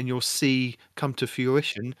relevant and you'll see come to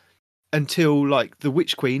fruition until like the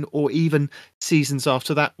Witch Queen or even seasons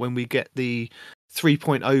after that when we get the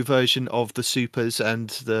 3.0 version of the supers and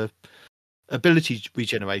the ability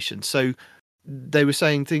regeneration. So they were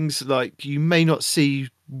saying things like you may not see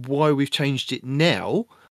why we've changed it now,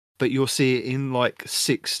 but you'll see it in like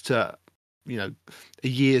 6 to a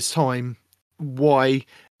year's time why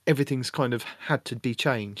everything's kind of had to be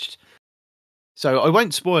changed. So I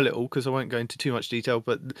won't spoil it all because I won't go into too much detail,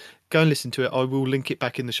 but go and listen to it. I will link it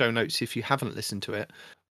back in the show notes if you haven't listened to it.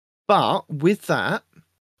 But with that,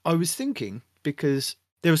 I was thinking, because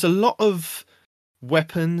there was a lot of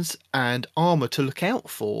weapons and armor to look out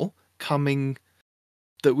for coming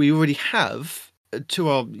that we already have to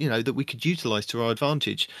our, that we could utilize to our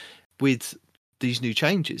advantage with these new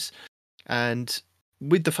changes. And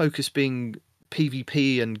with the focus being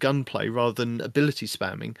PvP and gunplay rather than ability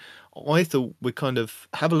spamming, I thought we'd kind of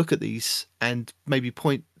have a look at these and maybe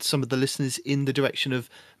point some of the listeners in the direction of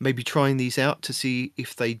maybe trying these out to see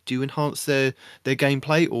if they do enhance their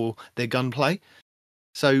gameplay or their gunplay.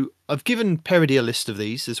 So I've given Parody a list of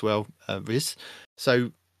these as well, Riz.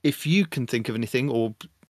 So if you can think of anything or,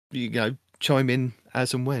 chime in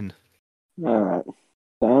as and when. All right.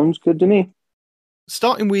 Sounds good to me.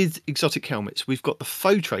 Starting with exotic helmets, we've got the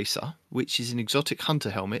Foe Tracer, which is an exotic hunter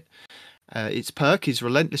helmet. Its perk is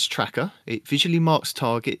Relentless Tracker. It visually marks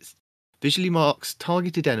targeted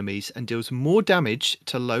enemies and deals more damage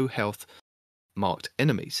to low health marked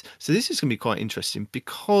enemies. So this is going to be quite interesting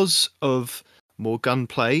because of more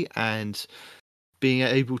gunplay and being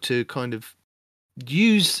able to kind of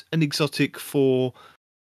use an exotic for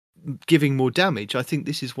giving more damage. I think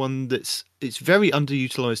this is one it's very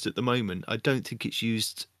underutilized at the moment. I don't think it's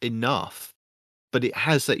used enough, but it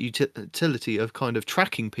has that utility of kind of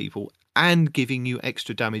tracking people and giving you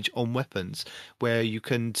extra damage on weapons, where you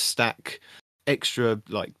can stack extra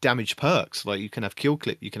like damage perks. Like you can have kill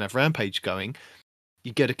clip, you can have rampage going.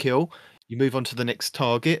 You get a kill, you move on to the next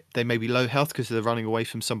target. They may be low health because they're running away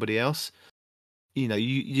from somebody else.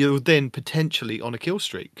 You're then potentially on a kill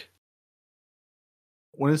streak.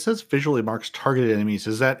 When it says visually marks targeted enemies,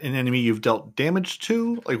 is that an enemy you've dealt damage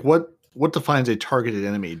to? Like what defines a targeted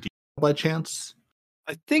enemy? Do you know by chance?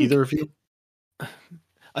 I think either of you?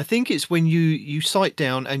 I think it's when you sight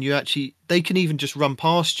down and they can even just run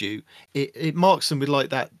past you. It marks them with like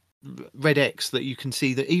that red X that you can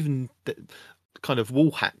see, that even the kind of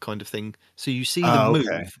wall hack kind of thing. So you see them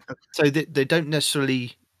move. So they don't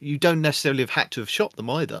necessarily, you don't necessarily have had to have shot them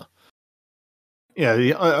either. Yeah.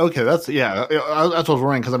 Okay. That's what I was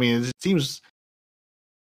wondering, because I mean, it seems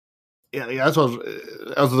Yeah, that's what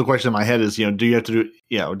that was the question in my head is, do you have to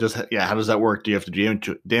do, how does that work? Do you have to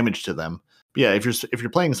do damage to them? But yeah, if you're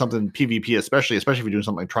playing something PvP, especially if you're doing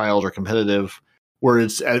something like trials or competitive, where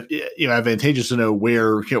it's advantageous to know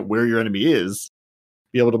where your enemy is,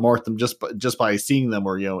 be able to mark them just by seeing them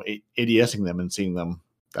or ADSing them and seeing them.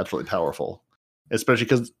 That's really powerful, especially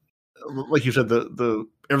because, like you said, the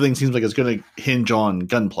everything seems like it's going to hinge on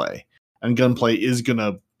gunplay, and gunplay is going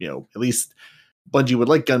to at least Bungie would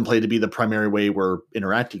like gunplay to be the primary way we're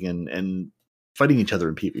interacting and fighting each other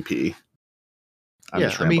in PvP. I'm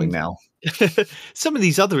just rambling now. Some of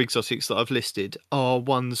these other exotics that I've listed are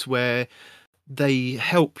ones where they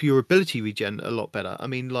help your ability regen a lot better. I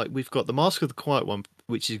mean, like we've got the Mask of the Quiet One,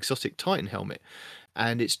 which is exotic Titan helmet,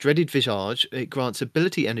 and its dreaded visage. It grants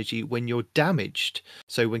ability energy when you're damaged.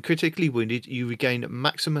 So when critically wounded, you regain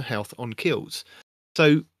maximum health on kills.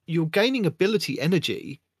 So you're gaining ability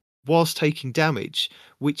energy whilst taking damage,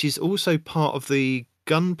 which is also part of the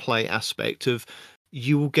gunplay aspect of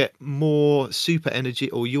you will get more super energy,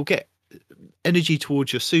 or you'll get energy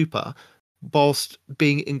towards your super whilst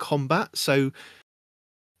being in combat. So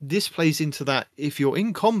this plays into that. If you're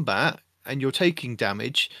in combat and you're taking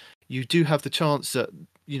damage, you do have the chance that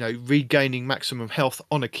regaining maximum health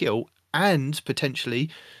on a kill and potentially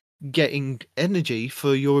getting energy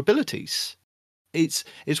for your abilities. It's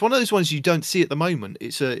one of those ones you don't see at the moment.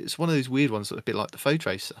 It's one of those weird ones that are a bit like the Foe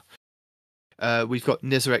Tracer. We've got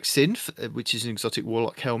Nezarec Synth, which is an exotic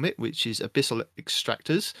warlock helmet, which is abyssal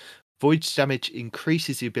extractors. Void damage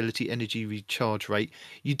increases the ability energy recharge rate.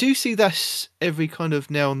 You do see this every kind of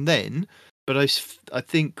now and then, but I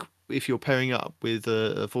think if you're pairing up with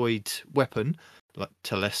a void weapon like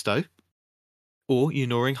Telesto or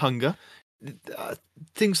Unoring Hunger,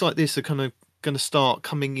 things like this are kind of going to start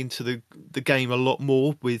coming into the game a lot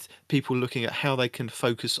more, with people looking at how they can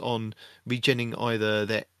focus on regenerating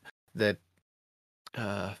either their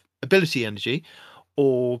ability energy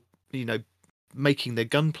or making their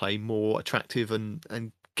gunplay more attractive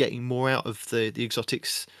and getting more out of the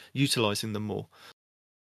exotics, utilizing them more.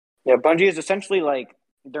 Yeah, Bungie is essentially like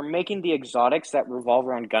they're making the exotics that revolve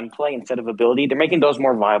around gunplay instead of ability. They're making those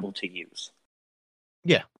more viable to use.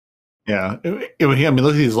 Yeah. Yeah. I mean,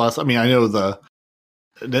 look at these last. I mean, I know the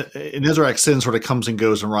Nezarec Sin sort of comes and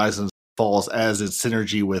goes and rises and falls as its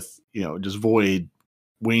synergy with just Void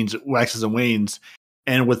waxes and wanes.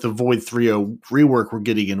 And with the Void 3.0 rework we're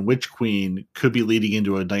getting in Witch Queen, could be leading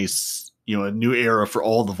into a nice, a new era for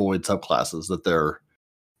all the Void subclasses that they're,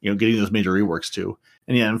 getting those major reworks to.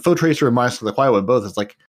 And and Foe Tracer and Mask of the Quiet One both, it's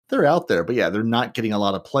like they're out there, but they're not getting a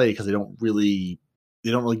lot of play because they don't really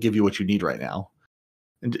give you what you need right now.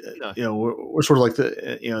 And we're sort of like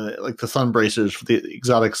the Sun Bracers for the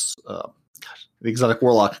exotics, the exotic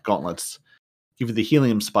Warlock gauntlets give you the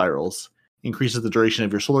helium spirals. Increases the duration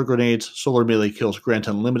of your solar grenades. Solar melee kills grant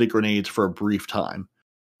unlimited grenades for a brief time,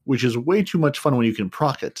 which is way too much fun when you can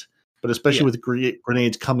proc it. But especially with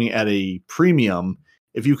grenades coming at a premium,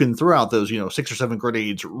 if you can throw out those 6 or 7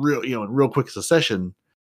 grenades in real quick succession,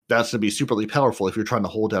 that's going to be superly powerful if you're trying to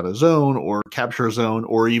hold down a zone or capture a zone,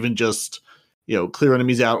 or even just clear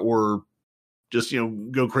enemies out, or just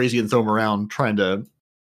go crazy and throw them around trying to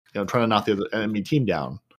knock the other enemy team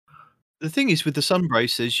down. The thing is, with the Sun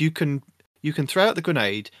Bracers, you can throw out the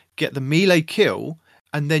grenade, get the melee kill,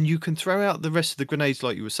 and then you can throw out the rest of the grenades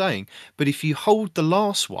like you were saying. But if you hold the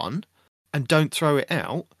last one and don't throw it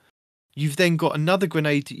out, you've then got another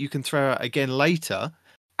grenade that you can throw out again later,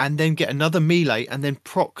 and then get another melee, and then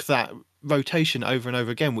proc that rotation over and over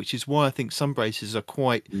again, which is why I think Sun Bracers are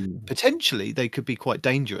quite, potentially, they could be quite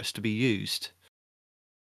dangerous to be used.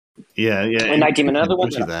 Yeah. And Night Team, another one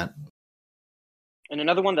that. And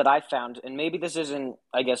another one that I found, and maybe this isn't,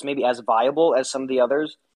 I guess, maybe as viable as some of the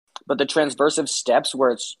others, but the transversive steps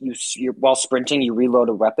where it's you while sprinting, you reload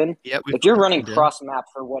a weapon. Yeah, if you're running cross map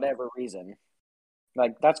for whatever reason,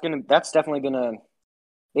 like that's definitely gonna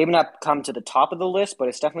maybe not come to the top of the list, but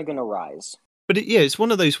it's definitely gonna rise. But it's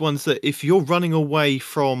one of those ones that if you're running away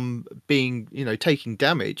from being, taking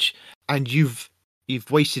damage, and you've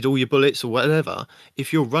wasted all your bullets or whatever,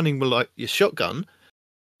 if you're running with like your shotgun,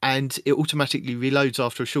 and it automatically reloads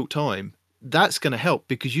after a short time, that's going to help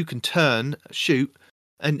because you can turn, shoot,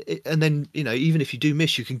 and then even if you do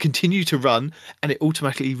miss, you can continue to run, and it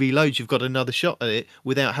automatically reloads. You've got another shot at it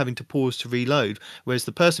without having to pause to reload. Whereas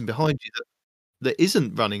the person behind you that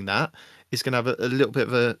isn't running that is going to have a little bit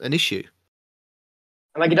of an issue.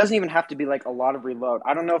 Like, it doesn't even have to be like a lot of reload.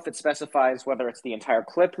 I don't know if it specifies whether it's the entire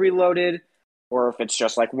clip reloaded or if it's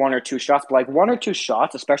just like 1 or 2 shots. But like 1 or 2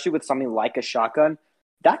 shots, especially with something like a shotgun,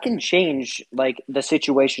 that can change like the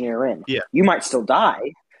situation you're in. Yeah. You might still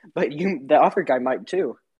die, but the other guy might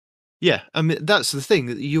too. Yeah, I mean that's the thing,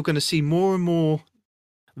 that you're going to see more and more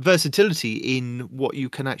versatility in what you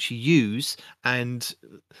can actually use and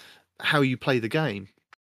how you play the game.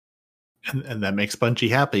 And that makes Bungie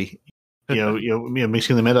happy.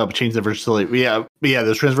 Mixing the meta up, change the versatility. But yeah,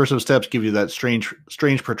 those transversal steps give you that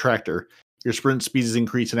strange protractor. Your sprint speed is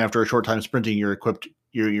increased, and after a short time sprinting, your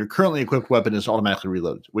currently equipped weapon is automatically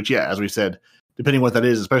reloaded. Which, yeah, as we said, depending what that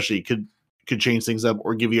is, especially could change things up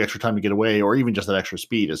or give you extra time to get away, or even just that extra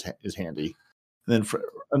speed is handy. And then for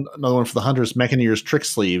another one for the hunters, Mechaneer's Trick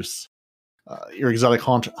Sleeves, your exotic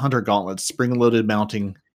hunter gauntlets, spring-loaded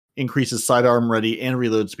mounting, increases sidearm ready and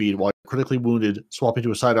reload speed, while critically wounded, swapping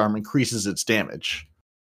to a sidearm increases its damage.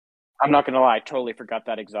 I'm not going to lie, I totally forgot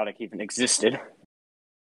that exotic even existed.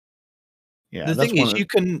 Yeah, the thing is,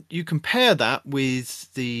 you can pair that with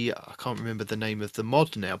I can't remember the name of the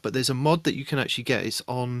mod now, but there's a mod that you can actually get. It's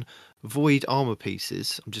on Void armor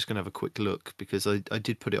pieces. I'm just going to have a quick look because I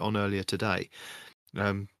did put it on earlier today.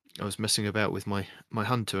 I was messing about with my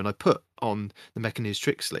hunter and I put on the Mechaneer's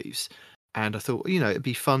Trick Sleeves, and I thought, it'd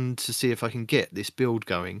be fun to see if I can get this build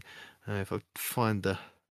going. If I find the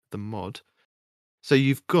mod. So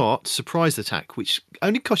you've got Surprise Attack, which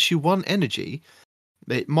only costs you 1 energy.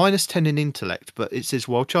 Minus 10 in intellect, but it says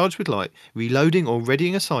while charged with light, reloading or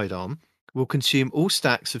readying a sidearm will consume all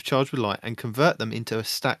stacks of charged with light and convert them into a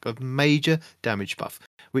stack of major damage buff,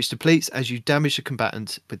 which depletes as you damage the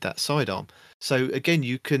combatant with that sidearm. So again,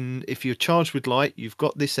 you can, if you're charged with light, you've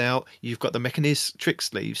got this out, you've got the Mechaneer's Trick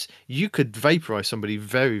Sleeves, you could vaporize somebody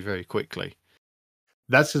very, very quickly.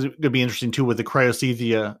 That's going to be interesting too with the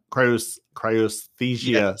Cryosthesia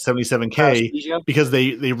 77K, because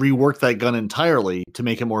they reworked that gun entirely to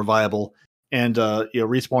make it more viable. And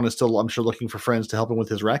Respawn is still, I'm sure, looking for friends to help him with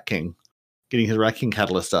his Rat King, getting his Rat King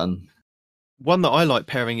catalyst done. One that I like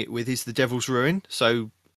pairing it with is the Devil's Ruin.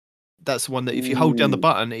 So that's one that if you hold down the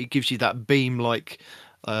button, it gives you that beam like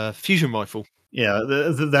fusion rifle. Yeah,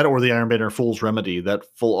 that or the Iron Banner Fool's Remedy, that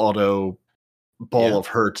full auto ball of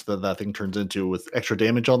hurt that thing turns into with extra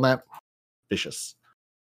damage on that. Vicious.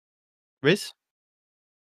 Riz?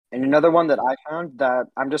 And another one that I found that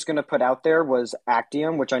I'm just going to put out there was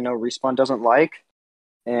Actium, which I know Respawn doesn't like.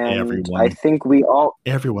 And I think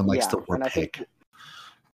everyone likes the war pig.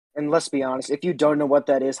 And let's be honest, if you don't know what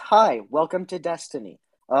that is, hi, welcome to Destiny.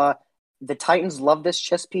 The Titans love this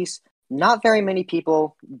chess piece. Not very many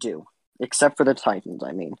people do, except for the Titans,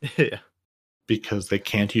 I mean. Yeah. Because they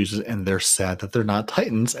can't use it, and they're sad that they're not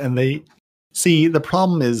Titans. And they see, the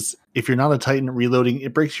problem is, if you're not a Titan, reloading,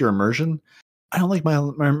 it breaks your immersion. I don't like my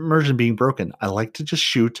immersion being broken. I like to just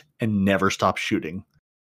shoot and never stop shooting.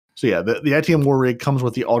 So yeah, the Actium War Rig comes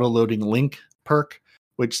with the auto-loading Link perk,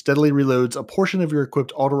 which steadily reloads a portion of your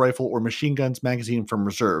equipped auto rifle or machine gun's magazine from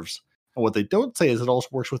reserves. And what they don't say is it also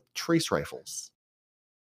works with trace rifles.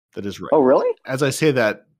 That is right. Oh, really? As I say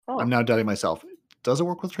that, I'm now doubting myself. Does it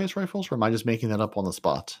work with trace rifles, or am I just making that up on the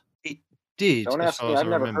spot? It did. Don't ask me. I've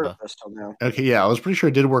never heard of this till now. Okay, yeah, I was pretty sure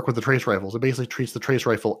it did work with the trace rifles. It basically treats the trace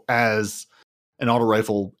rifle as an auto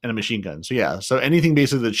rifle and a machine gun. So yeah, so anything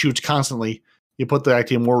basically that shoots constantly, you put the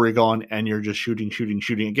Actium War Rig on, and you're just shooting.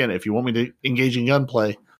 Again, if you want me to engage in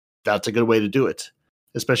gunplay, that's a good way to do it.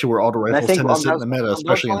 Especially where auto rifles tend to sit in the meta,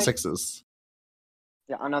 especially in 6s.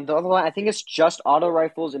 Yeah, and on the other line, I think it's just auto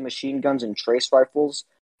rifles and machine guns and trace rifles.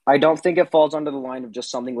 I don't think it falls under the line of just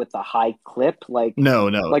something with a high clip, like no,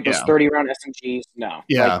 like those 30-round SMGs. No,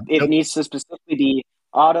 yeah, it needs to specifically be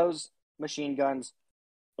autos, machine guns,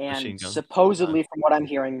 and supposedly, from what I'm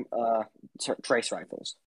hearing, trace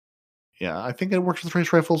rifles. Yeah, I think it works with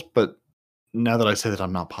trace rifles, but now that I say that,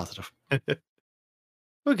 I'm not positive.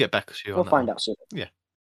 We'll get back to you. We'll find out soon. Yeah.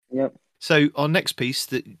 Yep. So our next piece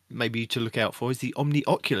that maybe to look out for is the Omni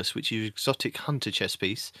Oculus, which is exotic hunter chess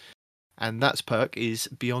piece. And that's perk is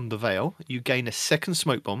Beyond the Veil. You gain a second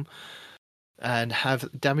smoke bomb and have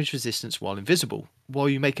damage resistance while invisible. While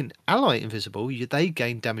you make an ally invisible, they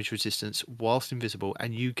gain damage resistance whilst invisible,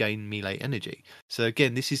 and you gain melee energy. So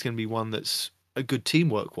again, this is going to be one that's a good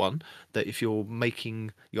teamwork one, that if you're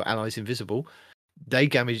making your allies invisible, they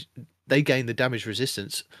gain the damage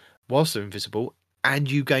resistance whilst they're invisible,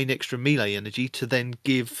 and you gain extra melee energy to then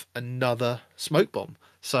give another smoke bomb.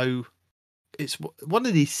 So it's one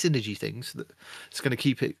of these synergy things that's going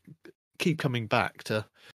to keep coming back to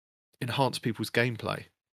enhance people's gameplay.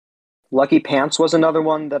 Lucky Pants was another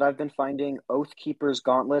one that I've been finding. Oathkeeper's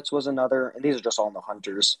Gauntlets was another. And these are just all in the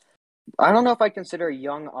hunters. I don't know if I consider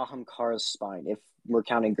young Ahamkar's Spine, if we're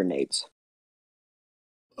counting grenades.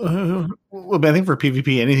 Well, but I think for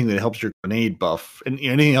PvP, anything that helps your grenade buff and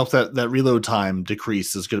anything else that reload time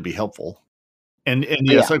decrease is going to be helpful. And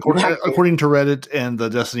yes, according to Reddit and the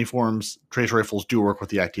Destiny forums, tracer rifles do work with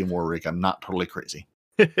the Actium War Rig. I'm not totally crazy.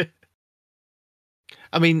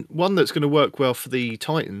 I mean, one that's going to work well for the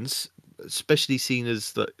Titans, especially seen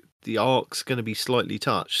as the arc's going to be slightly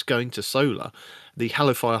touched, going to solar, the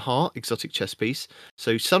Hallowfire Heart exotic chess piece.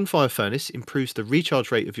 So Sunfire Furnace improves the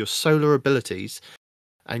recharge rate of your solar abilities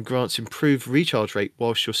and grants improved recharge rate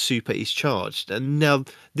whilst your super is charged. And now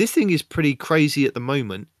this thing is pretty crazy at the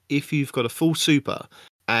moment. If you've got a full super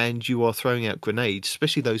and you are throwing out grenades,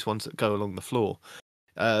 especially those ones that go along the floor,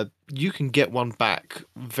 you can get one back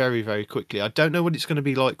very, very quickly. I don't know what it's going to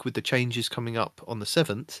be like with the changes coming up on the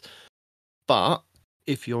 7th, but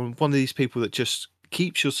if you're one of these people that just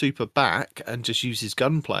keeps your super back and just uses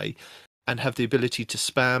gunplay and have the ability to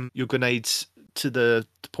spam your grenades to the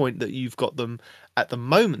point that you've got them at the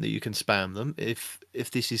moment that you can spam them, if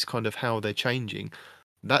this is kind of how they're changing,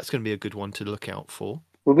 that's going to be a good one to look out for.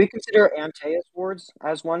 Would we consider Antaeus wards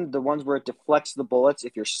as one? The ones where it deflects the bullets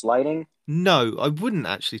if you're sliding? No, I wouldn't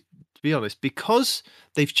actually, to be honest, because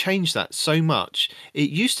they've changed that so much.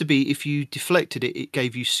 It used to be if you deflected it, it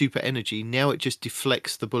gave you super energy. Now it just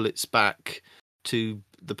deflects the bullets back to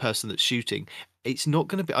the person that's shooting. It's not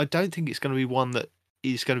going to be, I don't think it's going to be one that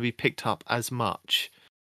is going to be picked up as much.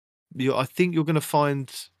 I think you're going to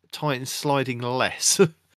find Titans sliding less.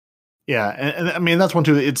 Yeah, and I mean, that's one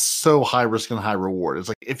too. It's so high risk and high reward. It's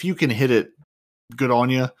like, if you can hit it, good on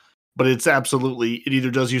you. But it's absolutely, it either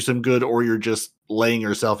does you some good or you're just laying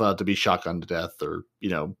yourself out to be shotgunned to death or,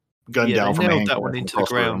 gunned down from a nailed that one into the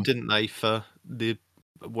ground, didn't they, for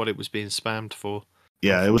what it was being spammed for.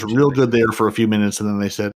 Yeah, it was real good there for a few minutes, and then they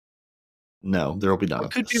said, no, there will be none. I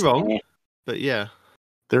could be wrong, but yeah.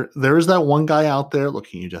 There is that one guy out there,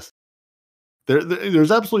 looking, you just...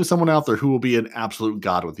 There's absolutely someone out there who will be an absolute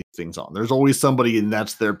god with these things on. There's always somebody, and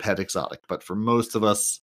that's their pet exotic. But for most of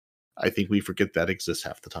us, I think we forget that exists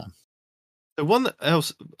half the time.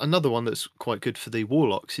 Another one that's quite good for the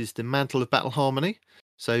Warlocks is the Mantle of Battle Harmony.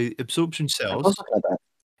 So Absorption Cells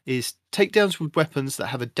is takedowns with weapons that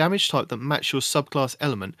have a damage type that match your subclass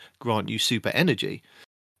element grant you super energy.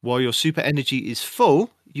 While your super energy is full,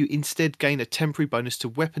 you instead gain a temporary bonus to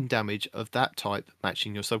weapon damage of that type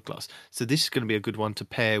matching your subclass. So this is going to be a good one to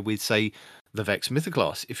pair with, say, the Vex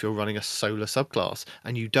Mythoclass if you're running a solar subclass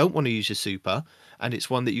and you don't want to use your super, and it's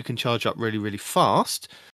one that you can charge up really, really fast.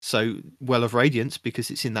 So Well of Radiance, because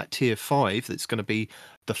it's in that tier 5, that's going to be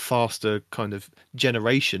the faster kind of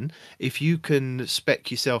generation. If you can spec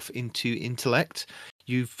yourself into Intellect,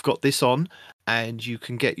 you've got this on and you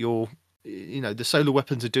can get your... the solar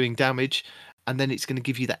weapons are doing damage, and then it's going to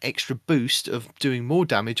give you that extra boost of doing more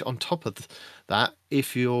damage on top of that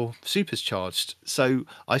if your super's charged. So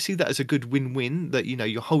I see that as a good win-win, that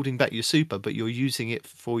you're holding back your super but you're using it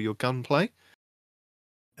for your gunplay,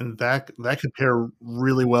 and that could pair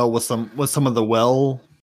really well with some of the well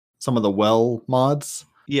mods.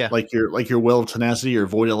 Yeah, like your Well of Tenacity, your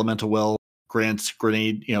Void Elemental Well grants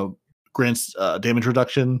grenade, grants damage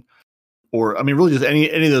reduction. Or, I mean, really just any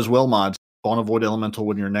of those well mods on a Void Elemental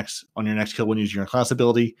on your next kill when using your class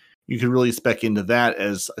ability. You can really spec into that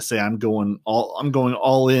as, I say, I'm going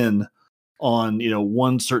all in on,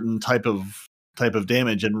 one certain type of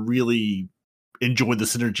damage and really enjoy the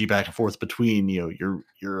synergy back and forth between,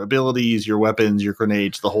 your abilities, your weapons, your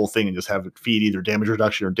grenades, the whole thing, and just have it feed either damage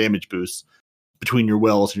reduction or damage boosts between your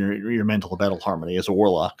wells and your Mantle of Battle Harmony as a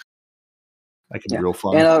Warlock. That can be real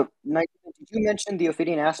fun. And Mike, did you mention the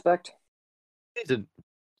Ophidian aspect?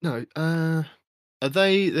 No,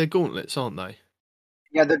 they're gauntlets, aren't they?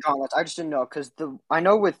 Yeah, they're gauntlets. I just didn't know because I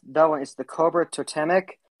know with that one it's the Cobra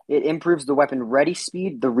Totemic. It improves the weapon ready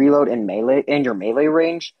speed, the reload, and your melee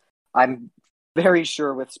range. I'm very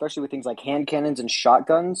sure especially with things like hand cannons and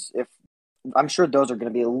shotguns, I'm sure those are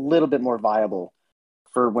going to be a little bit more viable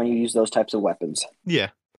for when you use those types of weapons. Yeah,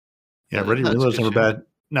 ready reload's never bad.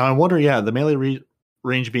 Now I wonder, the melee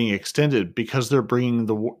range being extended because they're bringing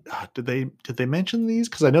did they mention these?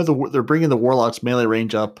 Because I know they're bringing the Warlock's melee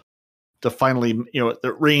range up to finally,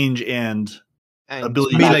 the range and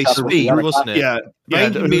ability melee speed, wasn't it? Yeah,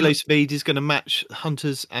 range and melee speed is going to match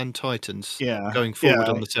Hunters and Titans. Going forward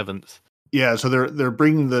on the 7th. Yeah, so they're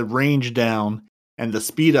bringing the range down and the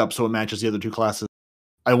speed up so it matches the other two classes.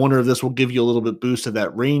 I wonder if this will give you a little bit boost of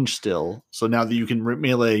that range still. So now that you can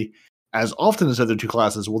melee as often as other two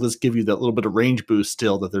classes, will this give you that little bit of range boost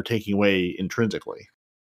still that they're taking away intrinsically?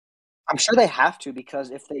 I'm sure they have to,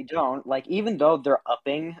 because if they don't, even though they're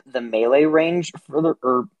upping the melee range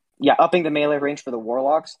upping the melee range for the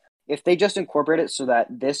Warlocks, if they just incorporate it so that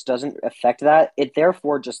this doesn't affect that, it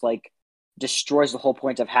therefore just destroys the whole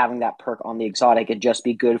point of having that perk on the exotic. It'd just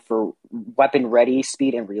be good for weapon ready,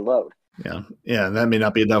 speed, and reload. Yeah, that may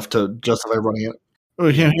not be enough to justify running it. Oh,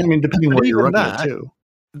 yeah, I mean, depending on what you're running it too.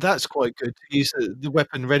 That's quite good to use the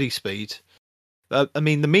weapon ready speed. I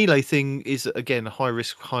mean, the melee thing is, again, high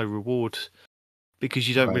risk, high reward, because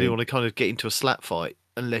you don't really want to kind of get into a slap fight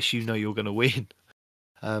unless you know you're going to win.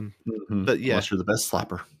 But yeah. Unless you're the best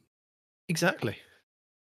slapper. Exactly.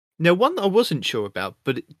 Now, one that I wasn't sure about,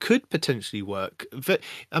 but it could potentially work.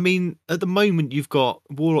 I mean, at the moment, you've got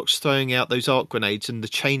warlocks throwing out those arc grenades, and the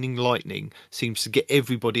chaining lightning seems to get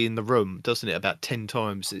everybody in the room, doesn't it? About 10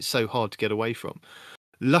 times. It's so hard to get away from.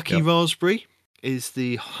 Lucky Raspberry is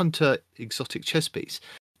the Hunter exotic chess piece.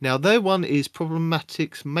 Now, their one is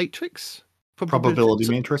Problematics Matrix. Probability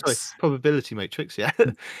matrix. Sorry, probability matrix, yeah.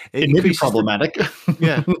 It may be problematic.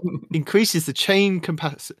 Increases the chaining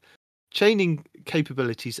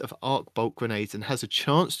capabilities of arc bolt grenades and has a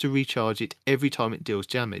chance to recharge it every time it deals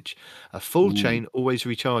damage. A full chain always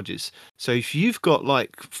recharges. So if you've got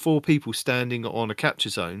like 4 people standing on a capture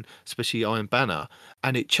zone, especially Iron Banner,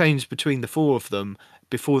 and it chains between the 4 of them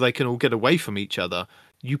before they can all get away from each other,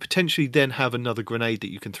 you potentially then have another grenade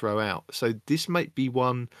that you can throw out. So this might be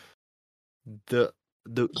one that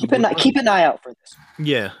keep an eye out for this.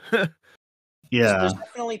 Yeah. There's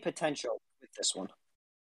definitely potential with this one.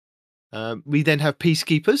 We then have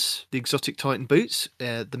Peacekeepers, the exotic Titan boots,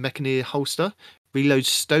 the Mechaneer holster, reloads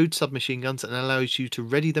stowed submachine guns and allows you to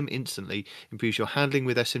ready them instantly, improves your handling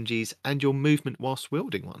with SMGs and your movement whilst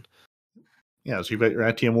wielding one. Yeah, so you've got your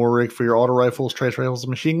ATM war rig for your auto rifles, trace rifles, and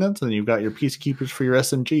machine guns, and you've got your Peacekeepers for your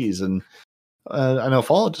SMGs. And I know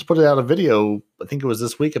Fallout just put out a video, I think it was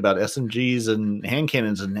this week, about SMGs and hand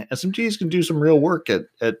cannons, and SMGs can do some real work at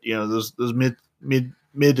those mid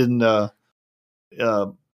and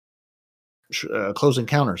close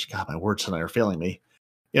encounters. God, my words tonight are failing me.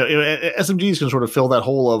 SMGs can sort of fill that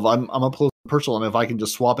hole of I'm up close and personal, and if I can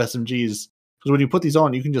just swap SMGs, because when you put these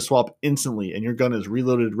on, you can just swap instantly, and your gun is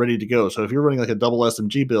reloaded, ready to go. So if you're running like a double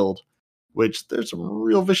SMG build, which there's some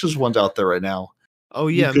real vicious ones out there right now. Oh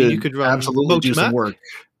yeah, you could run absolutely do some work.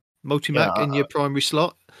 Multi-Mac in your primary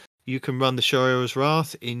slot. You can run the Shira's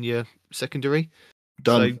Wrath in your secondary.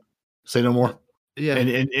 Done. Say no more. Yeah,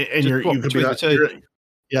 and you could be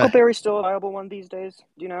Yeah. Berry's still a viable one these days.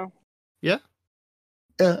 Do you know? Yeah.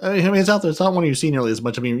 Yeah, I mean it's out there. It's not one you see nearly as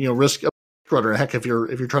much. I mean, Risk Runner. Heck, if you're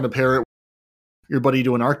trying to pair it, your buddy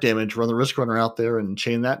doing arc damage, run the Risk Runner out there and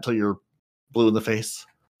chain that until you're blue in the face.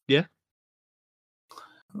 Yeah.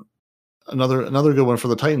 Another good one for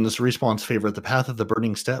the Titan is Respawn's favorite, the Path of the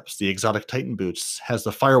Burning Steps. The exotic Titan boots has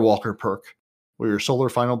the Firewalker perk, where your solar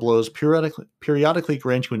final blows periodically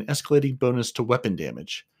grant you an escalating bonus to weapon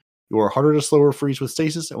damage. You are harder to slow or freeze with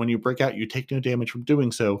stasis, and when you break out, you take no damage from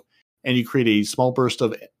doing so, and you create a small burst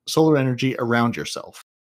of solar energy around yourself.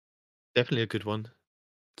 Definitely a good one,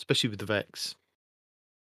 especially with the Vex.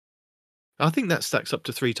 I think that stacks up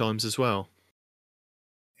to 3 times as well.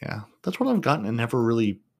 Yeah, that's what I've gotten and never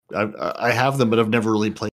really... I have them, but I've never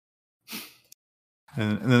really played.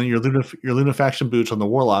 And then your Lunafaction boots on the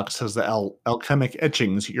Warlocks has the Alchemic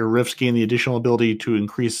Etchings. Your rifts gain the additional ability to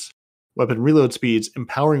increase weapon reload speeds.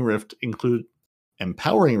 Empowering Rifts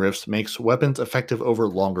makes weapons effective over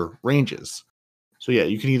longer ranges. So yeah,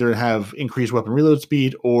 you can either have increased weapon reload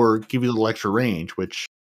speed or give you a little extra range, which,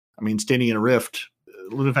 I mean, standing in a rift,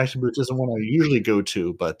 Lunafaction boots isn't one I usually go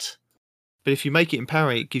to, but if you make it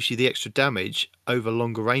empowering, it gives you the extra damage over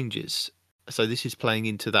longer ranges. So this is playing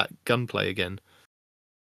into that gunplay again.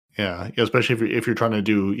 Yeah, especially if you're trying to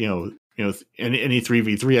do any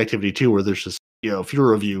 3v3 activity too, where there's just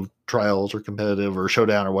fewer of you, trials or competitive or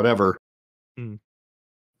showdown or whatever. I can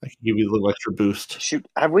give you a little extra boost. Shoot,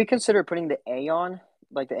 have we considered putting the Aeon,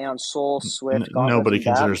 like the Aeon Soul, Swift? Nobody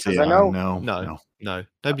considers the Aeon. No.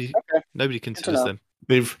 Nobody considers them.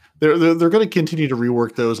 They're going to continue to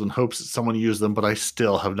rework those in hopes that someone uses them, but I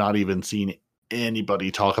still have not even seen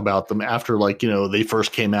anybody talk about them after they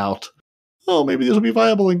first came out. Oh, maybe this will be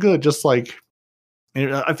viable and good. Just like,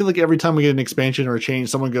 I feel like every time we get an expansion or a change,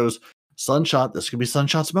 someone goes, Sunshot, this could be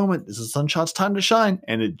Sunshot's moment. This is Sunshot's time to shine,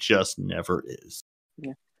 and it just never is.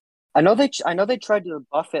 Yeah, I know they tried to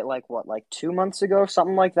buff it like 2 months ago,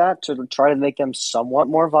 something like that, to try to make them somewhat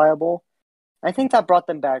more viable. I think that brought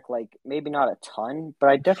them back maybe not a ton, but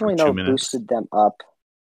I definitely know it boosted them up.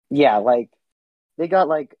 Yeah, they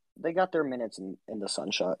got their minutes in the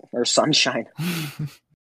Sunshot or Sunshine.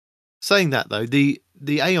 Saying that though, the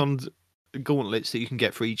Aeon gauntlets that you can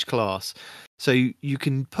get for each class, so you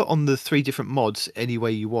can put on the 3 different mods any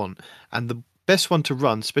way you want, and the best one to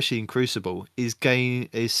run, especially in Crucible, is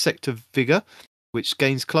Sector Vigor, which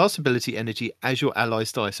gains class ability energy as your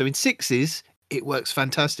allies die. So in 6s, it works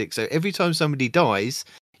fantastic. So every time somebody dies,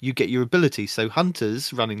 you get your ability. So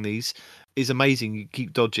hunters running these is amazing. You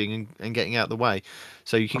keep dodging and getting out of the way,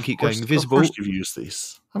 so you can keep going invisible. Of course, you've used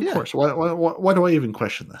these. Of course. Why do I even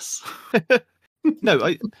question this? No,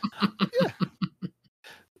 yeah.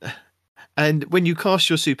 And when you cast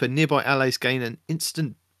your super, nearby allies gain an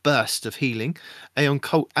instant burst of healing. Aeon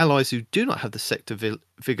Cult allies who do not have the Sector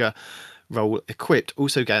Vigor role equipped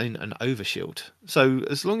also gain an overshield. So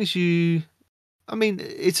as long as you, I mean,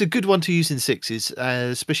 it's a good one to use in sixes,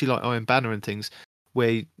 especially like Iron Banner and things,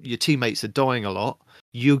 where your teammates are dying a lot.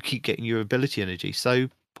 You'll keep getting your ability energy. So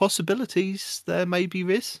possibilities there may be,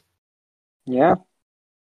 Riz. Yeah.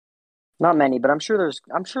 Not many, but I'm sure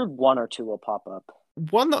one or two will pop up.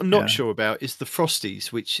 One that I'm not sure about is the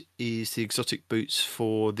Frosties, which is the exotic boots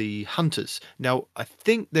for the hunters. Now, I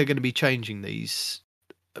think they're going to be changing these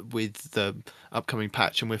with the upcoming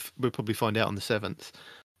patch, and we'll probably find out on the 7th.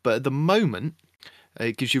 But at the moment,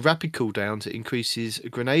 it gives you rapid cooldowns. It increases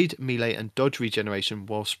grenade, melee, and dodge regeneration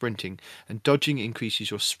while sprinting, and dodging increases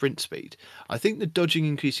your sprint speed. I think the dodging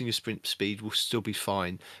increasing your sprint speed will still be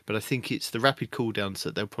fine, but I think it's the rapid cooldowns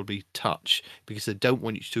that they'll probably touch, because they don't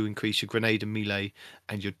want you to increase your grenade and melee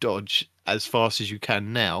and your dodge as fast as you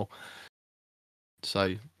can now.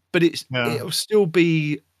 So, but it'll still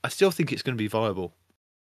be. I still think it's going to be viable.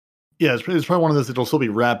 Yeah, it's probably one of those that'll still be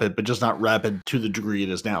rapid, but just not rapid to the degree it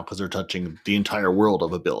is now, because they're touching the entire world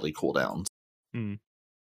of ability cooldowns. Mm.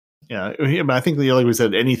 Yeah, I think like we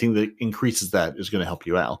said, anything that increases that is going to help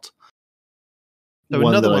you out. So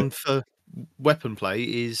another one for weapon play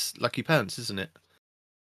is Lucky Pants, isn't it?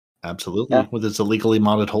 Absolutely, with its illegally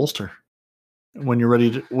modded holster. When you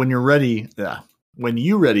ready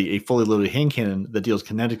a fully loaded hand cannon that deals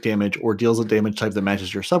kinetic damage or deals a damage type that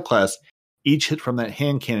matches your subclass, each hit from that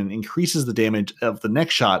hand cannon increases the damage of the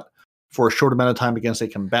next shot for a short amount of time against a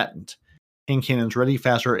combatant. Hand cannons ready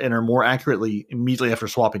faster and are more accurately immediately after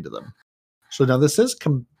swapping to them. So now this says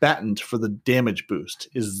combatant for the damage boost.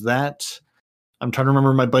 Is that... I'm trying to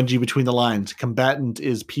remember my Bungie between the lines. Combatant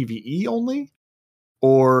is PvE only?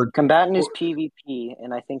 Or combatant is PvP,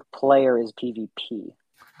 and I think player is PvP.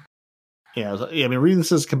 Yeah, I mean, reading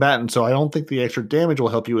this as combatant, so I don't think the extra damage will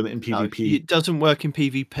help you in PvP. No, it doesn't work in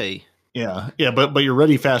PvP. Yeah, but you're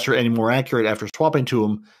ready faster and more accurate after swapping to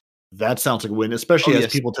them. That sounds like a win, especially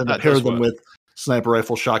as people tend to pair them with sniper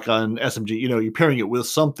rifle, shotgun, SMG. You're pairing it with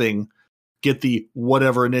something, get the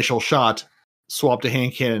whatever initial shot, swap to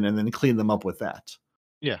hand cannon, and then clean them up with that.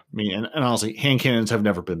 Yeah. I mean, and honestly, hand cannons have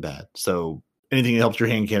never been bad. So anything that helps your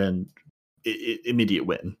hand cannon, immediate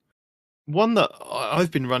win. One that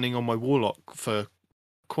I've been running on my Warlock for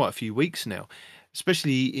quite a few weeks now,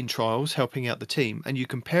 especially in trials, helping out the team, and you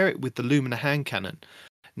compare it with the Lumina hand cannon.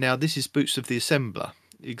 Now, this is Boots of the Assembler,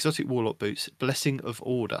 exotic Warlock boots, Blessing of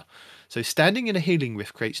Order. So standing in a healing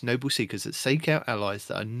rift creates noble seekers that seek out allies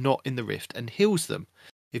that are not in the rift and heals them.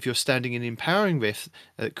 If you're standing in empowering rift,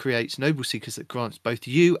 it creates noble seekers that grants both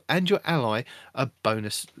you and your ally a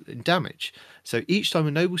bonus in damage. So each time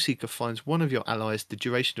a noble seeker finds one of your allies, the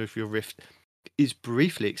duration of your rift is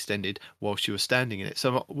briefly extended whilst you are standing in it.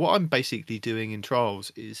 So what I'm basically doing in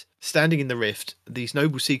trials is standing in the rift. These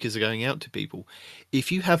noble seekers are going out to people.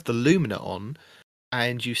 If you have the Lumina on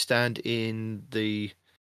and you stand in the,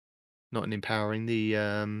 not an empowering, the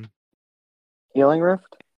healing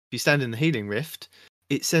rift. If you stand in the healing rift,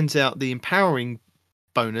 it sends out the empowering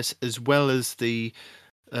bonus as well as the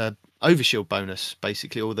overshield bonus,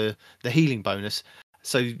 basically, or the healing bonus.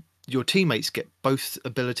 So your teammates get both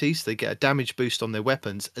abilities. They get a damage boost on their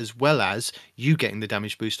weapons as well as you getting the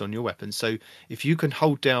damage boost on your weapons. So if you can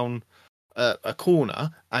hold down a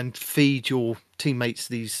corner and feed your teammates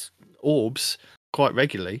these orbs quite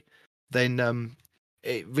regularly, then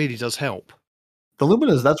it really does help. The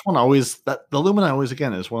Lumina's, the Lumina always,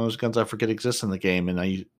 again, is one of those guns I forget exists in the game, and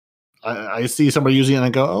I see somebody using it and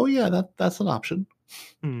I go, oh yeah, that's an option.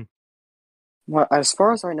 Well, as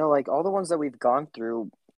far as I know, like all the ones that we've gone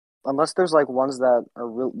through, unless there's like ones that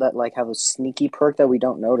are that like have a sneaky perk that we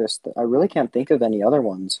don't notice, I really can't think of any other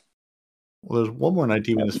ones. Well, there's one more night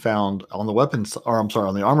demon is found on the weapons, or I'm sorry,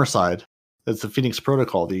 on the armor side. That's the Phoenix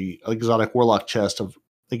Protocol, the exotic warlock chest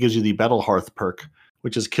that gives you the Battle Hearth perk,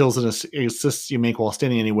 which is kills and assists you make while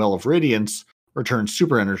standing in a well of radiance, returns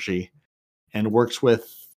super energy, and works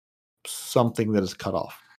with something that is cut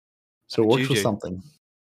off. So it works with something.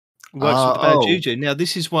 Works with Bad Juju. Now,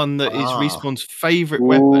 this is one that is Respawn's favourite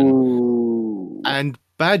weapon. And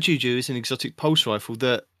Bad Juju is an exotic pulse rifle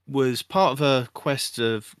that was part of a quest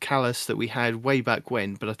of Callus that we had way back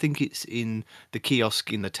when, but I think it's in the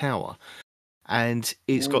kiosk in the tower. And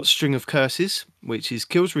it's got String of Curses, which is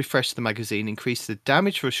kills refresh the magazine, increase the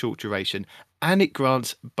damage for a short duration, and it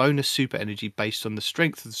grants bonus super energy based on the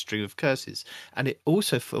strength of the String of Curses. And it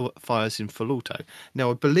also fires in full auto.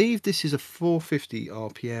 Now, I believe this is a 450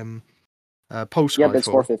 RPM pulse rifle. Yep, it's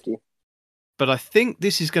 450. But I think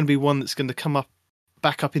this is going to be one that's going to come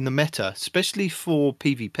back up in the meta, especially for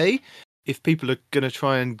PvP. If people are going to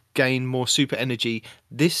try and gain more super energy,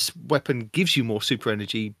 this weapon gives you more super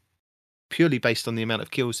energy purely based on the amount of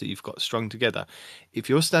kills that you've got strung together. If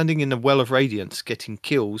you're standing in a well of radiance getting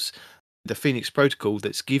kills, the Phoenix Protocol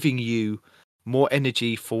that's giving you more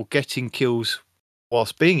energy for getting kills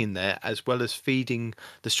whilst being in there, as well as feeding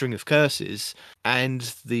the String of Curses,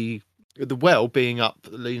 and the well being up,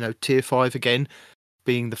 tier 5 again,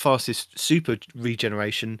 being the fastest super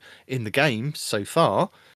regeneration in the game so far,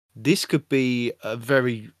 this could be a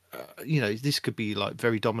very, this could be like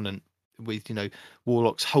very dominant with,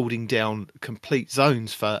 Warlocks holding down complete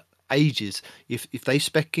zones for ages. If they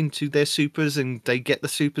spec into their supers and they get the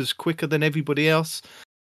supers quicker than everybody else,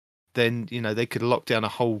 then, they could lock down a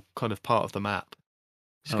whole kind of part of the map.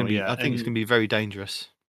 I think it's going to be very dangerous.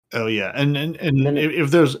 Oh yeah, and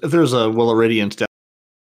if there's a Well of Radiance down,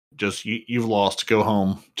 just you've lost. Go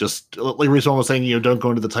home. Just like Respawn was saying, don't go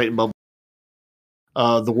into the Titan bubble.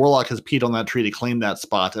 The Warlock has peed on that tree to claim that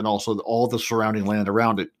spot, and also all the surrounding land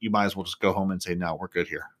around it. You might as well just go home and say, "No, we're good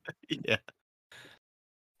here." Yeah.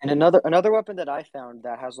 And another weapon that I found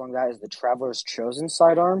that has along that is the Traveler's Chosen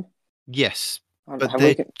sidearm. Yes, but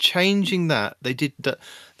they're changing that. They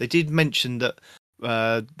did mention that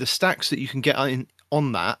the stacks that you can get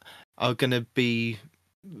on that are going to be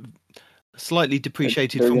slightly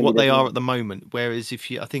depreciated from what they are at the moment. Whereas if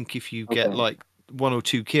you get like 1 or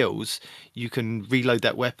 2 kills, you can reload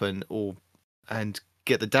that weapon and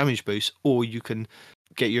get the damage boost, or you can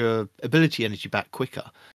get your ability energy back quicker.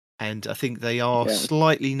 And I think they are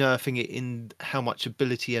slightly nerfing it in how much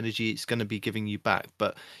ability energy it's going to be giving you back.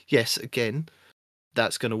 But yes, again,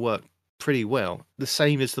 that's going to work pretty well. The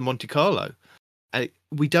same as the Monte Carlo.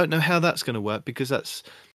 We don't know how that's going to work because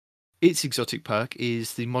its exotic perk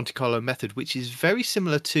is the Monte Carlo method, which is very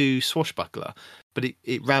similar to Swashbuckler, but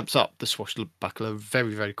it ramps up the Swashbuckler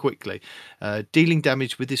very, very quickly. Dealing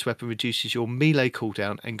damage with this weapon reduces your melee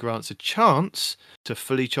cooldown and grants a chance to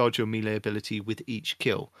fully charge your melee ability with each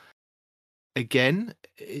kill. Again,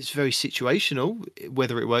 it's very situational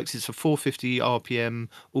whether it works. It's a 450 RPM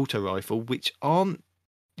auto rifle, which aren't,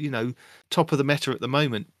 top of the meta at the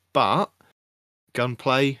moment, but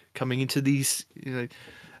gunplay coming into these,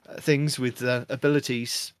 things with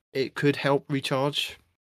abilities, it could help recharge.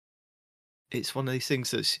 It's one of these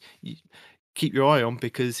things that you keep your eye on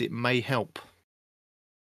because it may help.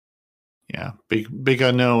 Yeah, big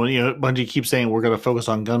unknown. Bungie keeps saying we're going to focus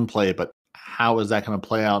on gunplay, but how is that going to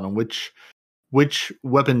play out, and which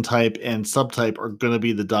weapon type and subtype are going to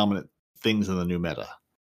be the dominant things in the new meta?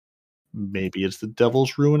 Maybe it's the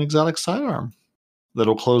Devil's Ruin exotic sidearm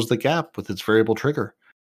that'll close the gap with its variable trigger.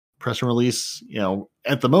 Press and release,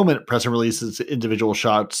 at the moment, press and release is individual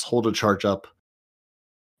shots, hold a charge up,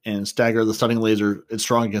 and stagger the stunning laser. It's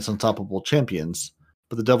strong against unstoppable champions.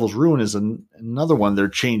 But the Devil's Ruin is another one they're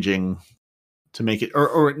changing to make it.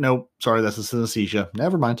 Or no, sorry, that's a synesthesia.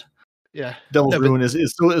 Never mind. Yeah, Devil's Ruin is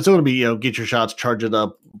still going to be get your shots, charge it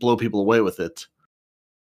up, blow people away with it.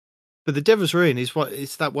 But the Devil's Ruin is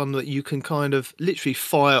that one that you can kind of literally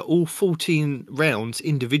fire all 14 rounds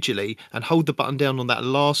individually and hold the button down on that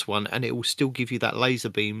last one, and it will still give you that laser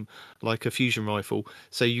beam like a fusion rifle.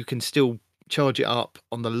 So you can still charge it up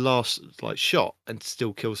on the last shot and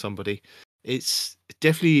still kill somebody. It's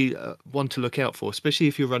definitely one to look out for, especially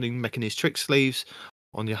if you're running Mechanist Trick Sleeves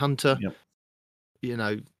on your Hunter.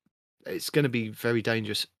 Yep. It's going to be very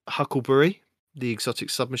dangerous. Huckleberry, the exotic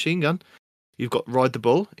submachine gun. You've got Ride the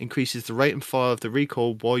Bull, increases the rate and fire of the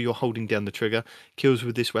recoil while you're holding down the trigger. Kills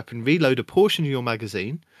with this weapon reload a portion of your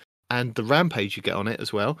magazine, and the rampage you get on it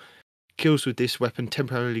as well. Kills with this weapon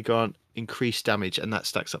temporarily grant increased damage, and that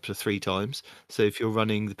stacks up to 3 times. So if you're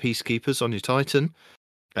running the Peacekeepers on your Titan,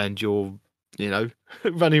 and you're,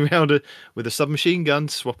 running around with a submachine gun,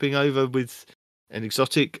 swapping over with an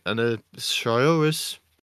exotic and a Shiora's,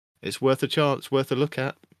 it's worth a chance, worth a look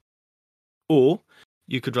at. Or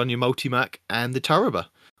you could run your Multi-Mac and the Taraba,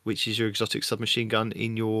 which is your exotic submachine gun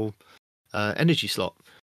in your energy slot.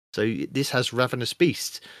 So this has Ravenous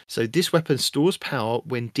Beast. So this weapon stores power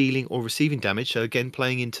when dealing or receiving damage. So again,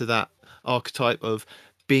 playing into that archetype of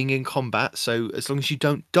being in combat. So as long as you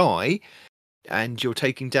don't die and you're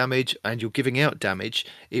taking damage and you're giving out damage,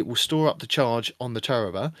 it will store up the charge on the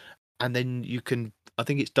Taraba, and then you can I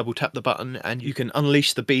think it's double tap the button and you can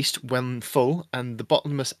unleash the beast when full, and the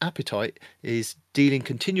bottomless appetite is dealing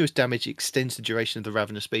continuous damage, extends the duration of the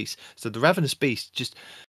ravenous beast. So the ravenous beast just,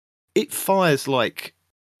 it fires like,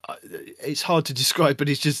 it's hard to describe, but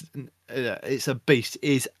it's just, it's a beast. It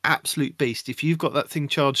is absolute beast. If you've got that thing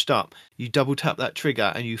charged up, you double tap that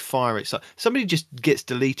trigger and you fire it. So somebody just gets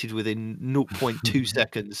deleted within 0.2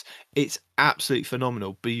 seconds. It's absolutely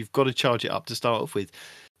phenomenal, but you've got to charge it up to start off with.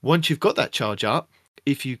 Once you've got that charge up,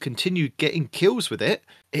 if you continue getting kills with it,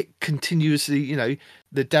 it continuously, you know,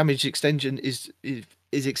 the damage extension is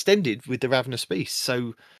extended with the ravenous beast.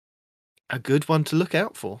 So a good one to look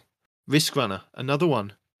out for. Risk Runner, another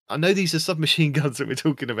one. I know these are submachine guns that we're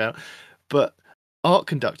talking about, but arc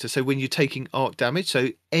conductor. So when you're taking arc damage, so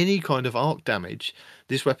any kind of arc damage,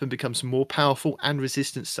 this weapon becomes more powerful and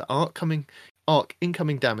resistance to arc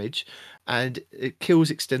incoming damage, and it kills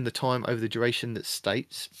extend the time over the duration that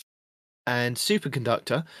states. And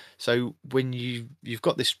superconductor. So when you've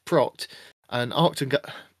got this procced,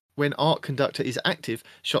 when arc conductor is active,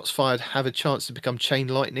 shots fired have a chance to become chain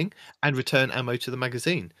lightning and return ammo to the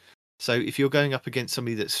magazine. So if you're going up against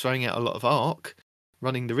somebody that's throwing out a lot of arc,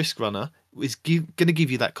 running the Risk Runner is going to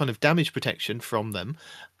give you that kind of damage protection from them,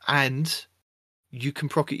 and you can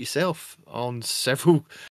proc it yourself on several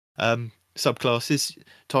subclasses.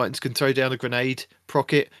 Titans can throw down a grenade,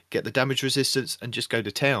 proc it, get the damage resistance, and just go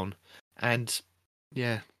to town. And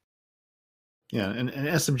and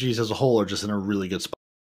SMGs as a whole are just in a really good spot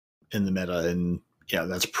in the meta, and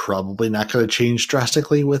that's probably not going to change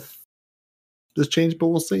drastically with this change, but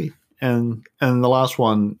we'll see. And the last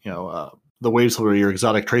one, the Wave Slither, your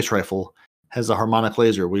exotic trace rifle, has a harmonic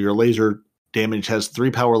laser, where your laser damage has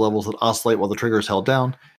 3 power levels that oscillate while the trigger is held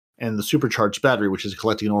down, and the supercharged battery, which is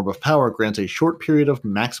collecting an orb of power, grants a short period of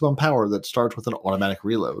maximum power that starts with an automatic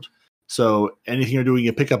reload. So anything you're doing,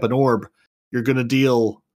 you pick up an orb, you're going to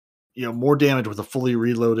deal more damage with a fully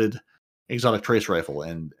reloaded exotic trace rifle,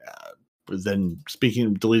 and then speaking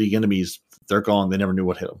of deleting enemies, they're gone. They never knew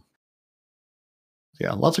what hit them.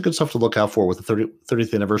 Yeah, lots of good stuff to look out for with the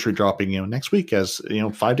 30th anniversary dropping next week, as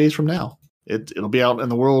 5 days from now. It'll be out in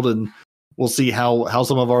the world, and we'll see how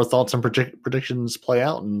some of our thoughts and predictions play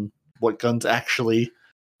out, and what guns actually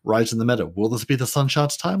rise in the meta. Will this be the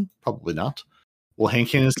Sunshots time? Probably not. Will hand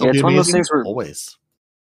cannons still be amazing? Always.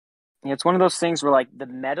 Yeah, it's one of those things where the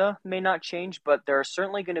meta may not change, but there are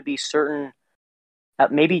certainly going to be certain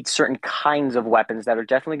kinds of weapons that are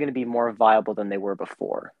definitely going to be more viable than they were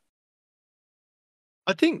before.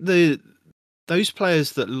 I think those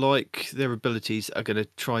players that like their abilities are going to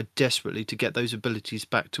try desperately to get those abilities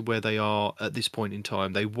back to where they are at this point in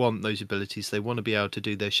time. They want those abilities. They want to be able to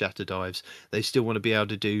do their shatter dives. They still want to be able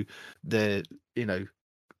to do their,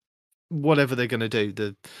 whatever they're going to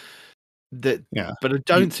do. But I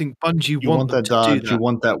don't think Bungie want them to do that. You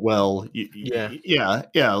want that well. If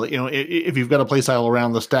you've got a playstyle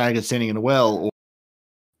around the stag and standing in a well,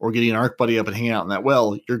 or getting an arc buddy up and hanging out in that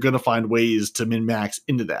well, you're going to find ways to min-max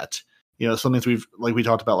into that. Something we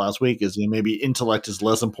talked about last week is maybe intellect is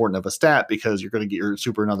less important of a stat because you're going to get your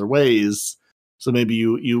super in other ways. So maybe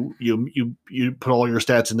you put all your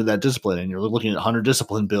stats into that discipline, and you're looking at 100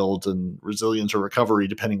 discipline builds and resilience or recovery,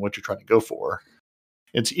 depending what you're trying to go for.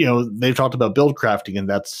 It's they've talked about build crafting, and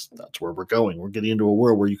that's where we're going. We're getting into a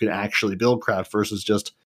world where you can actually build craft versus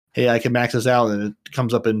just, hey, I can max this out and it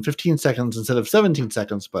comes up in 15 seconds instead of 17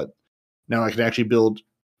 seconds, but now I can actually build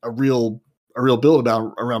a real build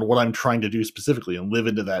around what I'm trying to do specifically and live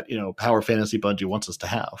into that, power fantasy Bungie wants us to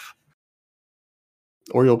have.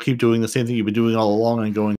 Or you'll keep doing the same thing you've been doing all along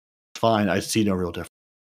and going, fine, I see no real difference.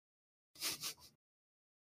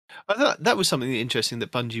 I thought that was something interesting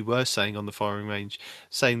that Bungie were saying on the firing range,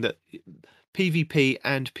 saying that PvP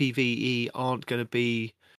and PvE aren't going to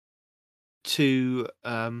be too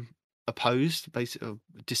opposed, basically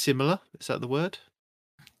dissimilar. Is that the word?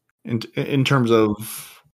 In terms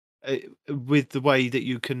of with the way that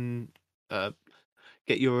you can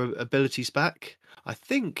get your abilities back, I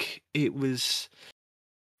think it was.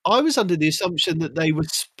 I was under the assumption that they were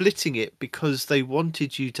splitting it because they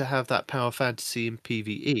wanted you to have that power fantasy in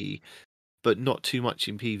PvE, but not too much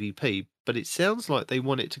in PvP. But it sounds like they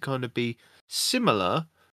want it to kind of be similar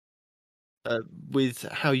with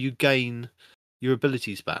how you gain your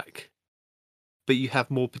abilities back, but you have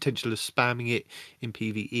more potential of spamming it in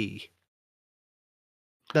PvE.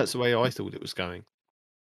 That's the way I thought it was going.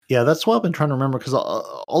 Yeah, that's what I've been trying to remember, because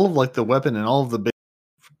all of the weapon and all of the big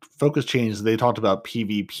focus changes, they talked about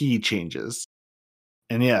PvP changes.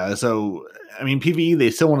 And so PvE,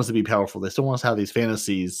 they still want us to be powerful. They still want us to have these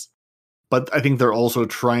fantasies, but I think they're also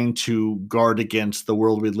trying to guard against the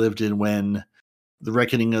world we lived in when the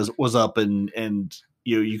Reckoning was up and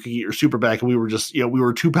you could get your super back, and we were just we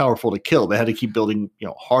were too powerful to kill. They had to keep building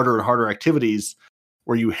harder and harder activities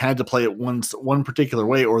where you had to play it one particular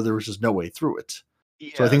way, or there was just no way through it.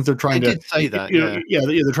 Yeah, so I think they're trying to say that.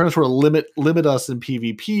 They're trying to sort of limit us in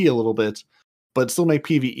PvP a little bit, but still make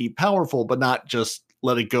PvE powerful, but not just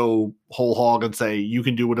let it go whole hog and say you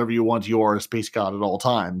can do whatever you want. You are a space god at all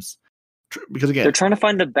times. Because again, they're trying to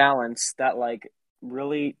find the balance that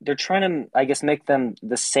really they're trying to, I guess, make them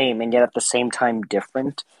the same and yet at the same time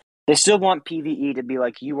different. They still want PvE to be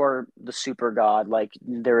you are the super god,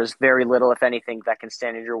 there is very little, if anything, that can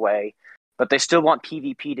stand in your way. But they still want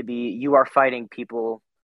PvP to be you are fighting people,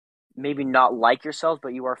 maybe not like yourselves,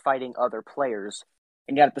 but you are fighting other players.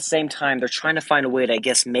 And yet at the same time, they're trying to find a way to, I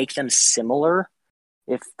guess, make them similar,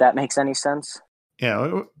 if that makes any sense.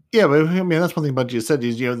 Yeah, but I mean, that's one thing Bungie said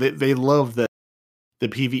is, they love that the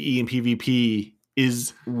PvE and PvP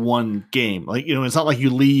is one game. It's not like you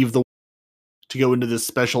leave to go into this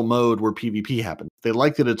special mode where PvP happens. They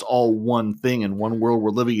like that it's all one thing and one world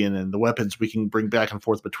we're living in, and the weapons we can bring back and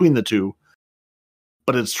forth between the two.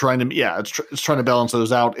 But it's trying to, it's trying to balance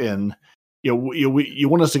those out. In you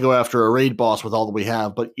want us to go after a raid boss with all that we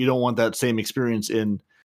have, but you don't want that same experience in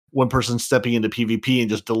one person stepping into PvP and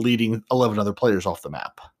just deleting 11 other players off the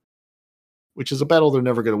map, which is a battle they're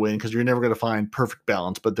never going to win because you're never going to find perfect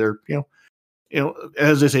balance. But they're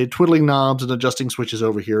as they say, twiddling knobs and adjusting switches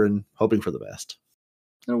over here and hoping for the best.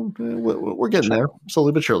 We're getting there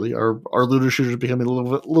slowly but surely. Our looter shooter is becoming a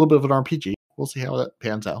little bit of an RPG. We'll see how that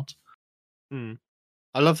pans out.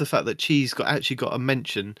 I love the fact that Cheese actually got a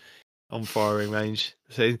mention on Firing Range.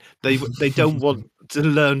 So they don't want to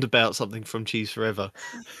learn about something from Cheese forever.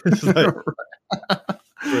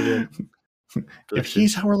 Brilliant. If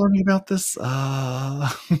he's how we're learning about this,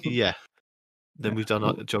 yeah, then we've done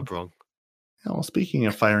our job wrong. Well, speaking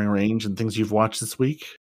of Firing Range and things you've watched this week,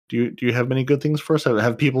 do you have many good things for us?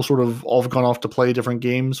 Have people sort of all gone off to play different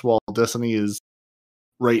games while Destiny is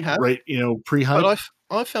pre-hype? But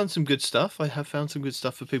I've found some good stuff. I have found some good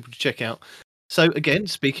stuff for people to check out. So again,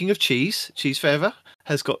 speaking of Cheese Forever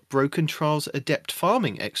has got Broken Trials Adept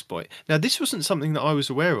Farming exploit. Now, this wasn't something that I was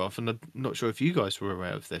aware of, and I'm not sure if you guys were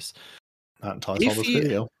aware of this. Not until I saw this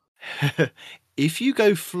video. If you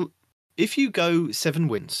go 7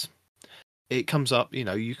 wins, it comes up,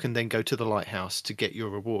 you can then go to the lighthouse to get your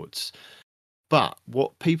rewards. But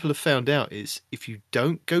what people have found out is if you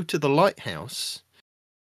don't go to the lighthouse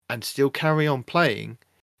and still carry on playing,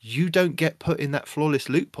 you don't get put in that flawless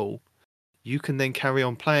loot pool. You can then carry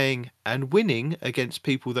on playing and winning against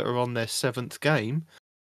people that are on their 7th game.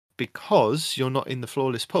 Because you're not in the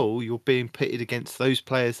flawless pool, you're being pitted against those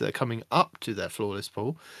players that are coming up to their flawless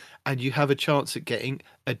pool, and you have a chance at getting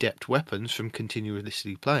adept weapons from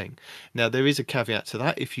continuously playing. Now, there is a caveat to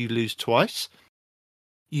that. If you lose twice,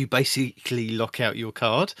 you basically lock out your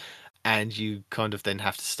card, and you kind of then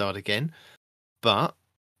have to start again. But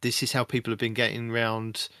this is how people have been getting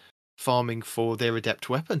around farming for their adept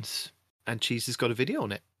weapons. And Cheese has got a video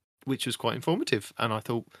on it, which was quite informative. And I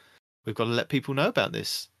thought, we've got to let people know about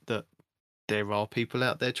this, that there are people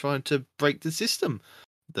out there trying to break the system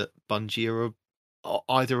that Bungie are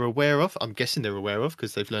either aware of. I'm guessing they're aware of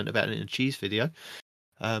because they've learned about it in a Cheese video.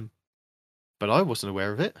 But I wasn't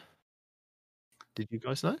aware of it. Did you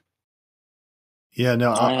guys know? Yeah,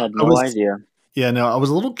 no. I had no idea. Yeah, no, I was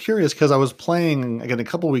a little curious because I was playing again a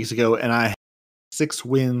couple weeks ago and I had 6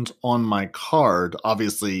 wins on my card.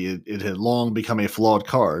 Obviously, it had long become a flawed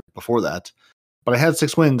card before that. But I had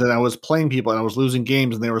 6 wins, and I was playing people, and I was losing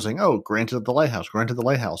games, and they were saying, "Oh, granted the lighthouse, granted the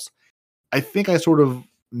lighthouse." I think I sort of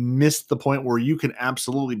missed the point where you can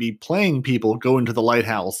absolutely be playing people go into the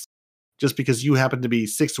lighthouse just because you happen to be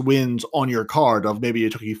 6 wins on your card of maybe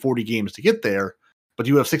it took you 40 games to get there, but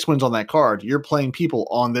you have 6 wins on that card. You're playing people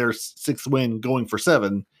on their 6th win going for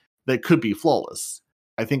 7 that could be flawless.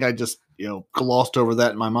 I think I just glossed over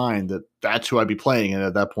that in my mind that's who I'd be playing, and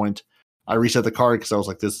at that point, I reset the card because I was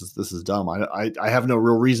like, "This is dumb. I have no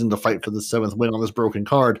real reason to fight for the 7th win on this broken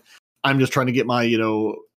card. I'm just trying to get my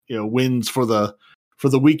wins for the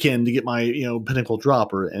weekend to get my pinnacle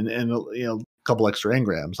dropper and a couple extra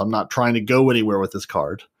engrams. I'm not trying to go anywhere with this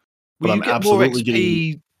card." But you get more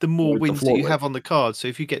XP the more wins that you have on the card. So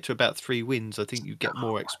if you get to about 3 wins, I think you get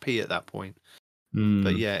more XP at that point.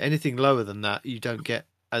 But yeah, anything lower than that, you don't get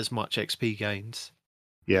as much XP gains.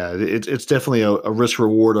 Yeah, it's definitely a risk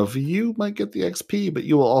reward of you might get the XP, but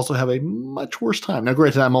you will also have a much worse time. Now,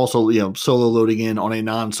 granted, I'm also solo loading in on a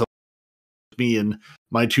non-solo, me and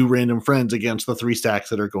my 2 random friends against the 3 stacks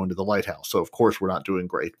that are going to the lighthouse. So of course we're not doing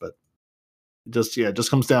great, but it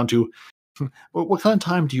just comes down to what kind of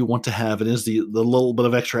time do you want to have, and is the little bit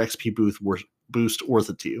of extra XP boost worth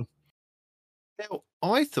it to you? Now,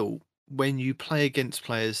 I thought when you play against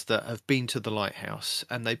players that have been to the Lighthouse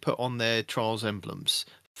and they put on their Trials emblems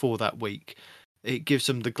for that week, it gives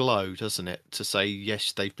them the glow, doesn't it? To say,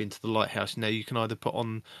 yes, they've been to the Lighthouse. Now, you can either put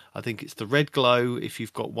on, I think it's the red glow if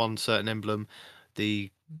you've got one certain emblem, the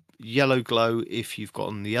yellow glow if you've got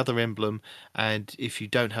on the other emblem, and if you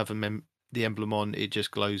don't have the emblem on, it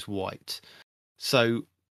just glows white. So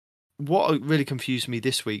what really confused me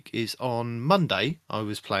this week is on Monday I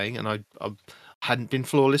was playing and I hadn't been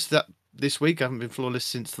flawless this week. I haven't been flawless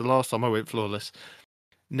since the last time I went flawless.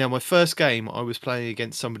 Now, my first game, I was playing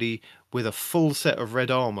against somebody with a full set of red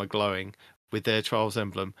armor glowing with their Trials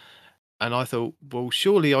emblem. And I thought, well,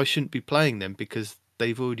 surely I shouldn't be playing them because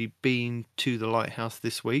they've already been to the Lighthouse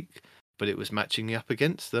this week, but it was matching me up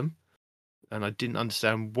against them. And I didn't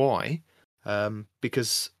understand why.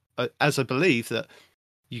 Because as I believe that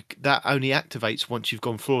that only activates once you've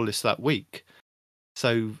gone flawless that week.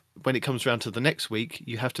 So when it comes around to the next week,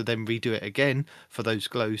 you have to then redo it again for those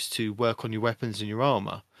glows to work on your weapons and your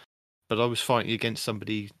armor. But I was fighting against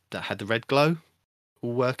somebody that had the red glow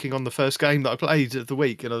all working on the first game that I played of the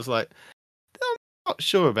week, and I was like, I'm not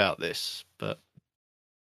sure about this. But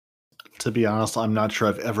to be honest, I'm not sure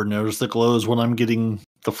I've ever noticed the glows when I'm getting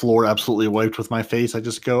the floor absolutely wiped with my face. I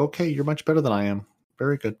just go, okay, you're much better than I am.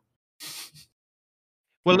 Very good.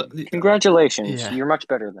 Well, congratulations, yeah. You're much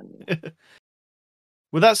better than me.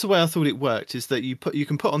 Well, that's the way I thought it worked, is that you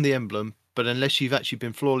can put on the emblem, but unless you've actually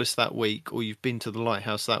been flawless that week or you've been to the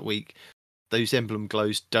Lighthouse that week, those emblem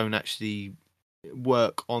glows don't actually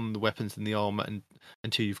work on the weapons and the armor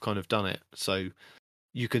until you've kind of done it. So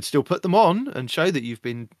you can still put them on and show that you've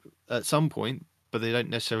been at some point, but they don't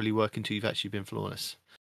necessarily work until you've actually been flawless.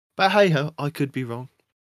 But hey ho, I could be wrong.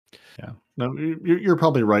 Yeah, no, you're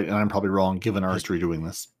probably right, and I'm probably wrong given our history doing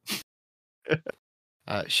this.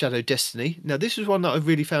 Shadow Destiny. Now, this is one that I've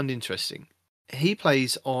really found interesting. He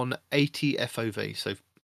plays on 80 FOV, so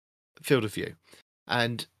field of view,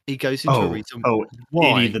 and he goes into a reason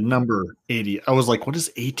why. 80, the number 80. I was like, what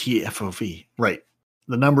is 80 FOV? Right,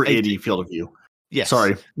 the number 80 field of view. Yes.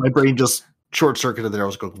 Sorry, my brain just short-circuited there. I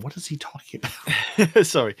was going, what is he talking about?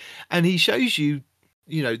 Sorry. And he shows you,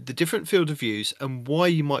 the different field of views and why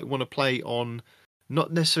you might want to play on,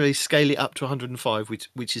 not necessarily scale it up to 105,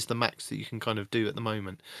 which is the max that you can kind of do at the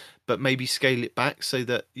moment, but maybe scale it back so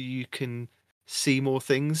that you can see more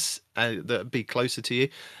things that be closer to you.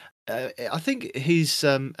 I think his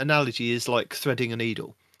analogy is like threading a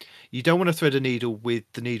needle. You don't want to thread a needle with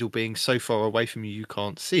the needle being so far away from you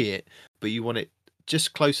can't see it, but you want it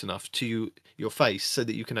just close enough to your face so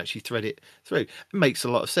that you can actually thread it through. It makes a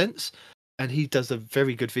lot of sense. And he does a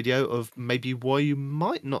very good video of maybe why you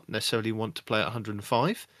might not necessarily want to play at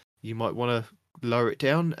 105. You might want to lower it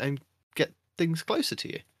down and get things closer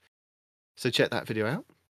to you. So check that video out.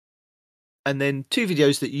 And then 2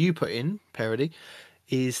 videos that you put in, Parody,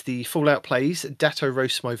 is the Fallout Plays Datto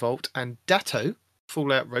Roasts My Vault and Datto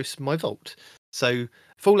Fallout Roasts My Vault. So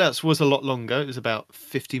Fallout's was a lot longer. It was about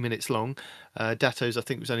 50 minutes long. Datto's, I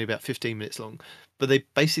think, was only about 15 minutes long. But they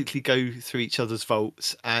basically go through each other's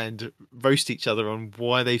vaults and roast each other on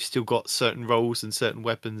why they've still got certain roles and certain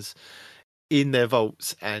weapons in their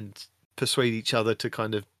vaults and persuade each other to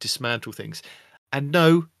kind of dismantle things. And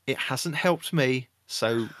no, it hasn't helped me,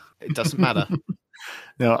 so it doesn't matter.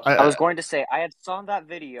 No, I was going to say, I had saw that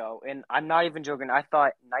video, and I'm not even joking. I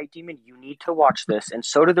thought, Night Demon, you need to watch this, and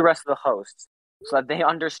so do the rest of the hosts, so that they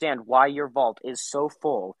understand why your vault is so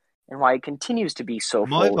full and why it continues to be so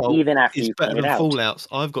full, even after you clean it out. Fallout's.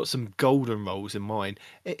 I've got some golden rolls in mine.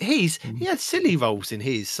 He had silly rolls in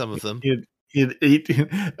his, some of them.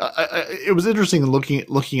 It was interesting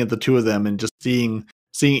looking at the two of them and just seeing,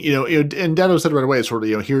 and Datto said right away, sort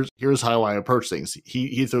of, here's how I approach things.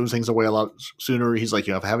 He throws things away a lot sooner. He's like,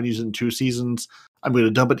 if I haven't used it in 2 seasons, I'm going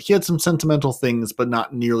to dump it. He had some sentimental things, but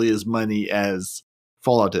not nearly as many as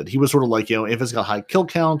Fallout did. He was sort of like, if it's got high kill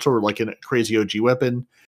count or like a crazy OG weapon,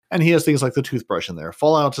 and he has things like the toothbrush in there.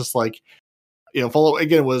 Fallout just like, Fallout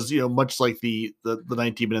again was, much like the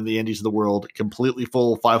Night Demon and the Indies of the world, completely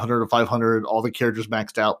full, 500 to 500, all the characters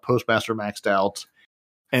maxed out, Postmaster maxed out.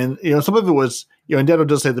 And, some of it was, and Datto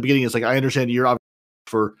does say at the beginning, it's like, I understand you're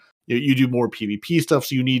for, you do more PvP stuff,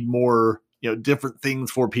 so you need more, different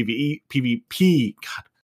things for PvP,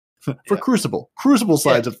 for Crucible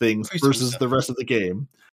sides of things versus the rest of the game.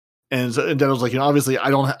 And Datto's like, obviously I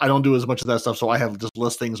don't do as much of that stuff, so I have just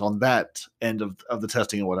less things on that end of the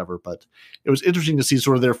testing and whatever. But it was interesting to see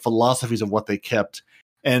sort of their philosophies of what they kept.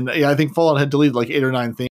 And I think Fallout had deleted like 8 or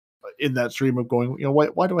 9 things in that stream of going,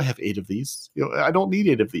 why do I have 8 of these? I don't need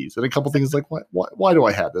 8 of these. And a couple things like, why do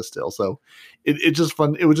I have this still? So it just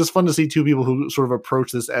fun. It was just fun to see two people who sort of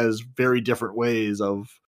approach this as very different ways of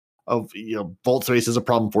vault space is a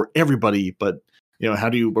problem for everybody, but how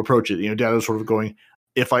do you approach it? Dad was sort of going,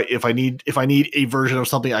 if I need a version of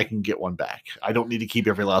something, I can get one back. I don't need to keep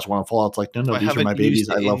every last one of Fallout. It's like, no, these are my babies.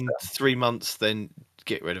 I love them. 3 months, then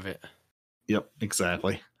get rid of it. Yep,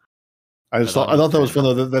 exactly. I thought that was fun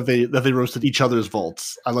though that they roasted each other's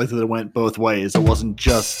vaults. I liked that it went both ways. It wasn't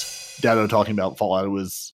just Dado talking about Fallout. It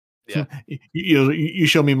was you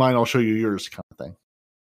show me mine, I'll show you yours kind of thing.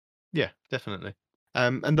 Yeah, definitely.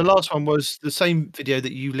 And the last one was the same video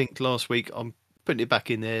that you linked last week. I'm putting it back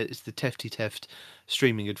in there. It's the Tefty Teft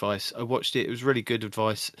streaming advice. I watched it. It was really good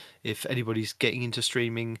advice. If anybody's getting into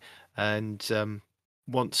streaming and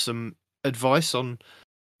wants some advice on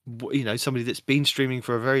somebody that's been streaming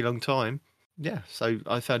for a very long time, so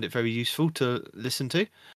I found it very useful to listen to,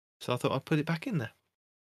 so I thought I'd put it back in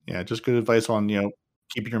there. Just good advice on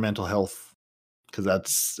keeping your mental health, because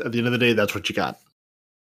that's, at the end of the day, that's what you got.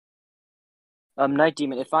 Night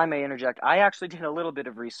Demon, if I may interject, I actually did a little bit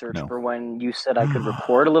of research for when you said I could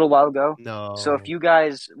record a little while ago. No. So if you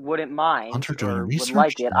guys wouldn't mind Hunter doing or research? would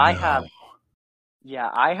like it, No.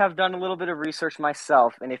 I have done a little bit of research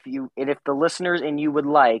myself, and if the listeners and you would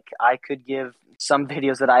like, I could give some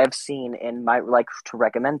videos that I have seen and might like to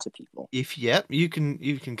recommend to people. You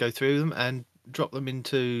can go through them and drop them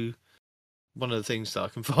into one of the things that I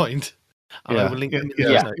can find. I will link them in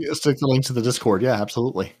the notes. Stick the link to the Discord. Yeah,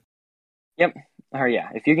 absolutely. Yep. Or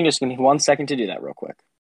if you can just give me 1 second to do that real quick.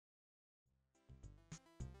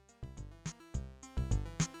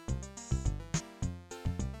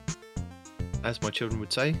 As my children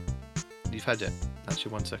would say, you've had it. That's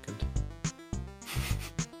your 1 second.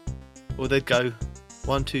 Or they'd go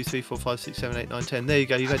 1, 2, 3, 4, 5, 6, 7, 8, 9, 10. There you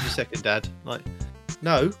go. You've had your second, Dad. Like,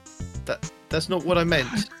 no, that's not what I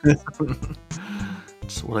meant.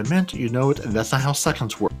 That's what I meant. You know it, and that's not how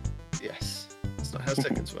seconds work. Yes, that's not how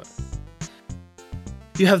seconds work.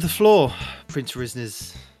 You have the floor, Prince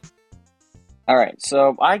Risnes. All right,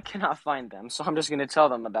 so I cannot find them, so I'm just going to tell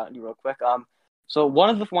them about you real quick. So one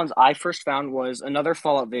of the ones I first found was another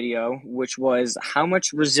Fallout video, which was how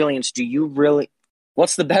much resilience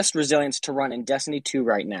what's the best resilience to run in Destiny 2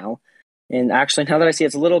 right now? And actually, now that I see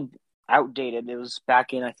it's a little outdated, it was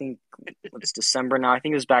back in, I think, it's December now. I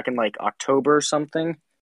think it was back in like October or something.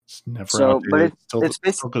 It's never outdated. But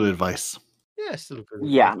it's still good advice. Yeah, it's still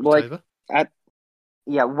good.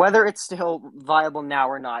 Yeah, whether it's still viable now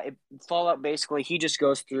or not, Fallout basically, he just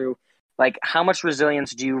goes through like how much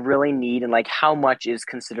resilience do you really need, and like how much is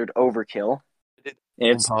considered overkill.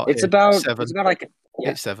 It's about 7. It's about like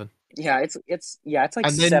It's 7. Yeah, it's like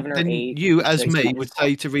and then, 7 or then 8. You, as me, would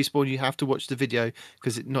say to Respawn, you have to watch the video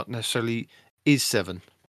because it not necessarily is 7.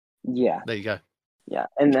 Yeah. There you go. Yeah,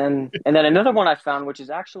 and then another one I found, which is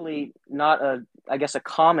actually not a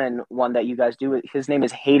common one that you guys do. His name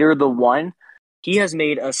is Hater the One. He has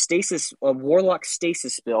made a Warlock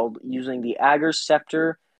stasis build using the Ager's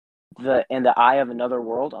Scepter, and the Eye of Another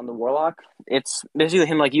World on the Warlock. It's basically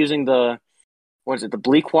him like using the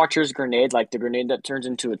Bleak Watcher's grenade, like the grenade that turns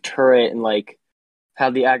into a turret, and like how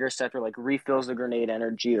the Ager's Scepter like refills the grenade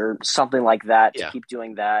energy or something like that to keep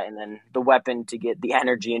doing that, and then the weapon to get the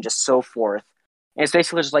energy and just so forth. And it's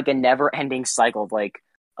basically just like a never-ending cycle of like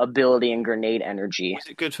ability and grenade energy. Is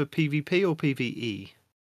it good for PvP or PvE?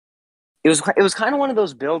 It was kind of one of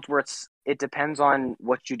those builds where it depends on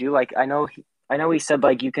what you do. Like I know he said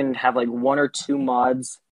like you can have like 1 or 2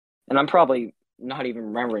 mods, and I'm probably not even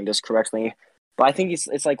remembering this correctly, but I think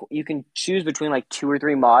it's like you can choose between like 2 or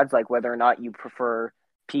 3 mods, like whether or not you prefer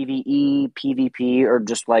PvE, PvP, or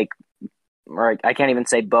just like, or I can't even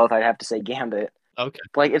say both. I'd have to say Gambit. Okay.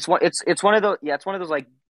 Like it's one of those. Yeah, it's one of those like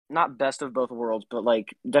not best of both worlds, but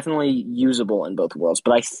like definitely usable in both worlds.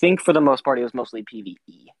 But I think for the most part, it was mostly PvE.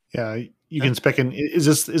 Yeah, you can spec in. Is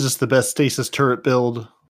this the best stasis turret build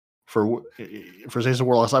for Stasis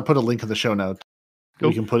Warlocks? I put a link in the show notes. Cool.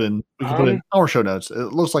 We can put in our show notes.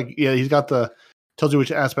 It looks like he's got tells you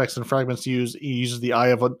which aspects and fragments to use. He uses the Eye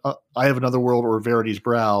of Another World or Verity's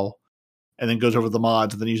Brow, and then goes over the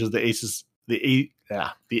mods, and then uses the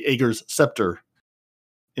Ager's Scepter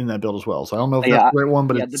in that build as well. So I don't know if that's the right one,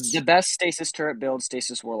 but it's the best stasis turret build,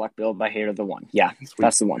 Stasis Warlock build by Hater the One. Yeah,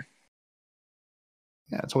 that's the one.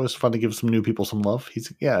 Yeah, it's always fun to give some new people some love.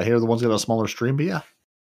 Hater the One's got a smaller stream, but yeah,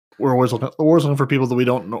 we're always looking for people that we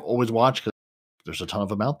don't always watch because there's a ton of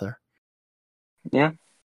them out there. Yeah,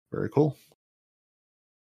 very cool.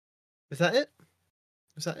 Is that it?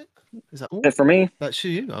 Is that all? It for me? That's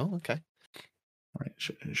you. Oh, okay. All right.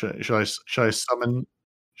 Should I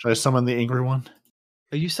Should I summon the angry one?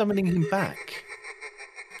 Are you summoning him back?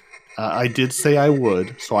 I did say I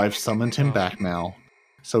would, so I've summoned him back now.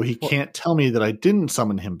 So he can't tell me that I didn't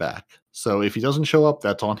summon him back. So if he doesn't show up,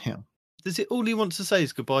 that's on him. Does it all he wants to say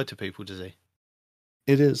is goodbye to people, does he?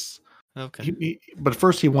 It is. Okay. But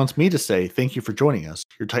first he wants me to say, thank you for joining us.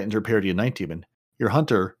 Your Titans are parody of Night Demon. Your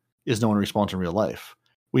Hunter is no one responds in real life.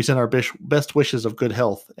 We send our best wishes of good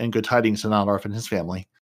health and good tidings to Nadarf and his family.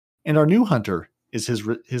 And our new Hunter is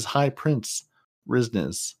his High Prince,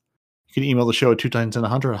 Rizniz. You can email the show at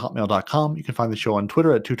twotitansandahunter@hotmail.com. You can find the show on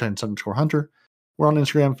Twitter at twotitans_hunter. We're on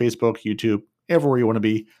Instagram, Facebook, YouTube, everywhere you want to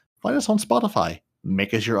be. Find us on Spotify.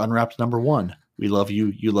 Make us your Unwrapped #1. We love you.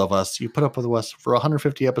 You love us. You put up with us for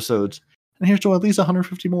 150 episodes. And here's to at least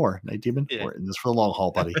 150 more. Night Demon, we're in this for the long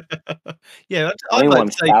haul, buddy. Yeah, I'd like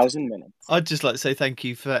to say, 1,000 minutes. I'd just like to say thank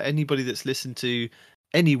you for anybody that's listened to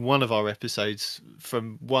any one of our episodes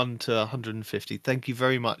from 1 to 150. Thank you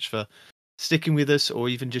very much for sticking with us or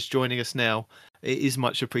even just joining us now. It is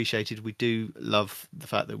much appreciated. We do love the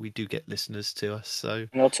fact that we do get listeners to us. So,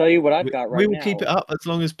 and I'll tell you what I've got right now. We will keep it up as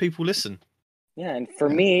long as people listen. Yeah, and for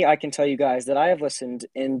me, I can tell you guys that I have listened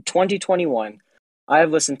in 2021. I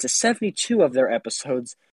have listened to 72 of their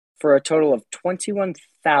episodes for a total of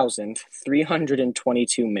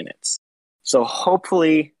 21,322 minutes. So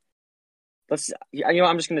hopefully, I'm just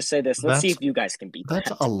going to say this. Let's see if you guys can beat that.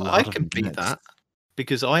 That's a lot. I can beat that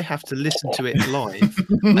because I have to listen to it live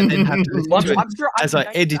and then have to listen to it as I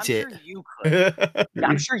edit it. You could.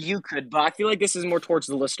 I'm sure you could, but I feel like this is more towards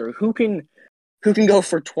the listener. Who can go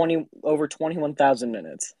for over 21,000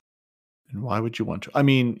 minutes? And why would you want to? I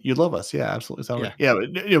mean, you love us. Yeah, absolutely. Yeah.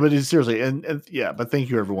 But seriously. And but thank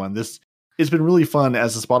you, everyone. It's been really fun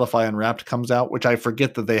as the Spotify Unwrapped comes out, which I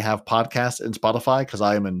forget that they have podcasts in Spotify because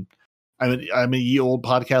I'm a ye old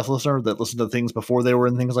podcast listener that listened to things before they were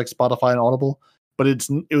in things like Spotify and Audible. But it's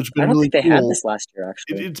been really cool. I don't think they had this last year,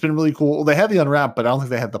 actually. It's been really cool. Well, they had the Unwrapped, but I don't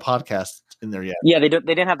think they had the podcast in there yet. Yeah, they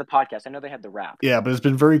didn't have the podcast. I know they had the wrap. Yeah, but it's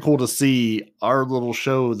been very cool to see our little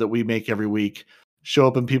show that we make every week show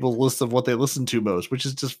up in people's lists of what they listen to most, which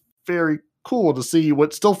is just very cool to see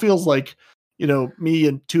what still feels like, me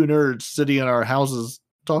and two nerds sitting in our houses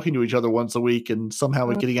talking to each other once a week and somehow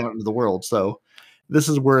getting out into the world. So this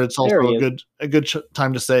is where it's also a good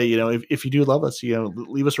time to say, if you do love us,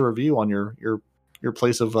 leave us a review on your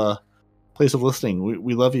place of listening.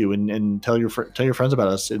 We love you and tell your friends about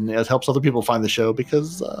us, and it helps other people find the show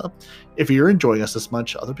because if you're enjoying us this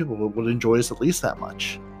much, other people would enjoy us at least that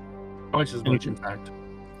much. Twice as much, in fact.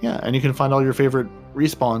 Yeah, and you can find all your favorite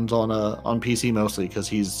Respawns on PC mostly because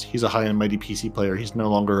he's a high and mighty PC player. He's no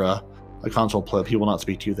longer a console pleb. He will not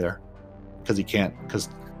speak to you there because he can't because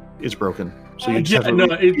it's broken. So you just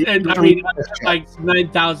like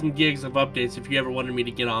 9,000 gigs of updates if you ever wanted me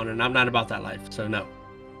to get on, and I'm not about that life, so no.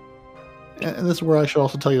 And this is where I should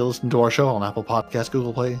also tell you to listen to our show on Apple Podcasts,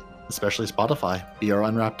 Google Play, especially Spotify. Be our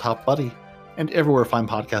Unwrapped top buddy. And everywhere fine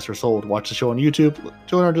podcasts are sold. Watch the show on YouTube.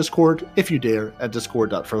 Join our Discord, if you dare, at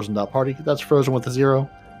discord.frozen.party. That's Frozen with a 0.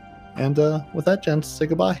 And with that, gents, say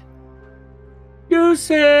goodbye.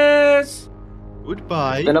 Deuces!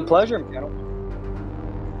 Goodbye. It's been a pleasure, panel.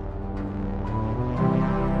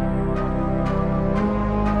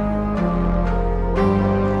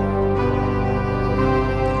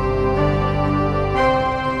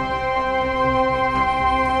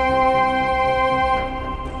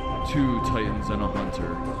 Two Titans and a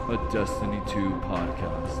Hunter, a Destiny 2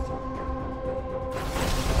 podcast.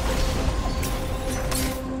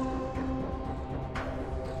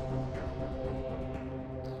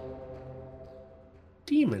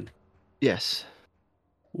 Demon. Yes.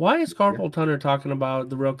 Why is Carpal Tunnel talking about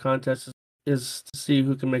the real contest is to see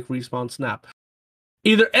who can make Respawn snap?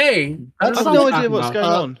 Either A, I have no idea what's going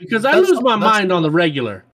on. Because I lose my mind on the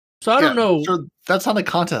regular. So I don't know. Sure, that's not a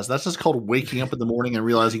contest. That's just called waking up in the morning and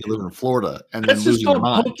realizing you live in Florida and then that's losing your mind.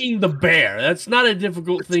 That's just called poking the bear. That's not a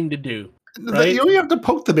difficult thing to do. Right? You don't even have to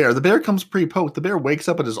poke the bear. The bear comes pre-poked. The bear wakes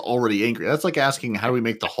up and is already angry. That's like asking, how do we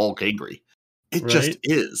make the Hulk angry? It just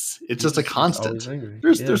is. It's just a constant.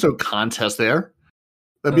 There's no contest there.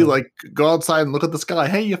 That'd be like, go outside and look at the sky.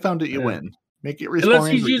 Hey, you found it, you win. Make it Respawn.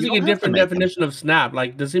 Unless he's using a different definition of snap.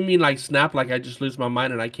 Like, does it mean like snap, like I just lose my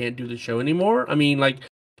mind and I can't do the show anymore? I mean, like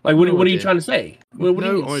what are you trying to say? What do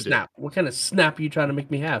you mean snap? What kind of snap are you trying to make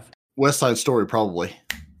me have? West Side Story, probably.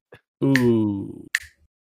 Ooh.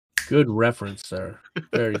 Good reference, sir.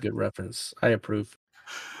 Very good reference. I approve.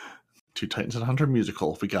 Two Titans and a Hunter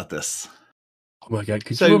musical. We got this. Oh my god,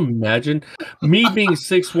 could you imagine me being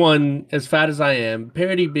 6'1", as fat as I am,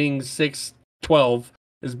 Parody being 6'12",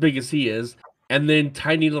 as big as he is, and then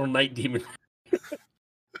tiny little Night Demon.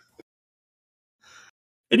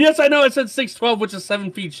 And yes, I know it said 6'12", which is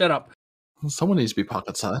 7 feet. Shut up. Someone needs to be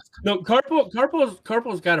pocket sized. No,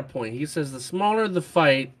 Carpo's got a point. He says the smaller the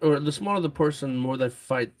fight, or the smaller the person, more the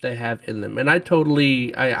fight they have in them. And I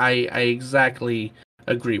exactly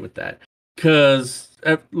agree with that. Because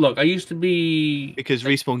look, I used to be because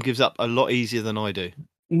Respawn gives up a lot easier than I do.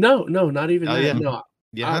 No, not even that. Yeah.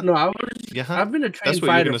 No, Yeah. I've been a trained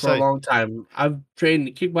fighter for a long time. I've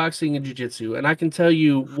trained kickboxing and jiu-jitsu, and I can tell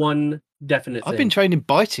you one definite thing. I've been trained in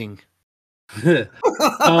biting. Bigger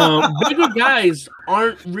guys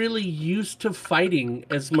aren't really used to fighting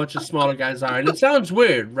as much as smaller guys are, and it sounds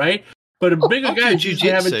weird, right? But a bigger guy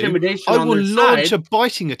usually have intimidation I on will their launch side. a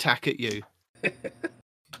biting attack at you.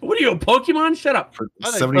 What are you, a Pokemon? Shut up. For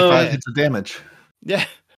 75 hits of damage. Yeah.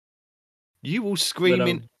 You will scream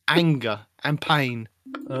in anger and pain.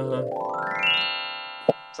 So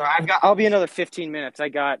I'll be another 15 minutes. I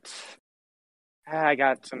got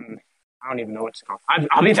some. I don't even know what it's called.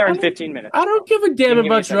 I'll be there in 15 minutes. I don't give a damn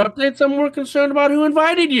about your updates. I'm more concerned about who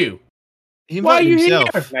invited you. He invited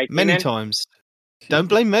himself here? many times. Don't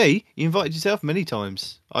blame me. You invited yourself many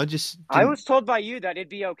times. I was told by you that it'd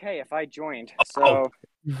be okay if I joined. So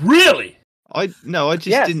really? I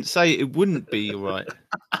just didn't say it wouldn't be all right.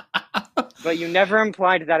 But you never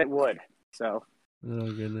implied that it would. So.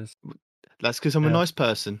 Oh goodness. That's because I'm a nice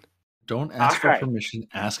person. Don't ask for permission.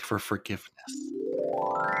 Ask for forgiveness.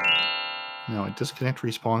 No, I disconnect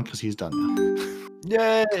Respawn because he's done now.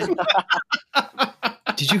 Yay!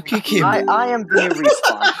 Did you kick him? I am being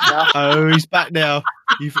Respawn. No. Oh, he's back now.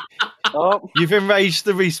 You've enraged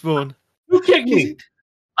the Respawn. Who kicked me?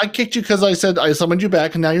 I kicked you because I said I summoned you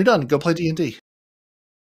back, and now you're done. Go play D&D.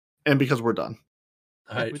 And because we're done.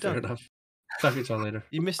 All right, fair enough. Talk to you later.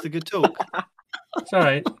 You missed a good talk. It's all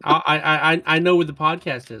right. I know where the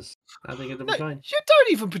podcast is. I think it'll be fine. You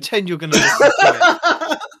don't even pretend you're going to listen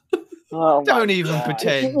to it. Don't even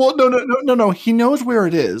pretend. Well, no. He knows where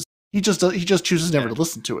it is. He just chooses never to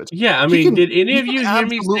listen to it. Yeah, I mean, did any of you hear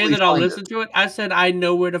me say that I'll listen to it? I said I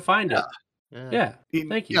know where to find it. Yeah.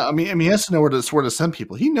 Thank you. Yeah, I mean, he has to know where to send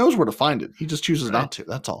people. He knows where to find it. He just chooses not to.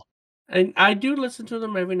 That's all. And I do listen to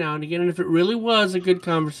them every now and again. And if it really was a good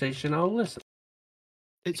conversation, I'll listen.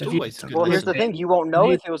 It's always good. Well, here's the thing: you won't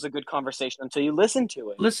know if it was a good conversation until you listen to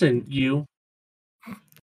it. Listen, you.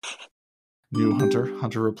 New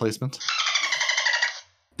hunter replacement.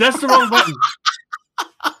 That's the wrong button.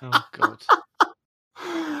 Oh God.